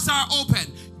doors are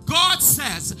open. God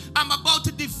says, I'm about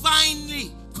to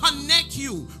divinely connect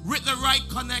you with the right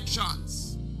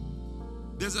connections.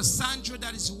 There's a Sandra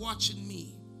that is watching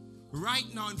me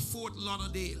right now in Fort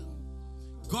Lauderdale.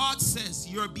 God says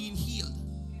you're being healed.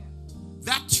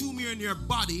 That tumor in your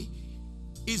body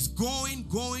is gone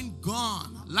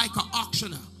like an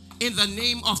auctioneer in the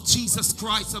name of Jesus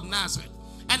Christ of Nazareth.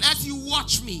 And as you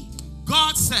watch me,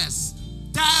 God says,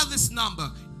 dial this number,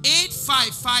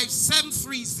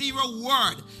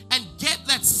 855-730-WORD, and get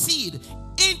that seed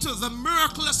into the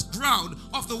miraculous ground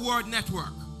of the Word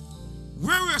Network.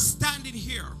 Where we're standing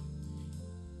here,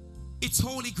 it's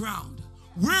holy ground.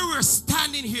 Where we're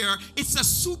standing here, it's a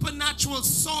supernatural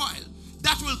soil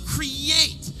that will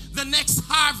create the next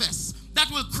harvest, that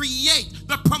will create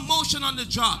the promotion on the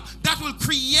job, that will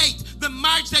create the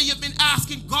marriage that you've been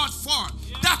asking God for,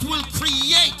 that will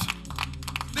create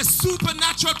the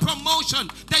supernatural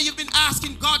promotion that you've been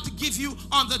asking God to give you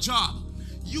on the job.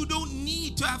 You don't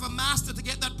need to have a master to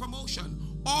get that promotion.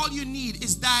 All you need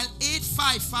is dial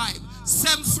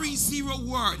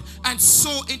 855-730-WORD and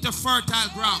sow into fertile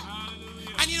ground.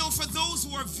 And you know, for those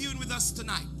who are viewing with us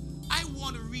tonight, I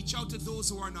want to reach out to those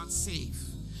who are not saved.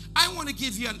 I want to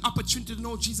give you an opportunity to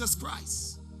know Jesus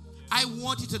Christ. I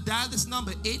want you to dial this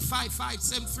number,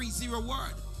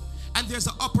 855-730-WORD. And there's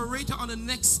an operator on the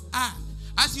next hand.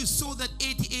 As you sow that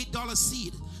 $88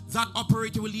 seed, that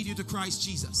operator will lead you to Christ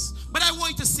Jesus. But I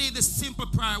want you to say this simple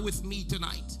prayer with me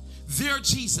tonight. Dear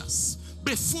Jesus,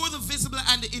 before the visible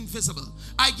and the invisible,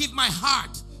 I give my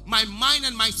heart, my mind,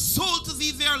 and my soul to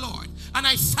thee, dear Lord. And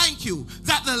I thank you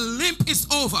that the limp is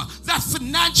over. That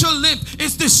financial limp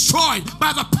is destroyed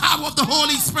by the power of the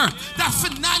Holy Spirit. That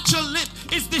financial limp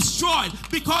is destroyed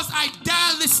because I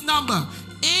dial this number,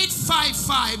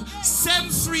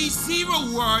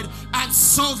 855-730-WORD, and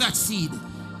sow that seed.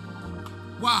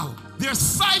 Wow.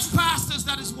 There's 5 pastors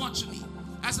that is watching me.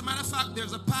 As a matter of fact,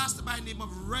 there's a pastor by the name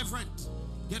of Reverend,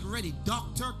 get ready,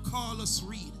 Dr. Carlos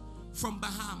Reed from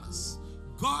Bahamas.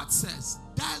 God says,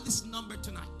 dial this number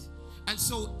tonight. And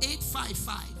so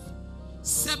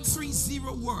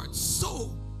 855-730-WORD.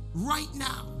 So right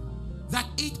now, that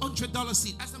 $800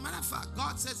 seed. As a matter of fact,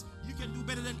 God says you can do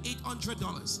better than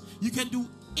 $800. You can do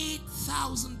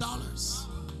 $8,000.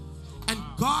 And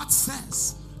God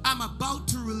says, I'm about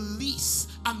to release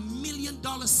 $1 million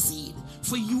seed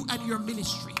for you and your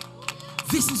ministry.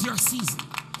 This is your season.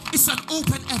 It's an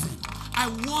open heaven. I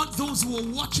want those who are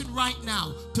watching right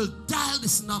now to dial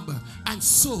this number and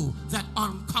sow that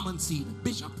uncommon seed.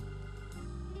 Bishop.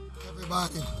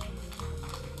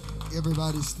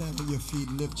 Everybody stand on your feet.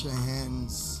 Lift your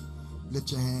hands.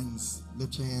 Lift your hands.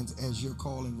 Lift your hands as you're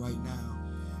calling right now.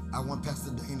 I want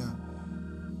Pastor Dana,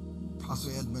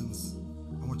 Pastor Edmonds,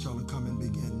 I want y'all to come and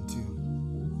begin to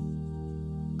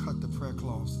cut the prayer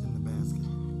cloths in the basket.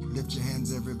 Lift your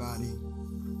hands, everybody.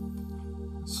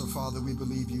 So, Father, we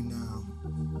believe you now.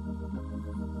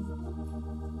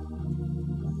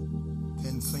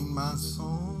 Then sing my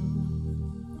song,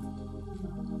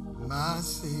 my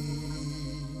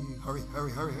Savior. Hurry,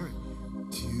 hurry, hurry, hurry.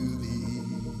 To thee.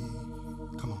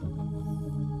 Come on.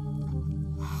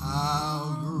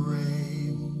 How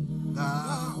great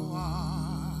thou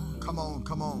art. Come on,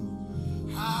 come on.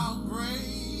 How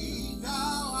great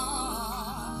thou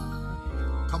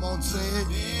art. Come on, say it.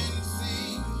 Then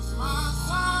sings my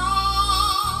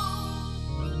song,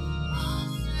 my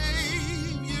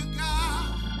Savior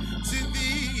God, to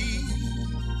thee.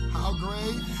 How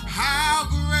great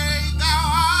thou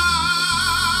art.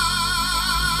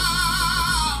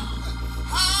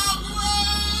 How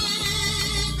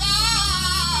great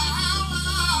thou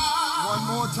art. One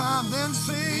more time, then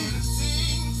sing. Then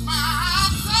sings my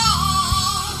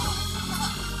song,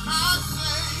 my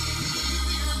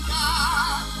Savior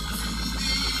God, to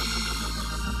thee.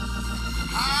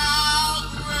 How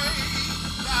great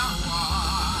thou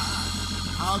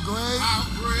art. How great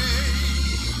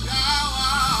thou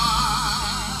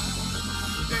art.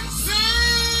 Then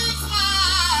sings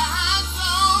my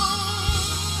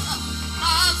song,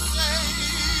 my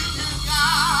Savior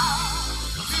God,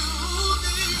 to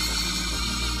thee.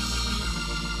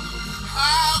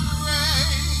 How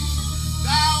great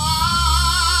thou art.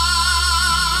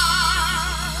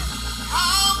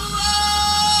 How great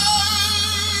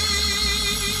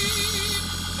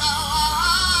thou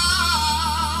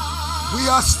art. We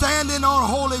are standing on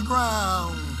holy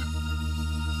ground.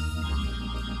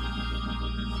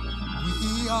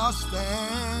 We are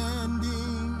standing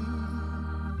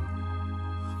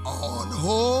on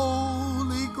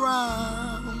holy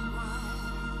ground.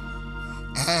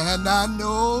 And I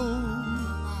know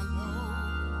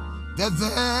that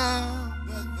there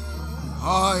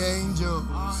are angels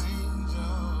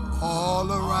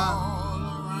all around.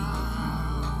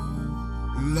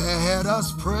 Let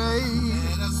us pray.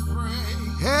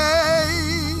 Hey,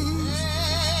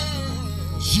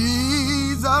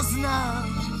 Jesus now.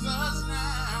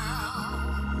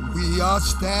 We are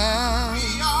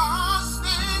standing on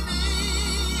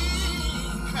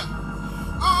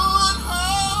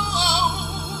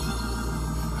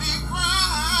holy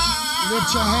ground.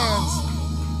 Lift your hands.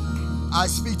 I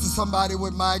speak to somebody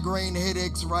with migraine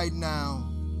headaches right now.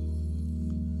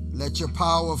 Let your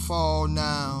power fall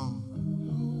now.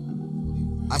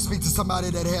 I speak to somebody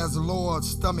that has lower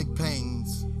stomach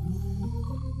pains.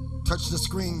 Touch the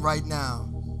screen right now.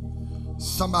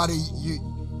 Somebody,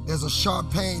 there's a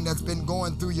sharp pain that's been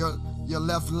going through your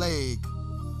left leg.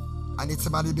 I need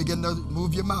somebody to begin to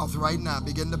move your mouth right now.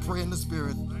 Begin to pray in the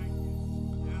spirit.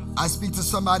 I speak to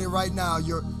somebody right now.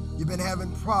 You've been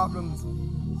having problems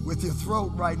with your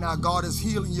throat right now. God is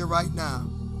healing you right now.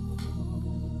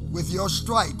 With your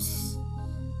stripes,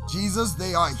 Jesus,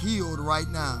 they are healed right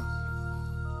now.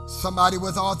 Somebody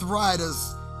with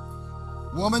arthritis,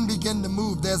 woman, begin to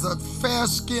move. There's a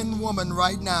fair-skinned woman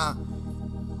right now.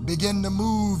 Begin to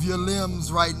move your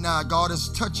limbs right now. God is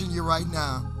touching you right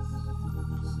now.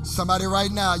 Somebody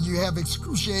right now, you have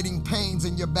excruciating pains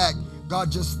in your back.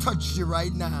 God just touched you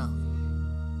right now.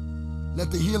 Let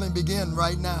the healing begin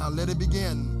right now. Let it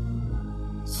begin.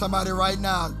 Somebody right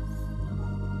now,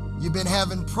 you've been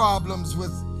having problems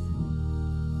with,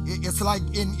 it's like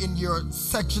in your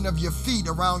section of your feet,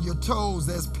 around your toes,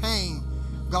 there's pain.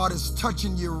 God is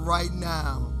touching you right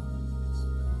now.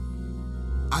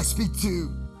 I speak to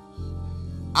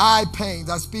eye pains.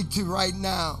 I speak to right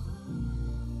now.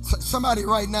 Somebody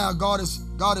right now, God is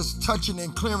touching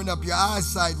and clearing up your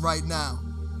eyesight right now.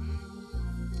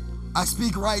 I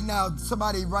speak right now.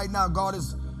 Somebody right now, God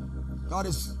is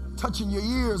touching your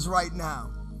ears right now.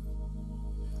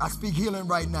 I speak healing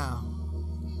right now.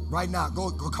 Right now.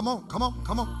 Go, come on. Come on.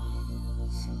 Come on.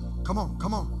 Come on.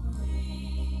 Come on.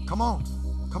 Come on.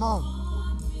 Come on.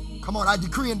 Come on. I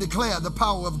decree and declare the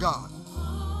power of God.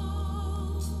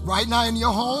 Right now in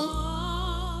your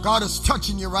home, God is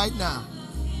touching you right now.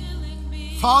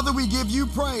 Father, we give you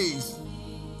praise.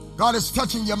 God is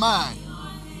touching your mind.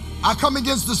 I come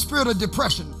against the spirit of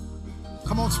depression.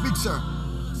 Come on, speak, sir.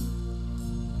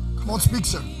 Come on, speak,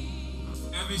 sir.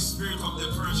 Every spirit of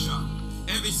depression,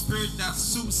 every spirit that's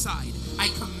suicide, I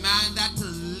command that to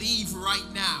leave right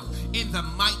now in the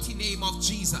mighty name of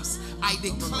Jesus. I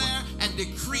declare and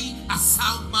decree a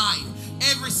sound mind.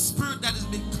 Every spirit that has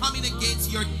been coming against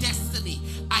your destiny,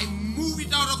 I move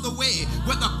it out of the way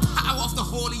with the power of the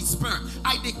Holy Spirit.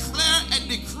 I declare and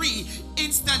decree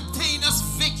instantaneous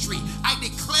victory. I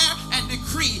declare and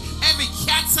decree every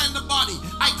cancer in the body,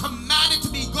 I command it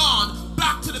to be gone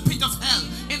back to the pit of hell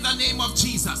in the name of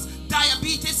Jesus.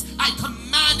 Diabetes, I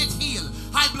command it heal.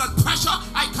 High blood pressure,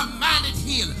 I command it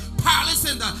heal. Paralysis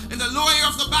in the lower area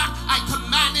of the back, I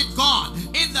command it gone.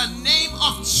 In the name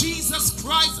of Jesus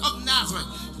Christ of Nazareth.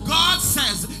 God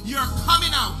says you're coming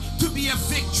out to be a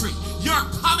victory. You're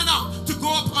coming out to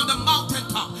go up on the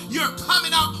mountaintop. You're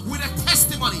coming out with a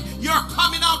testimony. You're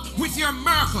coming out with your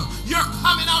miracle. You're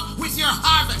coming out with your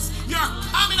harvest. You're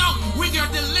coming out with your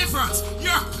deliverance.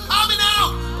 You're coming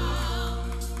out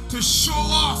to show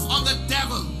off on the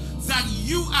devil that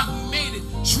you have made it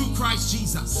through Christ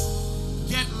Jesus.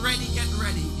 Get ready, get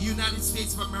ready. United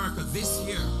States of America, this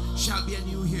year shall be a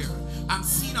new year. I'm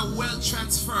seeing a wealth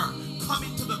transfer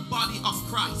coming to the body of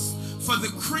Christ. For the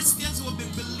Christians who have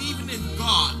been believing in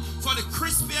God, for the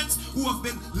Christians who have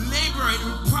been laboring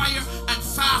in prayer and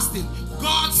fasting,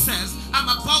 God says, I'm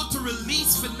about to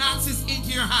release finances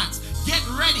into your hands. Get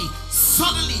ready.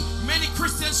 Suddenly, many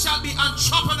Christians shall be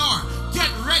entrepreneur.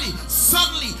 Get ready.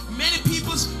 Suddenly, many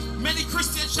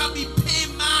Christians shall be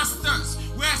paymasters.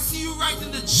 Where I see you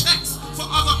writing the checks for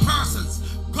other persons.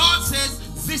 God says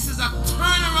this is a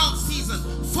turnaround season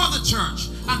for the church,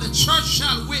 and the church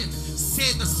shall win,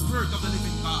 say the Spirit of the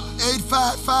living God.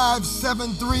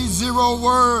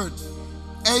 855-730-WORD.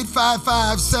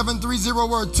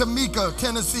 855-730-WORD. Tamika,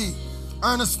 Tennessee.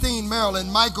 Ernestine,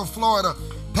 Maryland. Michael, Florida.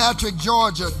 Patrick,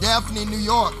 Georgia. Daphne, New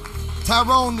York.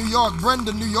 Tyrone, New York.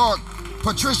 Brenda, New York.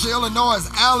 Patricia, Illinois.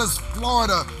 Alice,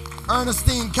 Florida.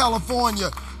 Ernestine,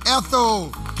 California.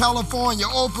 Ethel, California.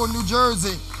 Opal, New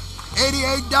Jersey.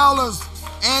 $88.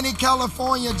 Annie,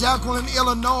 California. Jacqueline,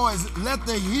 Illinois. Let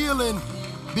the healing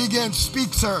begin.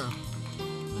 Speak, sir.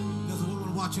 There's a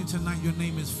woman watching tonight. Your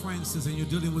name is Francis, and you're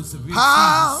dealing with severe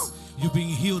seizures. You're being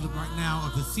healed right now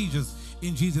of the seizures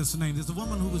in Jesus' name. There's a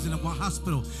woman who was in a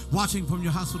hospital, watching from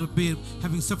your hospital bed,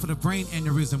 having suffered a brain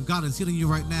aneurysm. God is healing you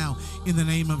right now in the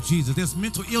name of Jesus. There's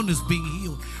mental illness being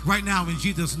healed right now in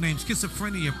Jesus' name.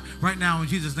 Schizophrenia right now in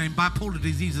Jesus' name. Bipolar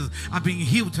diseases are being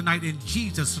healed tonight in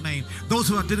Jesus' name. Those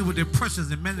who are dealing with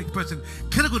depressions and manic depression,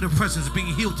 clinical depressions are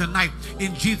being healed tonight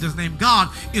in Jesus' name.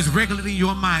 God is regulating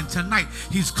your mind tonight.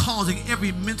 He's causing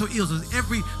every mental illness,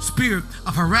 every spirit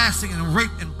of harassing and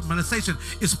rape and molestation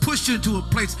is pushed you into a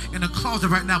place in a closet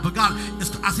right now. But God,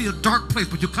 I see a dark place,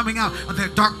 but you're coming out of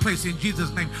that dark place in Jesus'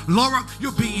 name. Laura,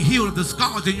 you're being healed of the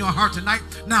scars in your heart tonight.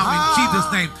 Now in Jesus'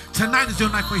 name. Tonight is your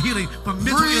night for healing from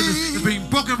mental illness. Is being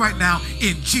broken right now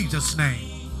in Jesus'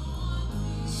 name.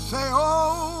 Say,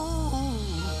 oh,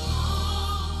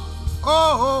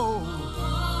 oh,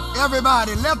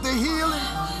 everybody, let the healing,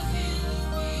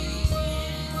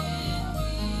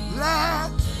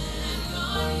 let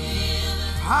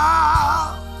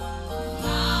how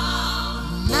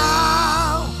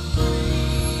now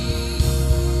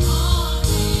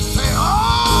say,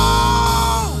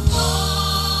 oh,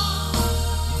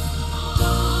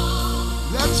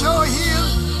 let your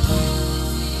healing,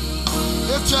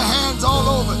 lift your hands all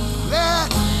over,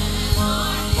 let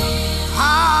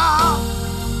how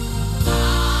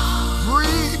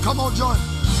breathe, come on, join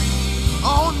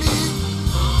on me,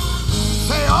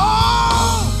 say,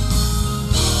 oh,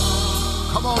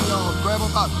 come on, y'all, grab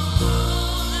them up.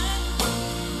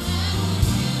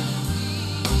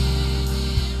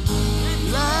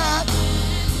 Let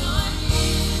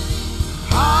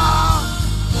how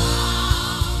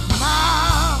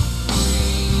now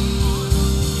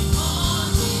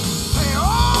say,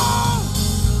 oh,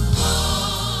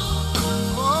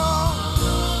 oh,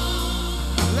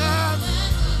 let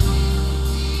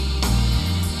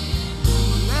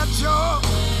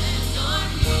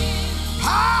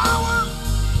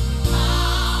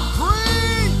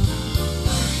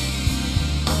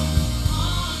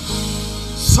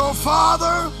So,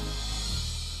 Father,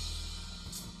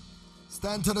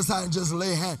 stand to the side and just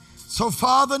lay hand. So,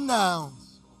 Father, now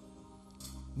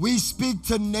we speak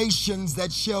to nations that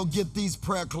shall get these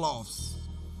prayer cloths.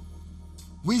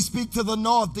 We speak to the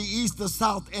north, the east, the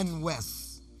south, and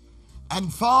west.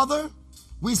 And Father,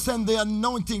 we send the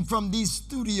anointing from these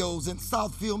studios in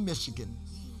Southfield, Michigan,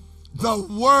 the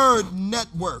Word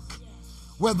Network,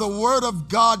 where the Word of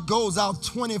God goes out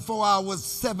 24 hours,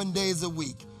 7 days a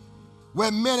week, where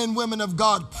men and women of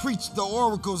God preach the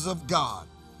oracles of God.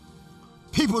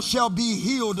 People shall be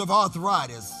healed of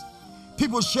arthritis.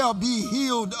 People shall be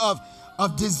healed of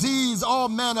disease, all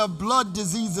manner of blood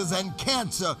diseases and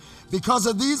cancer because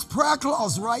of these prayer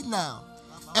cloths right now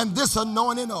and this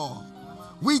anointing oil.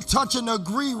 We touch and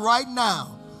agree right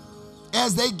now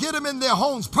as they get them in their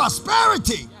homes.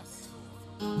 Prosperity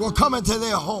will come into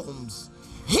their homes.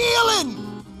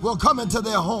 Healing will come into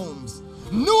their homes.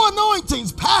 New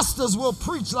anointings, pastors will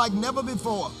preach like never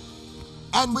before.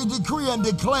 And we decree and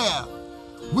declare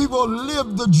we will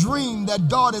live the dream that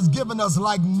God has given us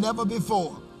like never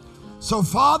before. So,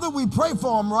 Father, we pray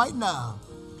for them right now.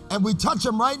 And we touch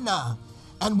them right now.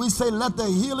 And we say, let the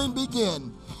healing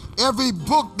begin. Every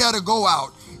book that'll go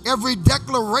out, every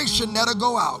declaration that'll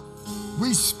go out,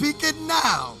 we speak it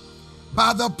now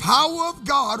by the power of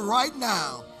God right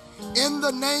now. In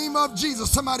the name of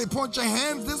Jesus. Somebody point your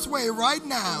hands this way right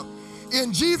now.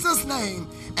 In Jesus' name.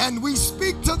 And we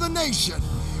speak to the nation.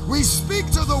 We speak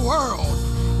to the world.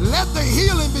 Let the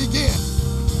healing begin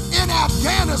in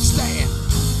Afghanistan.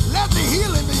 Let the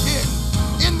healing begin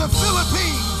in the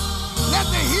Philippines. Let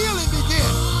the healing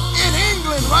begin in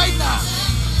England right now.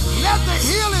 Let the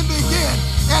healing begin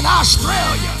in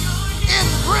Australia, in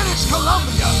British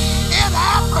Columbia, in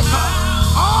Africa,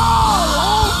 all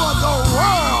over the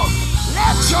world.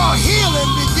 Let your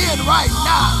healing begin right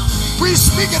now. We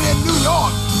speak it in New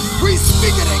York. We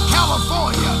speak it in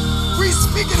California. We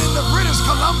speak it in the British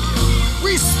Columbia.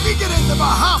 We speak it in the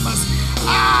Bahamas.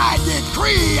 I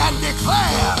decree and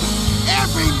declare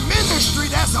every ministry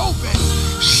that's open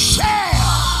shall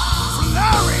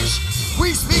flourish.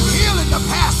 We speak healing to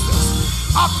pastors,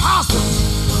 apostles,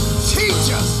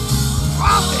 teachers,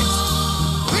 prophets,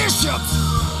 bishops,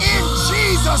 in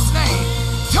Jesus' name,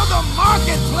 to the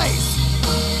marketplace.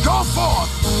 Go forth.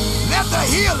 Let the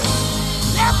healing,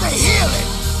 let the healing,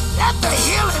 let the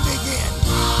healing begin.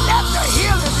 Let the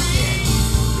healing begin.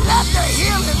 Let the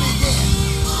healing begin.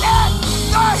 Let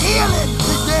the healing